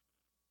be.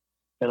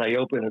 And I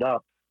open it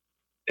up,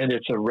 and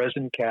it's a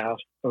resin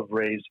cast of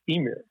Ray's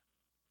Emir.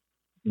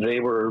 They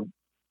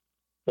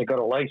got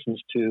a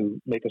license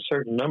to make a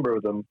certain number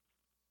of them.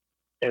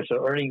 And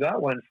so Ernie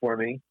got one for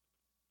me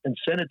and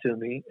sent it to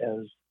me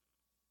as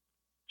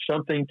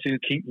something to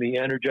keep me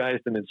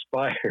energized and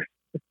inspired.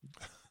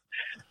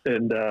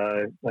 And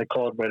I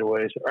called right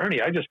away. I said,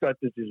 Ernie, I just got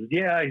this. He said,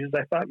 yeah. He says,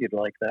 I thought you'd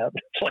like that.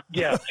 It's like,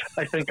 yeah,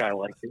 I think I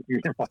like it. You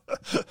know?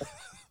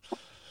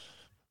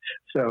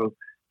 So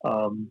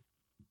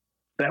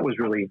that was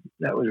really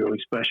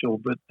special.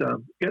 But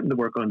getting to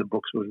work on the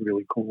books was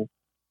really cool.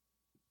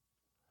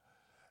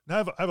 Now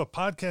I have a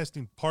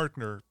podcasting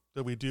partner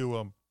that we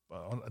do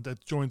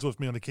that joins with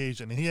me on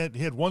occasion, and he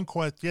had one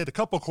question. He had a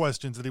couple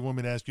questions that he wanted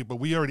me to ask you, but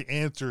we already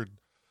answered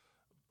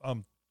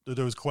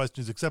those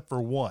questions except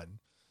for one.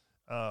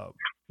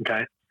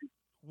 Okay.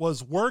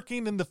 Was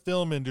working in the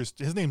film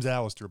industry, his name's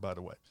Alistair, by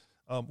the way,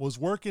 was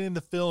working in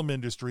the film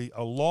industry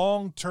a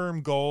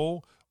long-term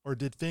goal, or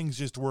did things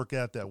just work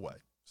out that way?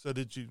 So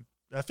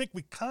I think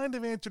we kind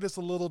of answered this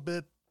a little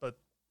bit, but.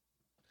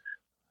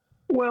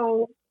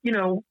 Well, you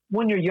know,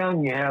 when you're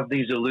young, you have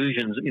these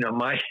illusions. You know,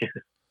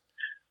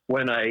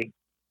 when I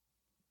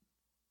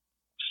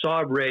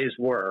saw Ray's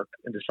work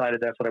and decided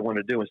that's what I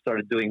wanted to do and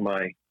started doing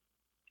my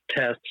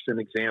tests and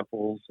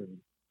examples and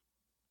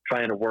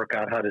trying to work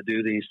out how to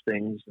do these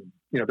things. And,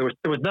 you know,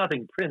 there was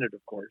nothing printed,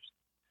 of course.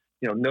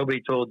 You know,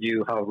 nobody told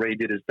you how Ray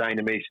did his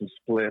Dynamation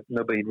split.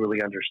 Nobody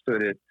really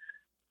understood it.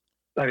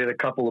 I had a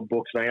couple of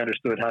books and I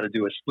understood how to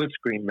do a split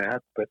screen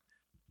math, but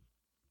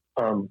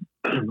some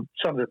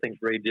of the things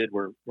Ray did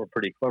were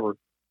pretty clever.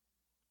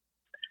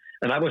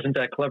 And I wasn't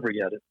that clever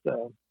yet at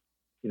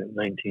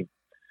 19.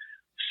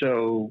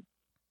 So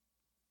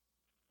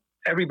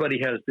everybody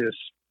has this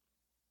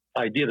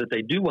idea that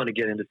they do want to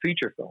get into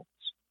feature films.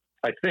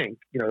 I think,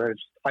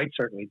 I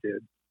certainly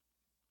did.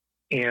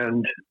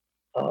 And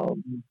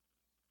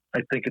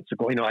I think it's a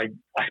goal. I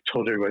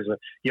told everybody,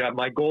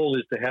 my goal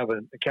is to have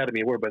an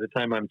Academy Award by the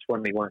time I'm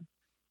 21.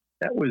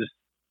 That was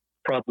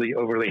probably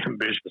overly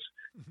ambitious,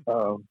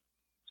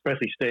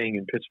 especially staying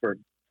in Pittsburgh.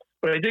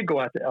 But I did go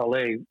out to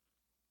LA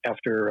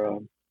after,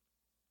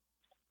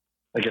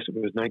 I guess it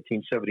was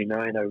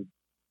 1979.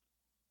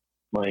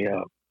 My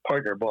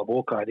partner, Bob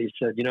Wolcott, he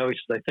said,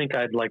 I think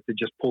I'd like to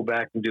just pull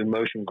back and do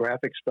motion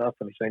graphic stuff.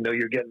 And he said, I know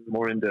you're getting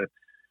more into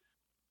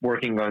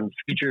working on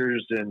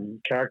features and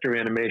character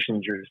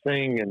animation's your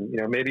thing. And,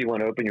 maybe you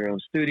want to open your own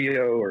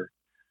studio, or,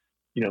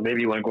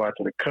 maybe you want to go out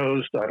to the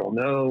coast. I don't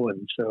know.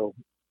 And so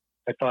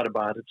I thought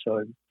about it. So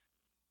I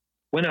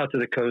went out to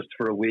the coast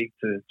for a week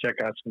to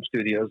check out some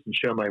studios and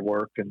show my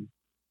work. And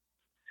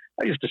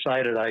I just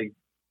decided I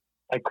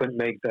couldn't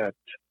make that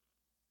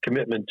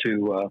commitment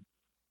to,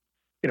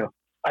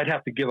 I'd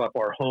have to give up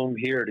our home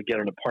here to get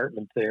an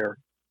apartment there.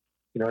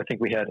 I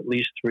think we had at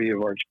least 3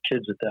 of our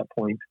kids at that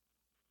point.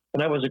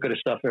 And I wasn't going to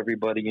stuff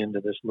everybody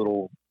into this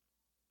little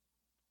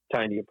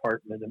tiny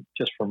apartment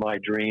just for my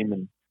dream.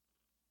 And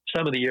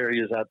some of the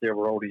areas out there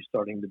were already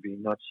starting to be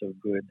not so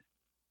good.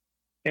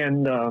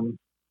 And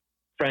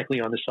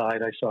frankly, on the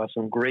side, I saw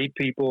some great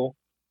people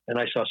and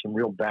I saw some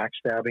real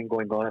backstabbing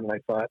going on. And I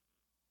thought,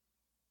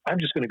 I'm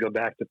just going to go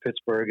back to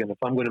Pittsburgh. And if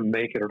I'm going to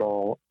make it at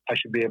all, I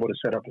should be able to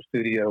set up a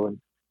studio and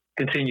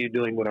continue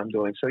doing what I'm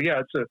doing. So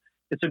yeah,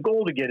 it's a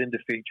goal to get into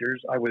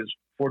features. I was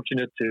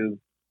fortunate to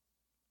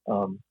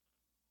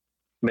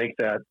make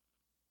that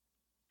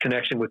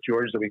connection with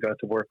George that we got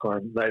to work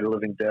on Night of the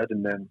Living Dead,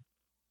 and then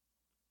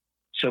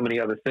so many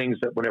other things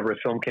that whenever a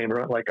film came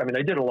around,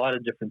 I did a lot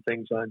of different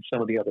things on some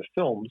of the other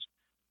films.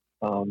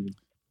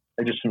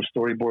 I did some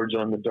storyboards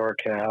on The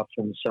Dark Half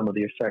and some of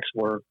the effects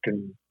work,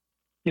 and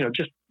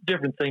just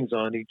different things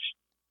on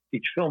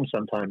each film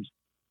sometimes.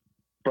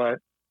 But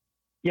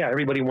yeah,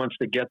 everybody wants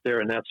to get there,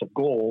 and that's a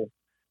goal.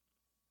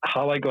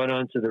 How I got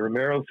onto the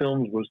Romero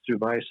films was through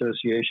my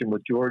association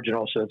with George, and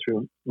also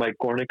through Mike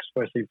Gornick,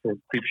 especially for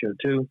Creepshow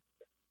 2.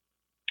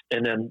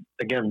 And then,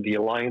 again, the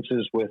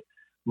alliances with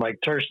Mike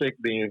Tursick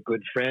being a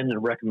good friend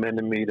and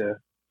recommending me to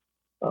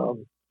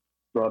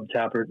Rob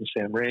Tappert and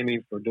Sam Raimi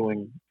for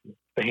doing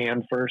The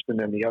Hand first and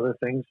then the other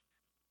things.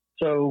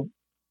 So,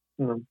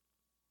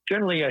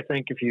 generally, I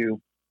think if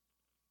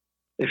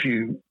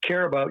you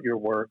care about your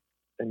work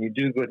and you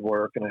do good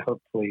work, and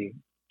hopefully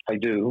I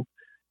do,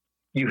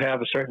 you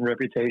have a certain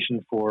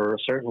reputation for a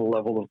certain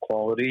level of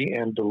quality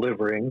and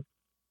delivering.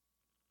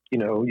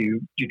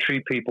 You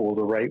treat people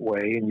the right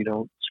way and you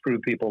don't screw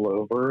people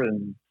over.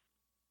 And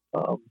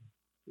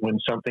when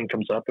something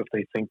comes up, if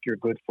they think you're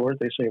good for it,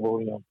 they say,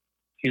 well,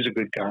 he's a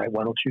good guy.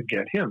 Why don't you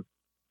get him?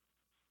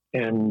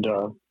 And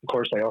of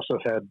course, I also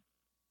had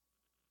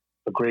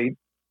a great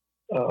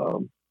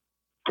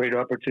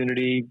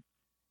opportunity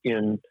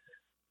in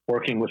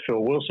working with Phil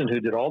Wilson,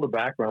 who did all the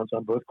backgrounds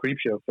on both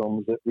Creepshow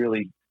films that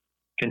really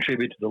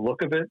contribute to the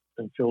look of it.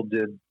 And Phil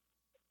did,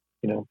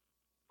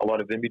 a lot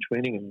of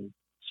in-betweening and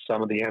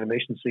some of the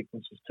animation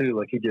sequences too.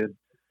 Like he did,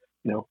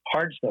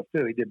 hard stuff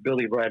too. He did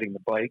Billy riding the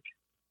bike.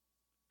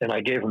 And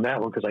I gave him that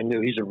one because I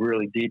knew he's a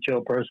really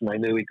detailed person. I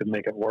knew he could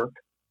make it work.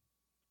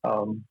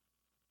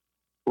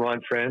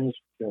 Ron Friends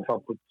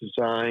helped with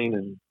design,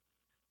 and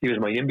he was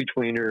my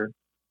in-betweener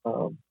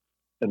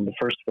in the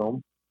first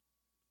film.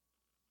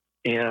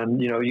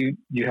 And, you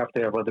have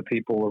to have other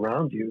people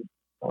around you.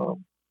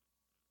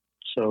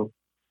 So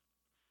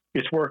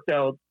it's worked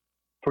out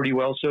pretty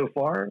well so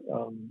far.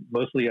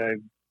 Mostly I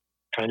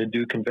kind of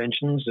do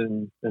conventions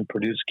and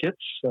produce kits.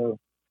 So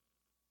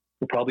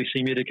you'll probably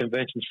see me at a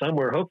convention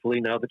somewhere,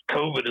 hopefully, now that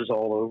COVID is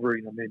all over.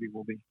 Maybe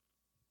we'll be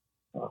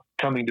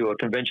coming to a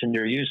convention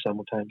near you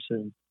sometime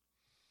soon.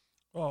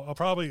 Well, I'll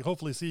probably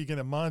hopefully see you again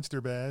at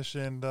Monster Bash.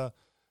 And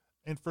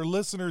for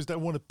listeners that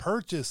want to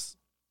purchase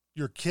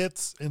your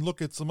kits and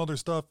look at some other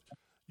stuff,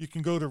 you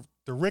can go to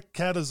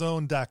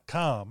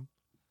rickcatazone.com,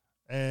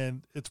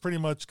 and it's pretty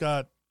much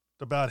got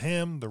about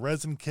him, the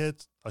resin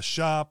kits, a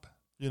shop,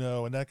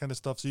 and that kind of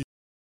stuff. So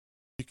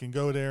you can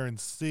go there and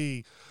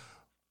see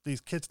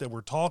these kits that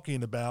we're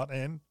talking about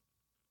and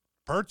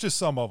purchase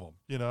some of them.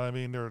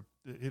 They're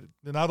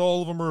not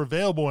all of them are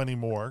available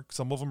anymore.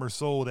 Some of them are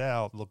sold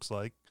out, looks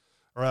like,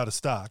 or out of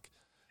stock.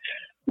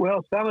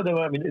 Well, some of them,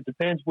 it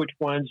depends which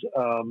ones.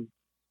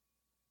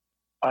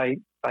 I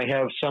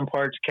have some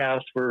parts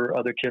cast for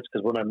other kits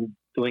because when I'm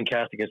doing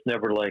casting, it's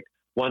never like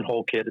one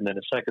whole kit and then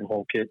a second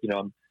whole kit.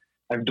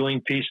 I'm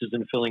doing pieces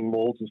and filling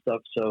molds and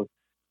stuff. So,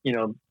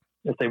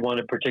 if they want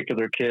a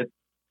particular kit,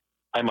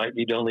 I might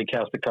need to only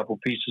cast a couple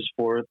pieces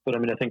for it. But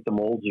I think the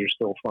molds are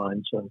still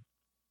fine. So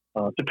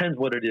it depends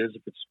what it is.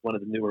 If it's one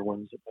of the newer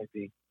ones, it might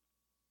be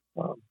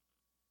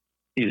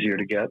easier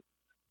to get.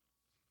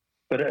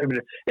 But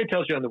it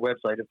tells you on the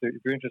website if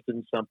you're interested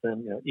in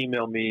something,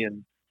 email me,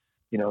 and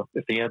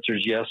if the answer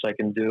is yes, I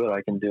can do it.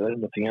 I can do it.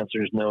 And if the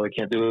answer is no, I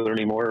can't do it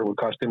anymore, it would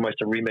cost too much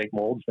to remake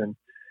molds, then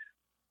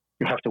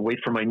you have to wait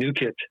for my new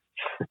kit.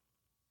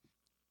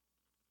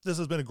 This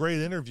has been a great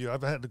interview.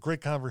 I've had a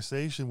great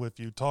conversation with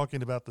you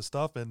talking about the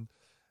stuff, and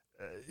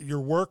your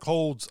work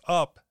holds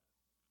up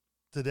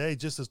today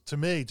just as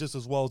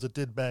well as it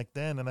did back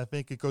then. And I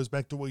think it goes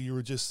back to what you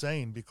were just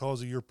saying,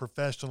 because of your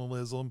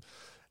professionalism,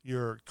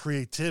 your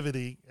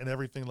creativity, and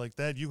everything like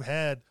that. You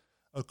had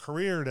a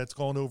career that's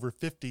gone over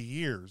 50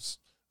 years.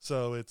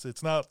 So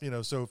it's not,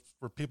 so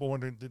for people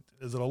wondering,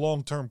 is it a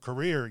long-term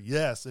career?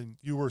 Yes. And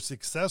you were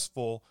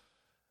successful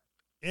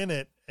in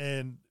it.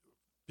 And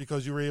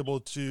because you were able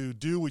to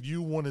do what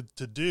you wanted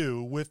to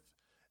do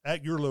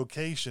at your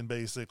location,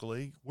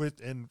 basically,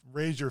 and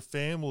raise your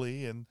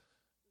family and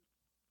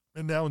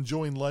now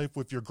enjoying life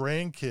with your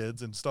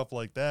grandkids and stuff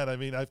like that. I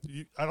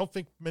don't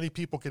think many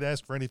people could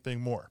ask for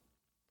anything more.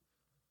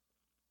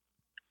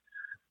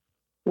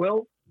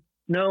 Well,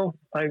 no,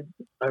 I've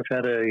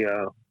had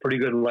a pretty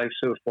good life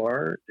so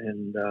far,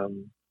 and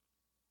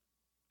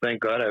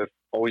thank God I've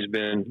always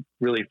been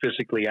really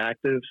physically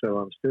active. So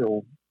I'm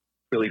still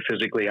really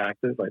physically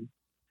active. I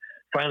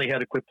finally had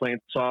to quit playing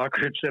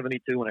soccer at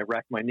 72 when I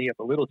racked my knee up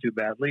a little too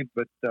badly,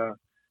 but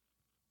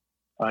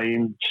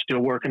I'm still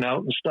working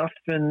out and stuff,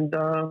 and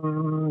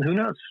who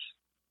knows?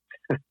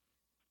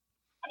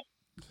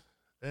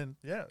 And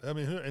yeah,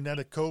 and now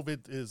that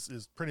COVID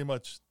is pretty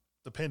much,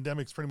 the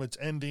pandemic's pretty much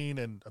ending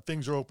and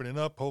things are opening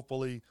up.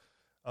 Hopefully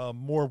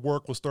more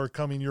work will start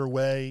coming your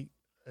way,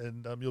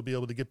 and you'll be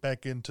able to get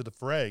back into the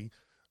fray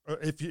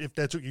if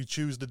that's what you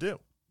choose to do.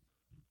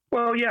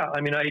 Well, yeah.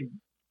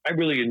 I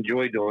really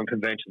enjoy doing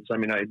conventions.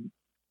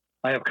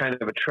 I have kind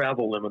of a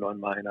travel limit on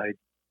mine.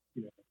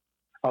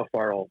 How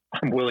far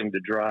I'm willing to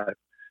drive,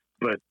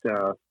 but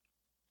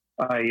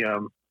I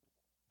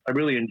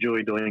really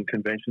enjoy doing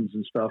conventions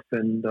and stuff,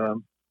 and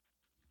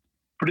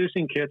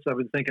producing kits. I've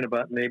been thinking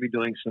about maybe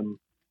doing some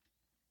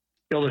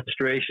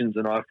illustrations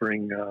and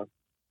offering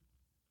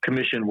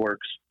commission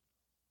works.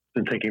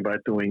 Been thinking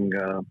about doing,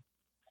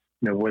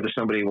 whether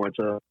somebody wants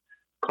a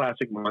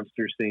classic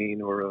monster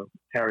scene or a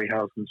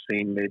Harryhausen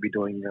scene, maybe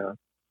doing a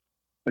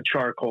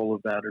charcoal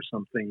of that or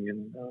something,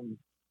 and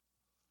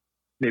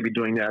maybe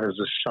doing that as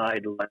a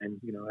sideline.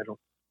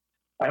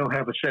 I don't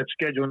have a set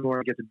schedule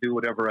anymore. I get to do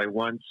whatever I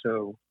want.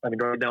 So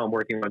right now I'm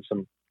working on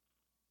some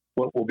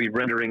what will be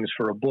renderings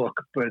for a book,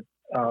 but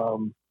I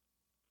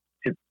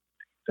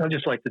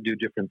just like to do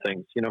different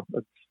things.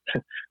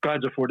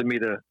 God's afforded me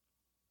a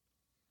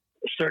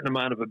certain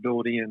amount of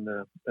ability and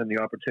the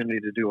opportunity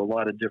to do a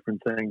lot of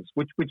different things,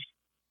 which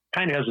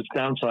kind of has its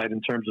downside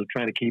in terms of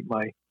trying to keep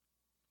my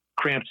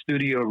cramped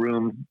studio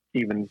room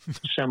even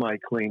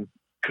semi-clean,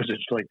 because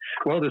it's like,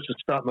 well, there's the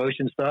stop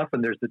motion stuff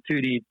and there's the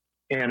 2D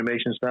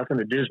animation stuff and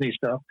the Disney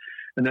stuff,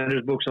 and then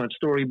there's books on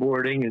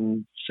storyboarding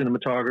and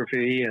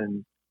cinematography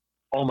and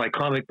all my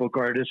comic book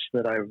artists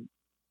that I've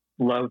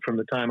loved from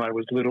the time I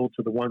was little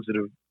to the ones that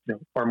have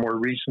are more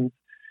recent,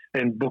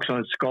 and books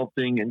on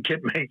sculpting and kit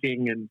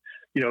making, and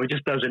it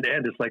just doesn't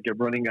end. It's like you're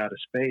running out of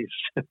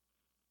space.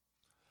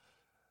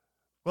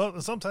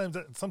 Well, sometimes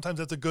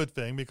that's a good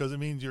thing because it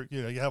means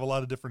you have a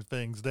lot of different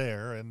things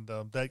there and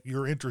that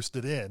you're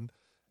interested in,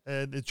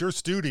 and it's your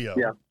studio.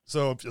 Yeah.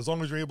 So as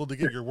long as you're able to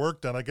get your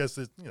work done, I guess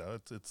it'll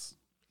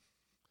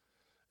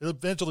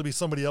eventually be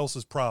somebody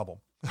else's problem.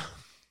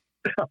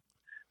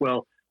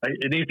 Well,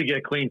 it needs to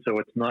get clean so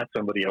it's not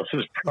somebody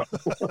else's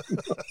problem.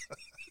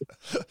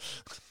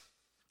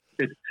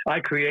 I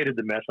created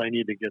the mess. I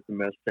need to get the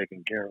mess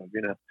taken care of.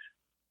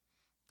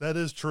 That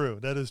is true.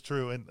 That is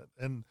true.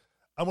 And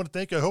I want to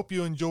thank you. I hope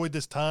you enjoyed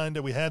this time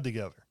that we had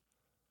together.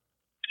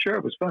 Sure,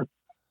 it was fun.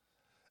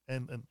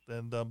 And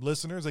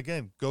listeners,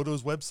 again, go to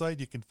his website.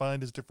 You can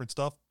find his different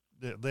stuff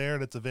there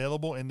that's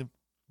available. And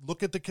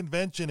look at the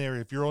convention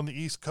area. If you're on the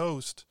East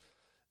Coast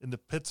in the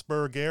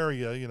Pittsburgh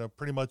area,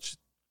 pretty much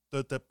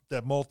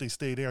that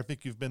multi-state area. I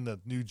think you've been to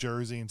New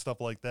Jersey and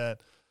stuff like that.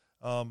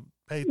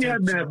 Pay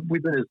attention. Yeah,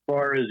 we've been as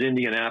far as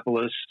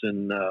Indianapolis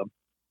and,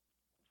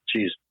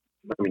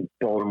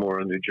 Baltimore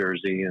and New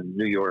Jersey and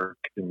New York.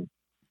 And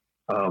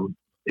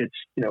it's,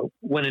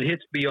 when it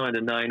hits beyond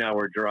a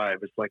 9-hour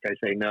drive, it's like I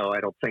say, no, I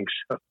don't think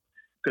so.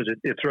 Because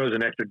it throws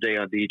an extra day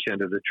onto each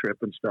end of the trip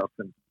and stuff.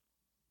 And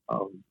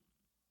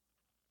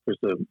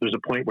there's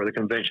a point where the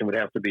convention would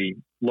have to be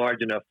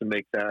large enough to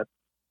make that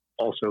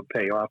also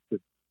pay off, to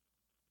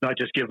not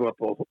just give up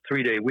a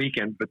 3-day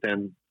weekend, but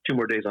then 2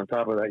 more days on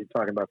top of that. You're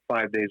talking about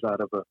 5 days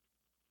out of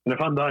and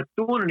if I'm not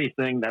doing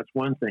anything, that's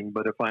one thing.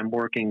 But if I'm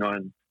working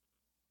on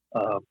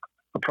a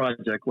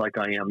project like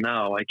I am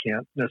now, I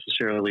can't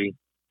necessarily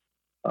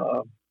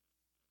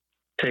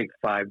take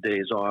 5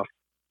 days off.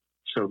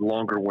 So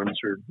longer ones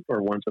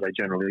are ones that I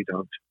generally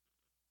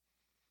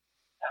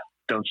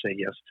don't say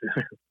yes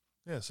to.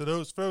 Yeah. So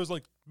those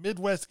like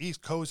Midwest,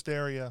 East Coast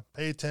area,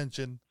 pay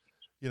attention,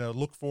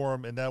 look for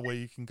them. And that way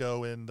you can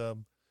go and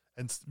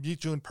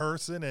meet you in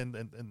person.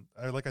 And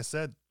like I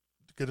said,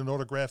 get an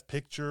autographed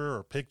picture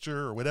or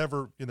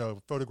whatever,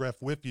 photograph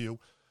with you.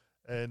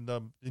 And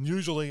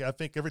usually I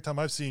think every time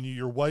I've seen you,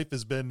 your wife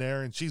has been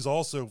there and she's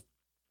also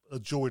a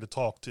joy to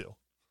talk to.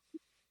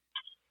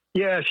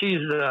 Yeah. She's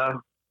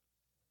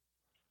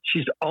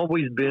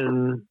always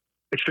been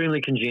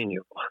extremely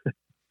congenial.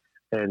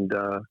 And,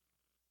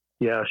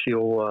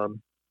 she'll,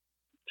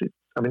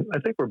 I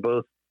think we're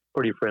both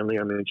pretty friendly.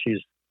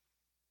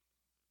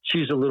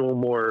 She's a little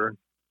more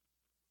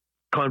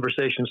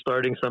conversation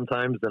starting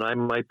sometimes than I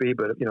might be,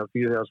 but if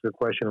you ask a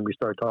question and we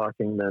start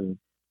talking, then,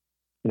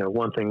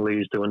 one thing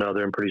leads to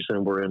another and pretty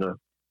soon we're in a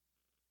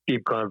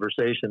deep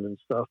conversation and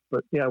stuff.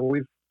 But yeah, I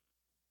always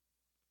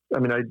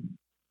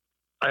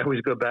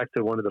go back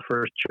to one of the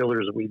first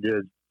chillers that we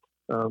did.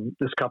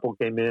 This couple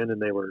came in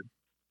and they were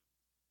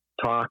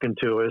talking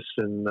to us,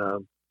 and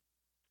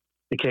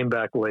they came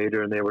back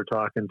later and they were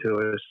talking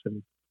to us,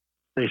 and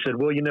they said,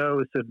 well,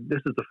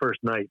 this is the first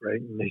night, right?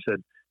 And they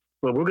said,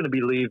 well, we're going to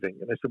be leaving.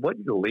 And I said, what,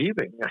 you're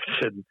leaving? I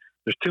said,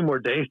 there's 2 more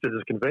days to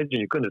this convention.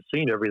 You couldn't have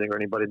seen everything or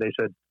anybody. They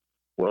said,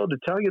 well, to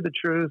tell you the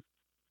truth,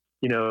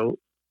 we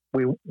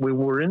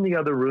were in the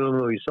other room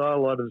and we saw a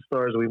lot of the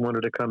stars we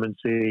wanted to come and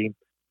see.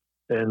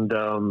 And,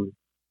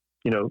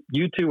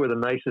 you two were the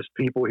nicest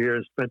people here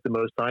and spent the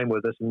most time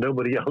with us, and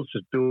nobody else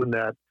is doing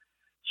that.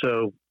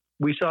 So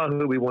we saw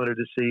who we wanted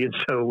to see. And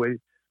so we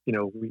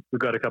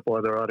got a couple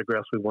other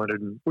autographs we wanted,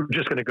 and we're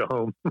just going to go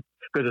home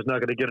because it's not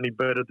going to get any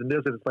better than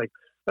this. And it's like,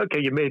 okay,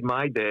 you made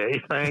my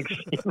day. Thanks.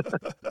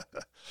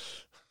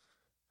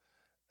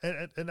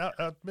 And I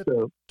admit,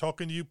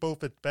 talking to you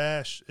both at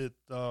Bash, at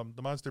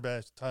the Monster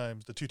Bash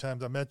times, the 2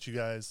 times I met you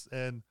guys,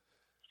 and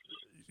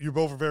you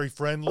both are very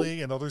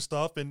friendly and other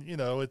stuff. And,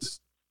 it's,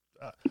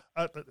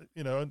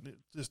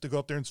 just to go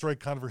up there and strike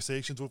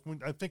conversations with,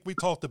 I think we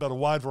talked about a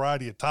wide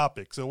variety of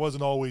topics. So it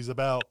wasn't always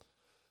about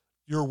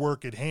your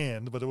work at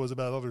hand, but it was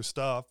about other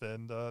stuff.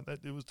 And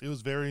it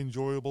was very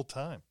enjoyable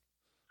time.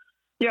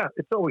 Yeah,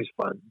 it's always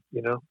fun.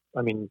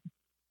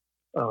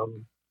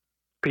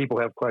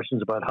 People have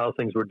questions about how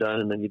things were done,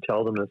 and then you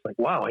tell them, and it's like,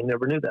 wow, I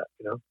never knew that.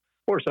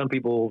 Or some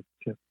people,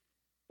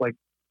 like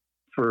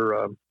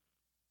for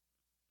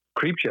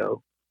Creepshow,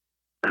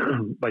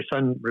 my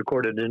son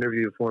recorded an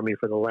interview for me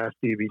for the last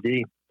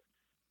DVD,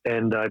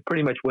 and I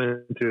pretty much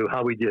went through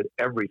how we did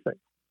everything.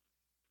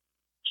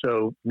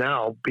 So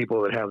now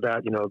people that have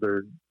that,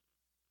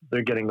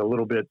 they're getting a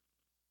little bit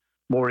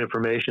more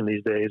information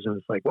these days, and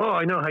it's like, well,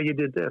 I know how you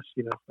did this,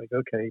 like,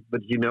 okay,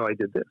 but I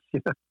did this,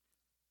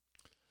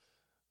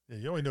 Yeah,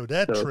 you only know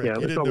that trick. Yeah,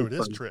 you didn't know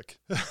this trick.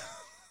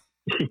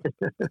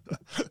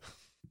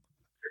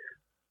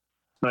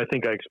 I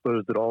think I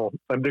exposed it all.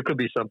 There could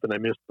be something I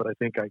missed, but I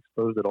think I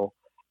exposed it all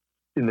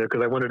in there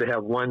because I wanted to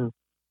have one.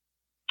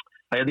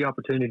 I had the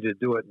opportunity to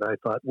do it, and I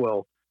thought,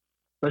 well,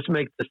 let's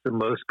make this the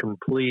most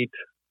complete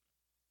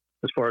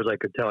as far as I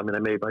could tell. I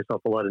made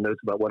myself a lot of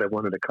notes about what I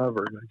wanted to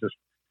cover, and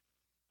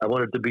I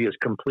wanted to be as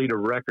complete a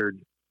record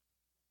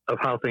of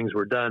how things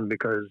were done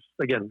because,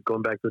 again,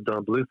 going back to the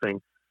Don Bluth thing,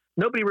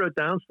 nobody wrote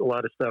down a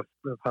lot of stuff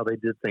of how they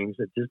did things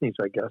at Disney's,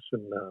 I guess,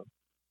 and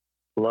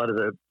a lot of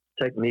the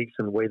techniques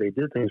and the way they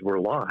did things were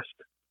lost.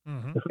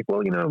 Mm-hmm. It's like,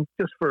 well,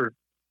 just for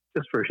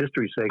just for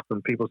history's sake,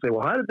 when people say,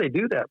 well, how did they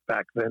do that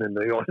back then in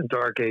the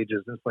dark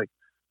ages? It's like,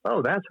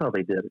 oh, that's how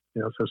they did it.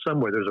 So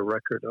somewhere there's a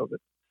record of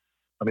it.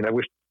 I mean, I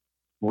wish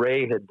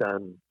Ray had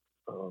done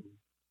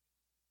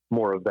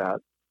more of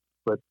that,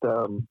 but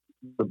the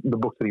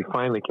books that he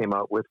finally came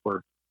out with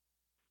were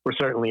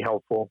certainly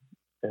helpful,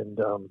 and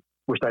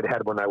wished I'd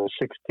had when I was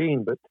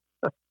 16, but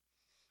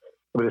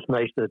it's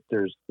nice that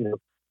there's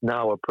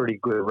now a pretty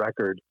good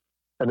record.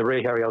 And the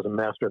Ray Harryhausen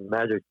Master of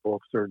Magic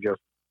books are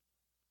just,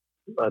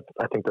 I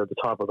think they're the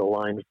top of the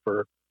line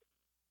for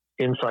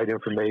inside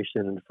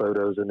information and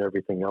photos and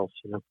everything else,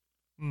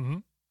 Mm-hmm.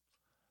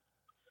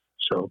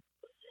 So,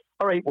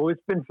 all right. Well,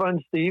 it's been fun,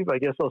 Steve. I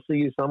guess I'll see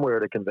you somewhere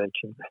at a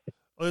convention.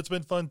 Well, it's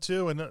been fun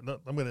too. And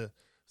I'm going to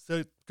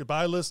say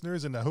goodbye,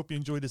 listeners. And I hope you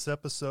enjoyed this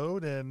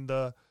episode, and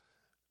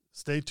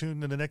stay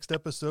tuned in the next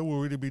episode. We'll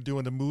really be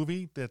doing a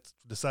movie that's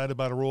decided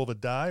by the roll of a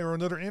die or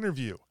another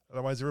interview.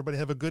 Otherwise, everybody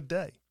have a good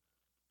day.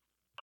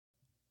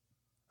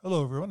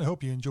 Hello, everyone. I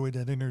hope you enjoyed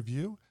that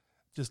interview.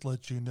 Just to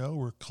let you know,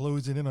 we're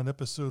closing in on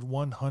episode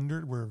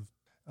 100.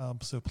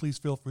 So please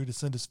feel free to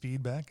send us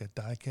feedback at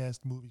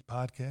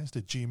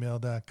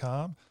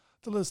diecastmoviepodcast@gmail.com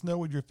to let us know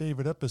what your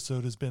favorite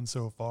episode has been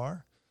so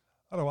far.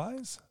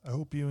 Otherwise, I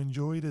hope you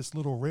enjoy this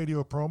little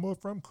radio promo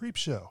from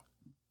Creepshow.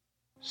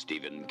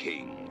 Stephen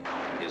King.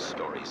 His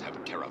stories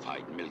have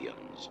terrified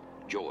millions.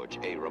 George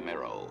A.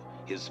 Romero.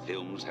 His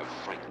films have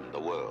frightened the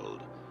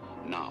world.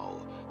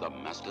 Now, the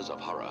masters of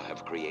horror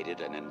have created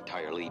an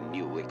entirely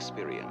new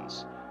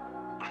experience.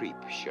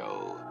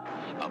 Creepshow.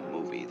 A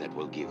movie that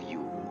will give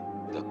you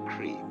the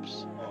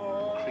creeps.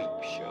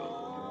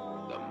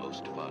 Creepshow. The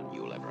most fun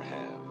you'll ever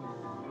have.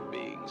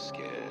 Being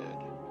scared.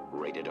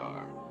 Rated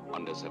R.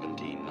 Under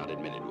 17, not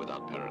admitted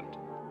without parent.